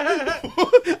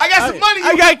got some money.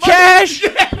 I got money. cash.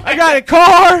 Yeah. I got a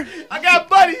car. I got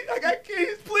money. I got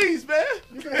keys. Please, man.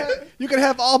 You can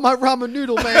have all my ramen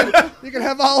noodle, man. You can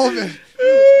have all of it.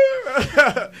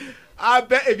 I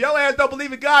bet if your ass don't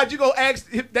believe in God, you gonna ask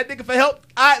that nigga for help.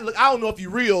 I don't know if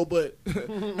you real, but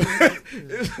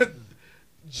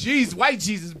Jesus, white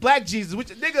Jesus, black Jesus, which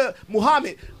nigga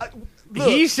Muhammad. Look.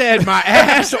 He said my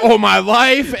ass or my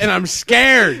life, and I'm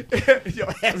scared.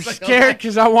 I'm scared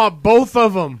because I want both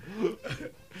of them.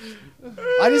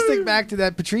 I just think back to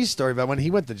that Patrice story about when he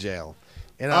went to jail.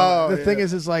 And the thing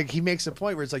is like he makes a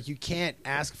point where it's like you can't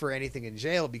ask for anything in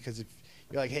jail because if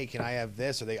you're like, hey, can I have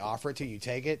this? Or they offer it to you,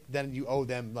 take it, then you owe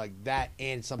them like that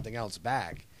and something else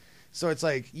back. So it's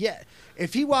like, yeah,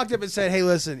 if he walked up and said, hey,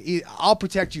 listen, I'll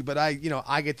protect you, but I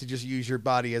get to just use your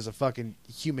body as a fucking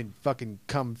human fucking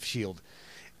cum shield.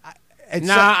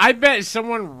 I bet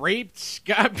someone raped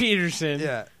Scott Peterson.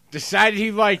 Yeah. Decided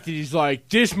he liked it. He's like,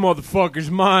 this motherfucker's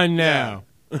mine now.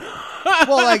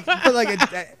 Well,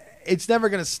 it's never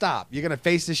gonna stop. You're gonna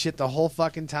face this shit the whole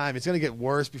fucking time. It's gonna get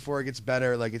worse before it gets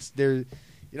better. Like it's there. You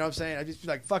know what I'm saying? I just be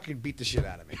like, fucking beat the shit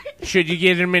out of me. Should you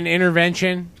get him an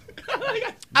intervention?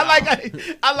 I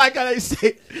like how they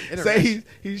say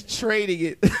he's trading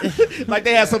it like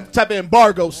they have some type of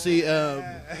embargo. See,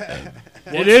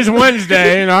 it is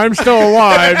Wednesday and I'm still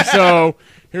alive, so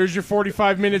here's your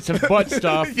 45 minutes of butt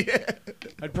stuff. Yeah.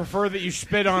 I'd prefer that you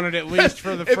spit on it at least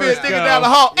for the if first it's go. down the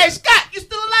hall. Hey Scott, you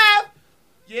still alive?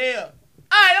 Yeah.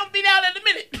 All right, I'll be down in a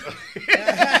minute.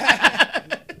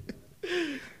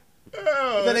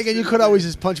 But then again, you could always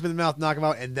just punch him in the mouth, knock him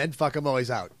out, and then fuck him always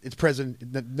out. It's prison,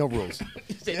 no rules.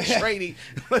 He said trading.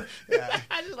 I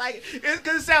just like it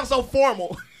because it sounds so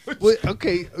formal. Well,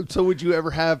 okay, so would you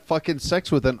ever have fucking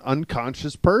sex with an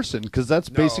unconscious person? Because that's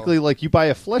basically like you buy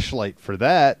a fleshlight for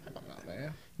that.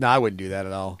 No, I wouldn't do that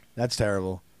at all. That's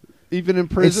terrible. Even in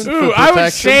prison? Ooh, I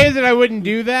would say that I wouldn't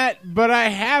do that, but I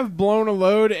have blown a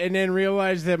load and then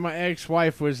realized that my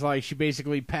ex-wife was like, she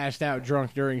basically passed out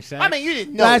drunk during sex. I mean, you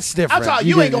didn't know. That's different. I'm talking.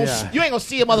 You ain't gonna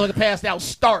see a motherfucker passed out.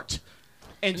 Start.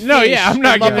 and No, fish yeah, I'm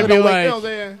not and gonna muppet be away. like- You know what I'm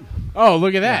saying? Oh,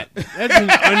 look at that. That's an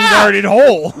unguarded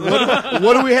hole.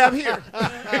 What do we have here?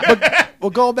 Well,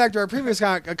 going back to our previous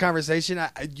conversation,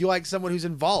 you like someone who's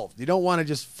involved. You don't want to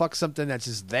just fuck something that's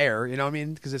just there. You know what I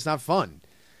mean? Because it's not fun.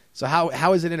 So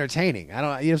how is it entertaining? I don't. You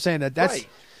know what I'm saying? That's Right.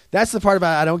 that's the part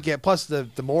about it I don't get. Plus the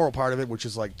moral part of it, which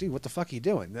is like, dude, what the fuck are you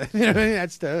doing? You know what I mean?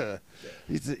 That's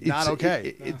It's not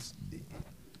okay. It's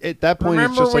at that point,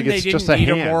 Remember it's just when like they it's didn't just a need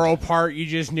hand. a moral part? You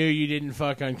just knew you didn't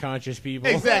fuck unconscious people.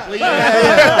 Exactly. You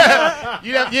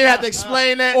have to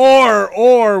explain that.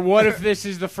 Or what if this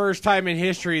is the first time in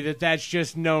history that's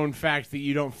just known fact that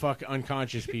you don't fuck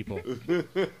unconscious people?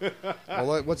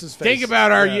 Well, what's his face? Think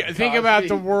about Cosby. about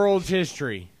the world's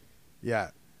history. Yeah.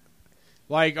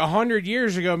 Like 100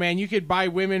 years ago, man, you could buy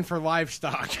women for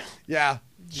livestock. Yeah.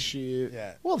 Shit.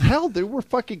 Yeah. Well, hell, there were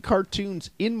fucking cartoons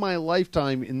in my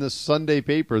lifetime in the Sunday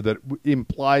paper that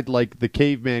implied like the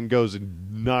caveman goes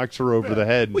and knocks her over the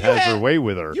head and Well, you has her had- way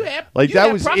with her. you had- Like you that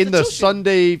had was in the prostitution.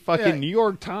 Sunday fucking Yeah. New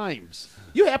York Times.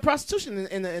 You had prostitution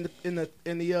in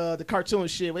the cartoon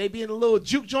shit where they be in a little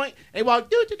juke joint and walk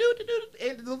do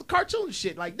and the cartoon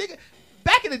shit. Like nigga,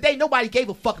 back in the day, nobody gave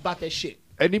a fuck about that shit.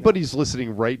 Anybody's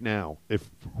listening right now, if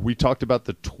we talked about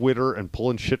the Twitter and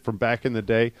pulling shit from back in the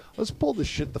day, let's pull the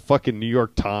shit the fucking New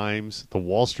York Times, the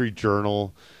Wall Street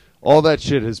Journal, all that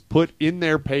shit has put in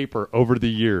their paper over the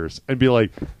years and be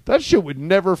like, that shit would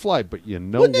never fly. But you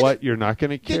know Well, nigga, what? You're not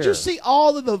going to care. Did you see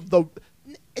all of the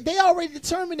they already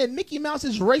determined that Mickey Mouse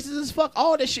is racist as fuck.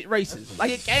 All that shit racist.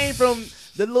 Like it came from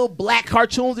the little black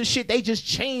cartoons and shit. They just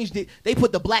changed it. They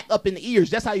put the black up in the ears.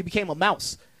 That's how you became a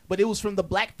mouse. But it was from the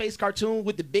blackface cartoon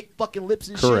with the big fucking lips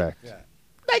and Correct. shit.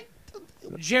 Like,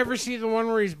 Did you ever see the one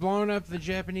where he's blowing up the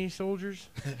Japanese soldiers?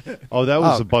 Oh, that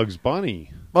was Oh. a Bugs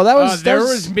Bunny. Well, that was There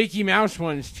was Mickey Mouse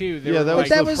ones too. They Yeah, were that like was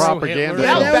the pro-Hitler. propaganda.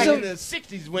 that was that back was in the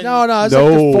 60s when no, it's No.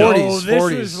 like the No, 40s. this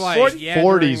 40s. was like yeah,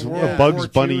 40s, during World Bugs War II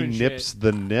Bunny and nips shit.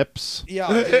 the nips.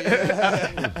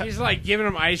 Yeah. He's like giving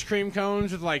them ice cream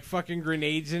cones with like fucking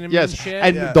grenades in them Yes, and shit.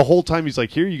 and Yeah. the whole time he's like,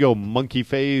 here you go, monkey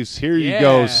face. Here you Yeah.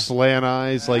 go, slant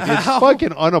eyes. Like, it's fucking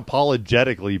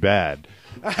unapologetically bad.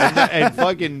 And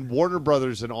fucking Warner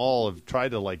Brothers and all have tried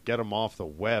to, like, get him off the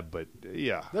web. But,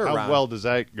 yeah, They're how around. well does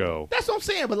that go? That's what I'm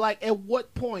saying. But like, at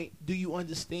what point do you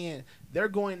understand they're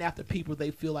going after people they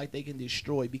feel like they can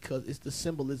destroy because it's the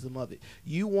symbolism of it?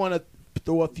 You want to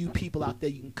throw a few people out there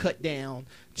you can cut down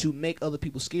to make other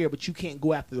people scared, but you can't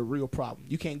go after the real problem.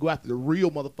 You can't go after the real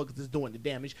motherfuckers that's doing the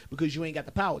damage because you ain't got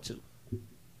the power to.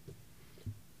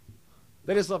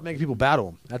 They just love making people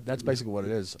battle them. That's basically what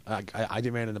it is. I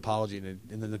demand an apology, and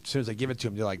then as soon as I give it to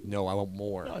them, they're like, "No, I want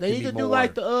more." No, they Give need me to do more.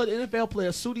 like the NFL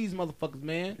players. Sue these motherfuckers,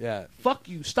 man. Yeah. Fuck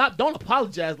you. Stop. Don't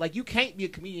apologize. Like, you can't be a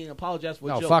comedian and apologize for a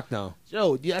No, joke. fuck no.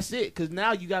 Yo, that's it. Because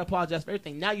now you got to apologize for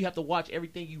everything. Now you have to watch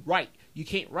everything you write. You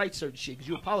can't write certain shit because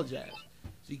you apologize.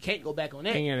 So you can't go back on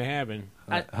that. Ain't gonna happen.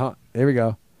 Here we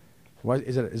go. What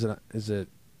is it? Is it?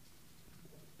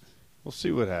 We'll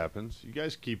see what happens. You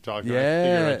guys keep talking. I figure I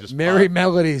Yeah, just Merry pop.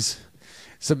 Melodies.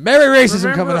 Some merry racism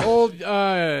Remember coming up.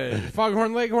 old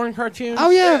Foghorn Leghorn cartoons?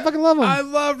 Oh yeah, I fucking love them. I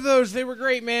loved those. They were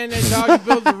great, man. That dog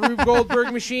built the Rube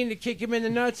Goldberg machine to kick him in the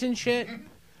nuts and shit.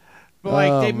 But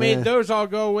like, Oh, they man. made those all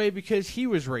go away because he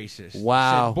was racist.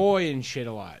 Wow. Said boy and shit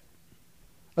a lot.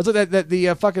 That's what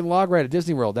the fucking log ride at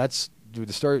Disney World. That's dude,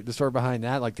 the story behind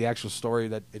that, like the actual story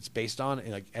that it's based on,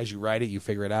 and like as you write it, you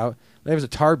figure it out. There was a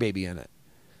tar baby in it.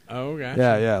 Oh, okay.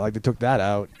 Yeah, like they took that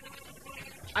out.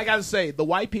 I got to say, the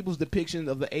white people's depiction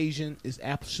of the Asian is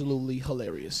absolutely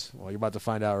hilarious. Well, you're about to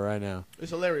find out right now.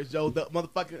 It's hilarious, Joe. The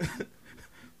motherfucking...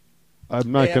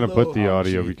 I'm not They going have to put the little-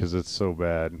 audio gee. because it's so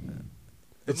bad.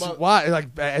 It's mo- why,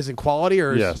 like as in quality,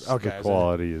 or Yes, okay. the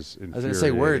quality is I was gonna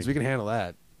say words. We infuriating. can handle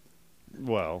that.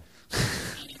 Well,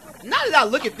 Now that I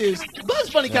look at this, Bugs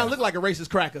Bunny kind of look like a racist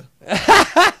cracker. Yo,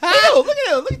 look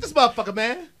at him. Look at this motherfucker,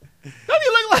 man. Don't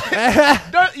you look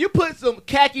like... you put some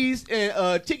khakis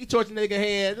and tiki torch in nigga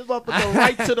hand. This motherfucker go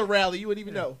right to the rally. You wouldn't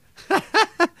even know.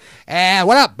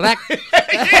 What up, black?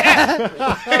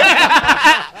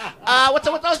 What's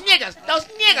up with those niggas? Those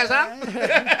niggas,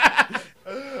 huh?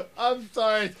 I'm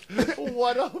sorry.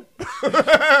 What up?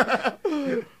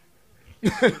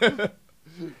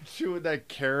 Chewing that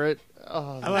carrot.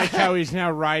 Oh, I like how he's now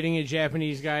riding a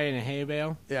Japanese guy in a hay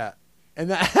bale. Yeah,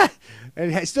 and that,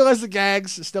 and it still has the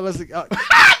gags. Still has the. Wow.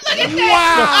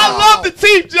 I love the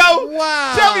team, Joe.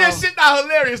 Wow. Tell me that shit not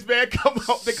hilarious, man. Come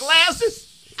on. The glasses.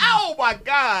 Oh, my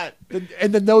God.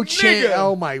 And the no chain. Nigga.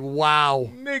 Oh my wow.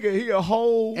 Nigga, he a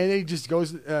whole... And then he just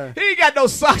goes. He ain't got no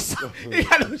socks on. He ain't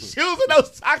got no shoes and no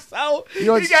socks on. You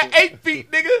know He got 8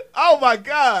 feet, nigga. Oh, my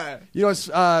God. You know, it's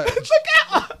Look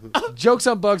out. Joke's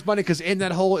on Bugs Bunny because in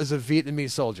that hole is a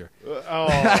Vietnamese soldier.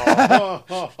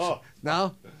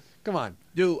 No? Come on.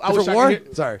 Dude, I Different wish war? I could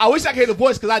hear, Sorry. I wish I could hear the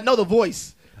voice because I know the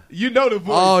voice. You know the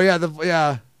voice. Oh, yeah.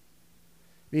 Yeah.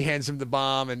 He hands him the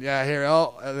bomb, and here.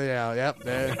 Oh, yeah, yep,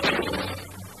 there.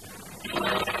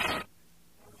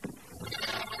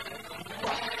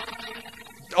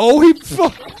 Oh, he.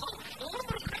 Exactly.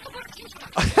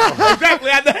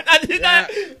 I did that.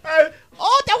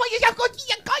 Oh, that way you have to go to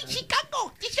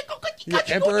Chicago.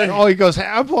 Emperor. Oh, he goes,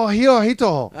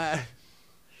 Hito.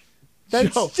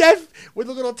 That's Jeff with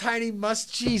a little tiny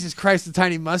Jesus Christ, the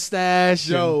tiny mustache.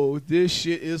 Yo, this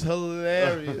shit is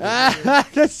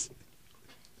hilarious.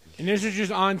 And this was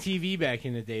just on TV back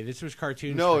in the day. This was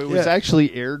cartoons. No, it was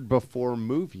actually aired before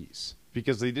movies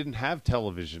because they didn't have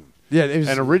television. Yeah, it was,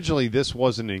 and originally this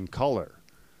wasn't in color.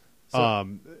 So,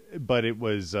 but it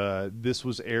was this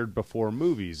was aired before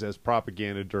movies as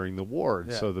propaganda during the war.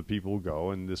 Yeah. So the people go,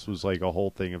 and this was like a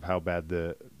whole thing of how bad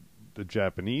the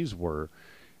Japanese were,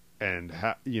 and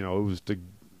how, it was to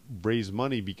raise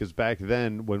money because back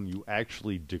then when you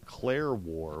actually declare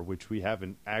war, which we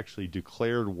haven't actually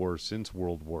declared war since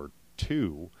World War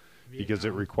II, because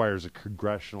it requires a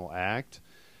congressional act.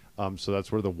 So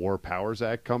that's where the War Powers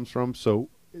Act comes from. So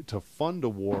to fund a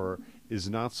war is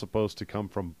not supposed to come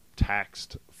from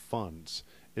taxed funds.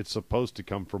 It's supposed to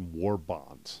come from war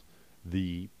bonds.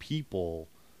 The people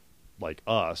like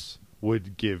us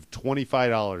would give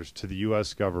 $25 to the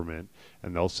U.S. government,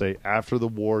 and they'll say, after the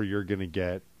war, you're going to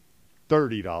get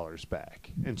 $30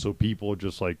 back. And so people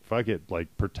just like, fuck it,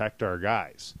 like protect our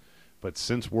guys. But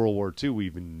since World War II,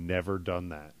 we've never done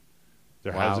that.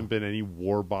 There hasn't been any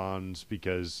war bonds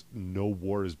because no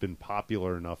war has been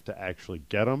popular enough to actually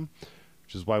get them,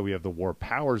 which is why we have the War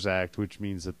Powers Act, which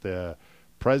means that the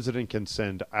president can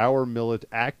send our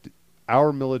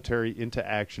military into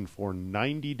action for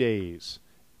 90 days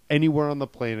anywhere on the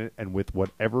planet and with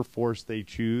whatever force they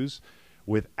choose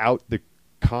without the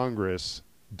Congress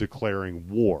declaring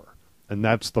war. And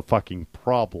that's the fucking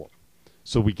problem.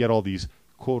 So we get all these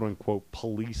quote-unquote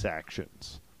police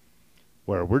actions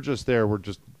where we're just there, we're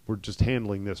just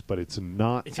handling this, but it's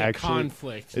not It's actually a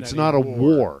conflict. it's not a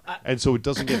war. And so it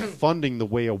doesn't get funding the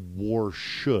way a war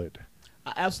should.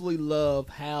 I absolutely love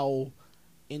how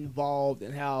involved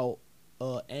and how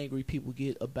angry people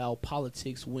get about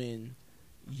politics when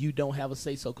you don't have a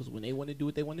say-so. Because when they want to do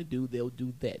what they want to do, they'll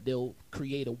do that. They'll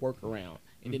create a workaround,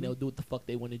 and then they'll do what the fuck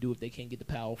they want to do if they can't get the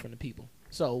power from the people.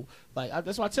 So, like,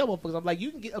 that's why I tell motherfuckers, I'm like, you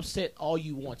can get upset all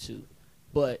you want to,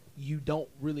 but you don't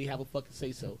really have a fucking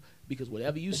say-so. Because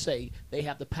whatever you say, they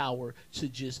have the power to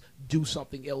just do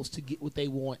something else to get what they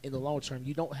want in the long term.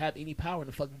 You don't have any power in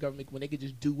the fucking government when they can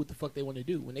just do what the fuck they want to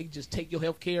do. When they can just take your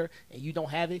health care and you don't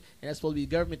have it, and that's supposed to be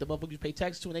the government, the motherfuckers you pay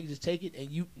taxes to, and they can just take it and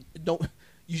you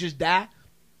just die.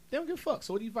 They don't give a fuck.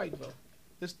 So what are you fighting for?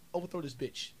 Just overthrow this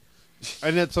bitch.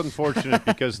 And it's unfortunate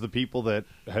because the people that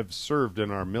have served in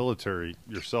our military,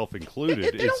 yourself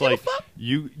included, it's like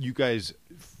you guys,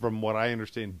 from what I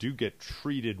understand, do get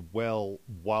treated well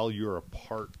while you're a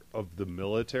part of the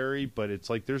military, but it's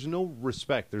like there's no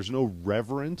respect, there's no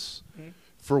reverence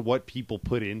for what people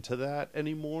put into that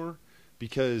anymore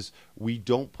because we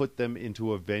don't put them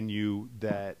into a venue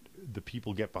that the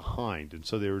people get behind. And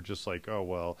so they were just like, oh,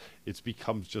 well, it's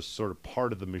becomes just sort of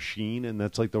part of the machine. And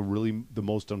that's like the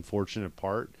most unfortunate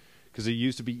part, because it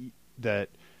used to be that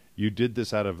you did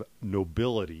this out of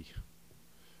nobility.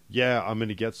 Yeah, I'm going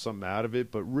to get something out of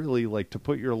it, but really, like, to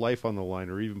put your life on the line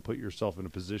or even put yourself in a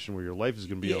position where your life is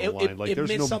going to be on the line, like, there's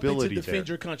meant nobility something to defend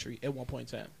there. your country at one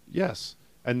point in time. Yes.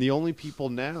 And the only people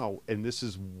now, and this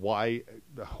is why,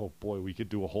 oh boy, we could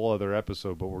do a whole other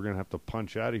episode, but we're going to have to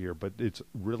punch out of here. But it's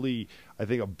really, I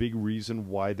think, a big reason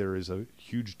why there is a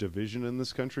huge division in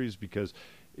this country is because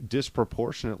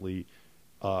disproportionately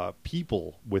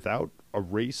people without a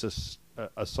race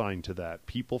assigned to that,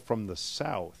 people from the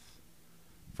South,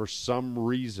 for some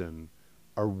reason,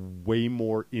 are way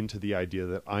more into the idea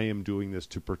that I am doing this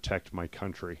to protect my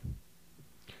country.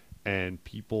 And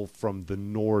people from the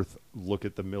North look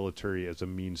at the military as a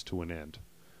means to an end.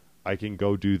 I can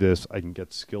go do this. I can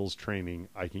get skills training.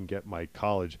 I can get my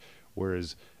college.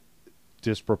 Whereas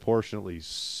disproportionately,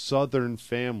 Southern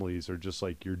families are just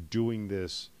like, you're doing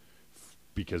this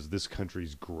because this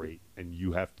country's great and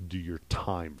you have to do your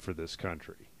time for this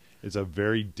country. It's a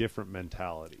very different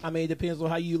mentality. I mean, it depends on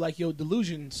how you like your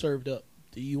delusion served up.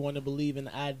 Do you want to believe in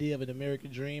the idea of an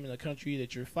American dream and a country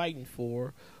that you're fighting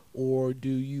for? Or do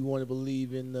you want to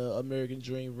believe in the American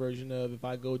dream version of if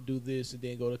I go do this and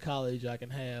then go to college, I can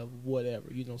have whatever?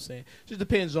 You know what I'm saying? Just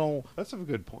depends on That's a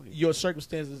good point. your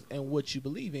circumstances and what you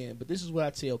believe in. But this is what I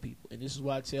tell people, and this is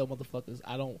what I tell motherfuckers.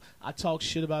 I talk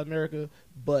shit about America,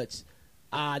 but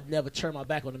I never turn my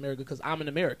back on America because I'm an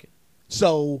American.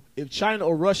 So if China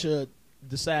or Russia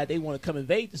decide they want to come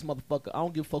invade this motherfucker, I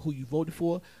don't give a fuck who you voted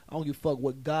for. I don't give a fuck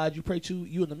what God you pray to.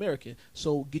 You an American.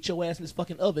 So get your ass in this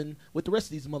fucking oven with the rest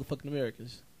of these motherfucking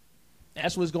Americans.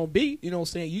 That's what it's going to be. You know what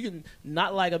I'm saying? You can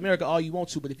not like America all you want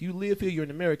to, but if you live here, you're an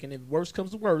American. If worse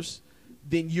comes to worse,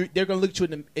 then they're going to look at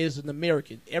you as an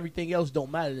American. Everything else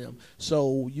don't matter to them.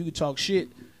 So you can talk shit,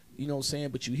 you know what I'm saying,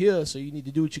 but you here, so you need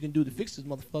to do what you can do to fix this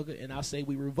motherfucker. And I say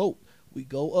we revolt. We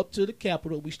go up to the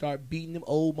Capitol. We start beating them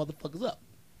old motherfuckers up.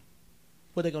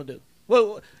 What they gonna do?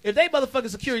 Well, if they motherfucking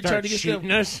security turned against them,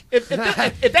 if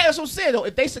that's what I'm saying though,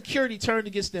 if they security turned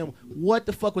against them, what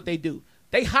the fuck would they do?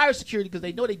 They hire security because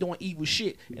they know they doing evil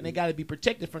shit and they got to be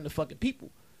protected from the fucking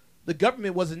people. The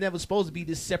government wasn't never supposed to be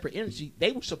this separate entity.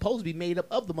 They were supposed to be made up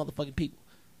of the motherfucking people,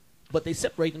 but they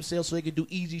separate themselves so they can do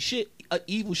easy shit,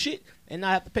 evil shit, and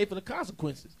not have to pay for the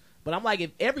consequences. But I'm like,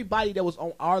 if everybody that was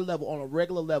on our level, on a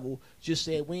regular level, just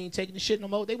said we ain't taking the shit no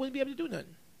more, they wouldn't be able to do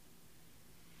nothing.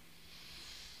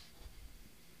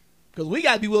 Because we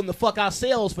got to be willing to fuck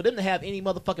ourselves for them to have any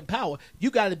motherfucking power. You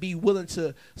got to be willing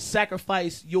to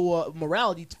sacrifice your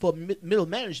morality for middle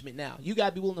management now. You got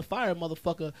to be willing to fire a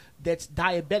motherfucker that's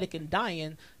diabetic and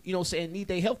dying, you know what I'm saying, need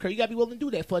their health care. You got to be willing to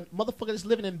do that for a motherfucker that's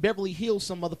living in Beverly Hills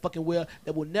some motherfucking where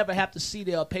that will never have to see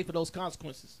their pay for those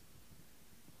consequences.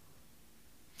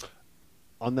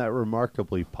 On that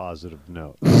remarkably positive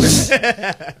note.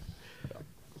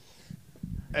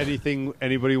 Anything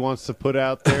anybody wants to put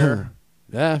out there?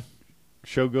 Yeah.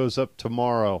 Show goes up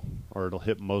tomorrow, or it'll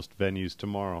hit most venues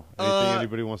tomorrow. Anything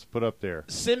anybody wants to put up there?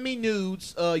 Send me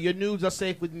nudes. Your nudes are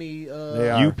safe with me.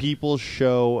 You people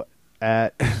show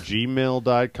at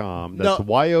gmail.com. That's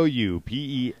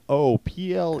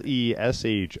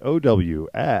YOUPEOPLESHOW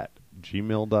at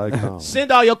gmail.com.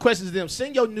 Send all your questions to them.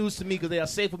 Send your news to me because they are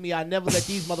safe with me. I never let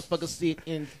these motherfuckers see it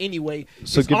in any way.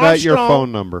 So it's give out your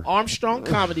phone number. Armstrong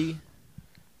Comedy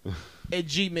at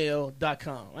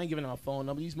gmail.com. I ain't giving out a phone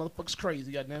number. These motherfuckers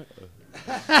crazy, goddammit.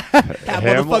 Have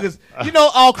motherfuckers, you know,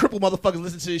 all crippled motherfuckers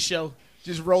listen to this show.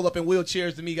 Just roll up in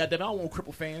wheelchairs to me, goddammit. I don't want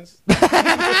crippled fans.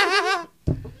 I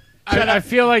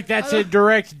feel like that's a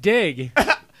direct dig.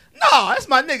 No, that's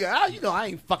my nigga. I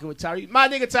ain't fucking with Tyree. My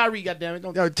nigga Tyree, goddammit.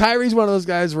 Don't. No, Tyree's one of those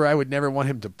guys where I would never want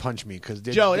him to punch me because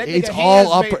Joe, that it's nigga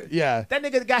all up. made, Yeah, that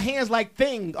nigga got hands like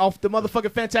Thing off the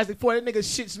motherfucking Fantastic Four. That nigga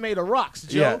shit's made of rocks,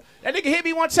 Joe. Yeah. That nigga hit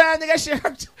me one time. Nigga, that shit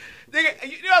hurt.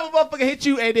 Nigga, you know how a motherfucker hit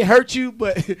you and it hurt you,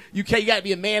 but you gotta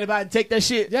be a man about it and take that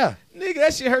shit. Yeah, nigga,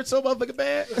 that shit hurt so motherfucking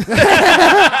bad.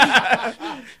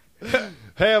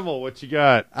 Hamill, what you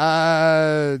got?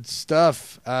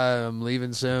 Stuff. I'm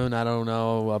leaving soon. I don't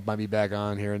know. I might be back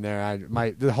on here and there.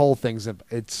 The whole thing's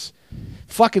it's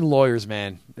fucking lawyers,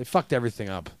 man. They fucked everything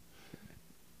up.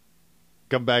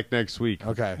 Come back next week.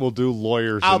 Okay, we'll do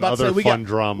lawyers and other fun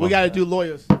drama. We got to do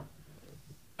lawyers.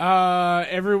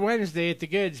 Every Wednesday at the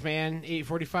Goods, man.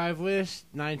 8:45 list,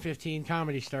 9:15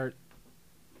 comedy start.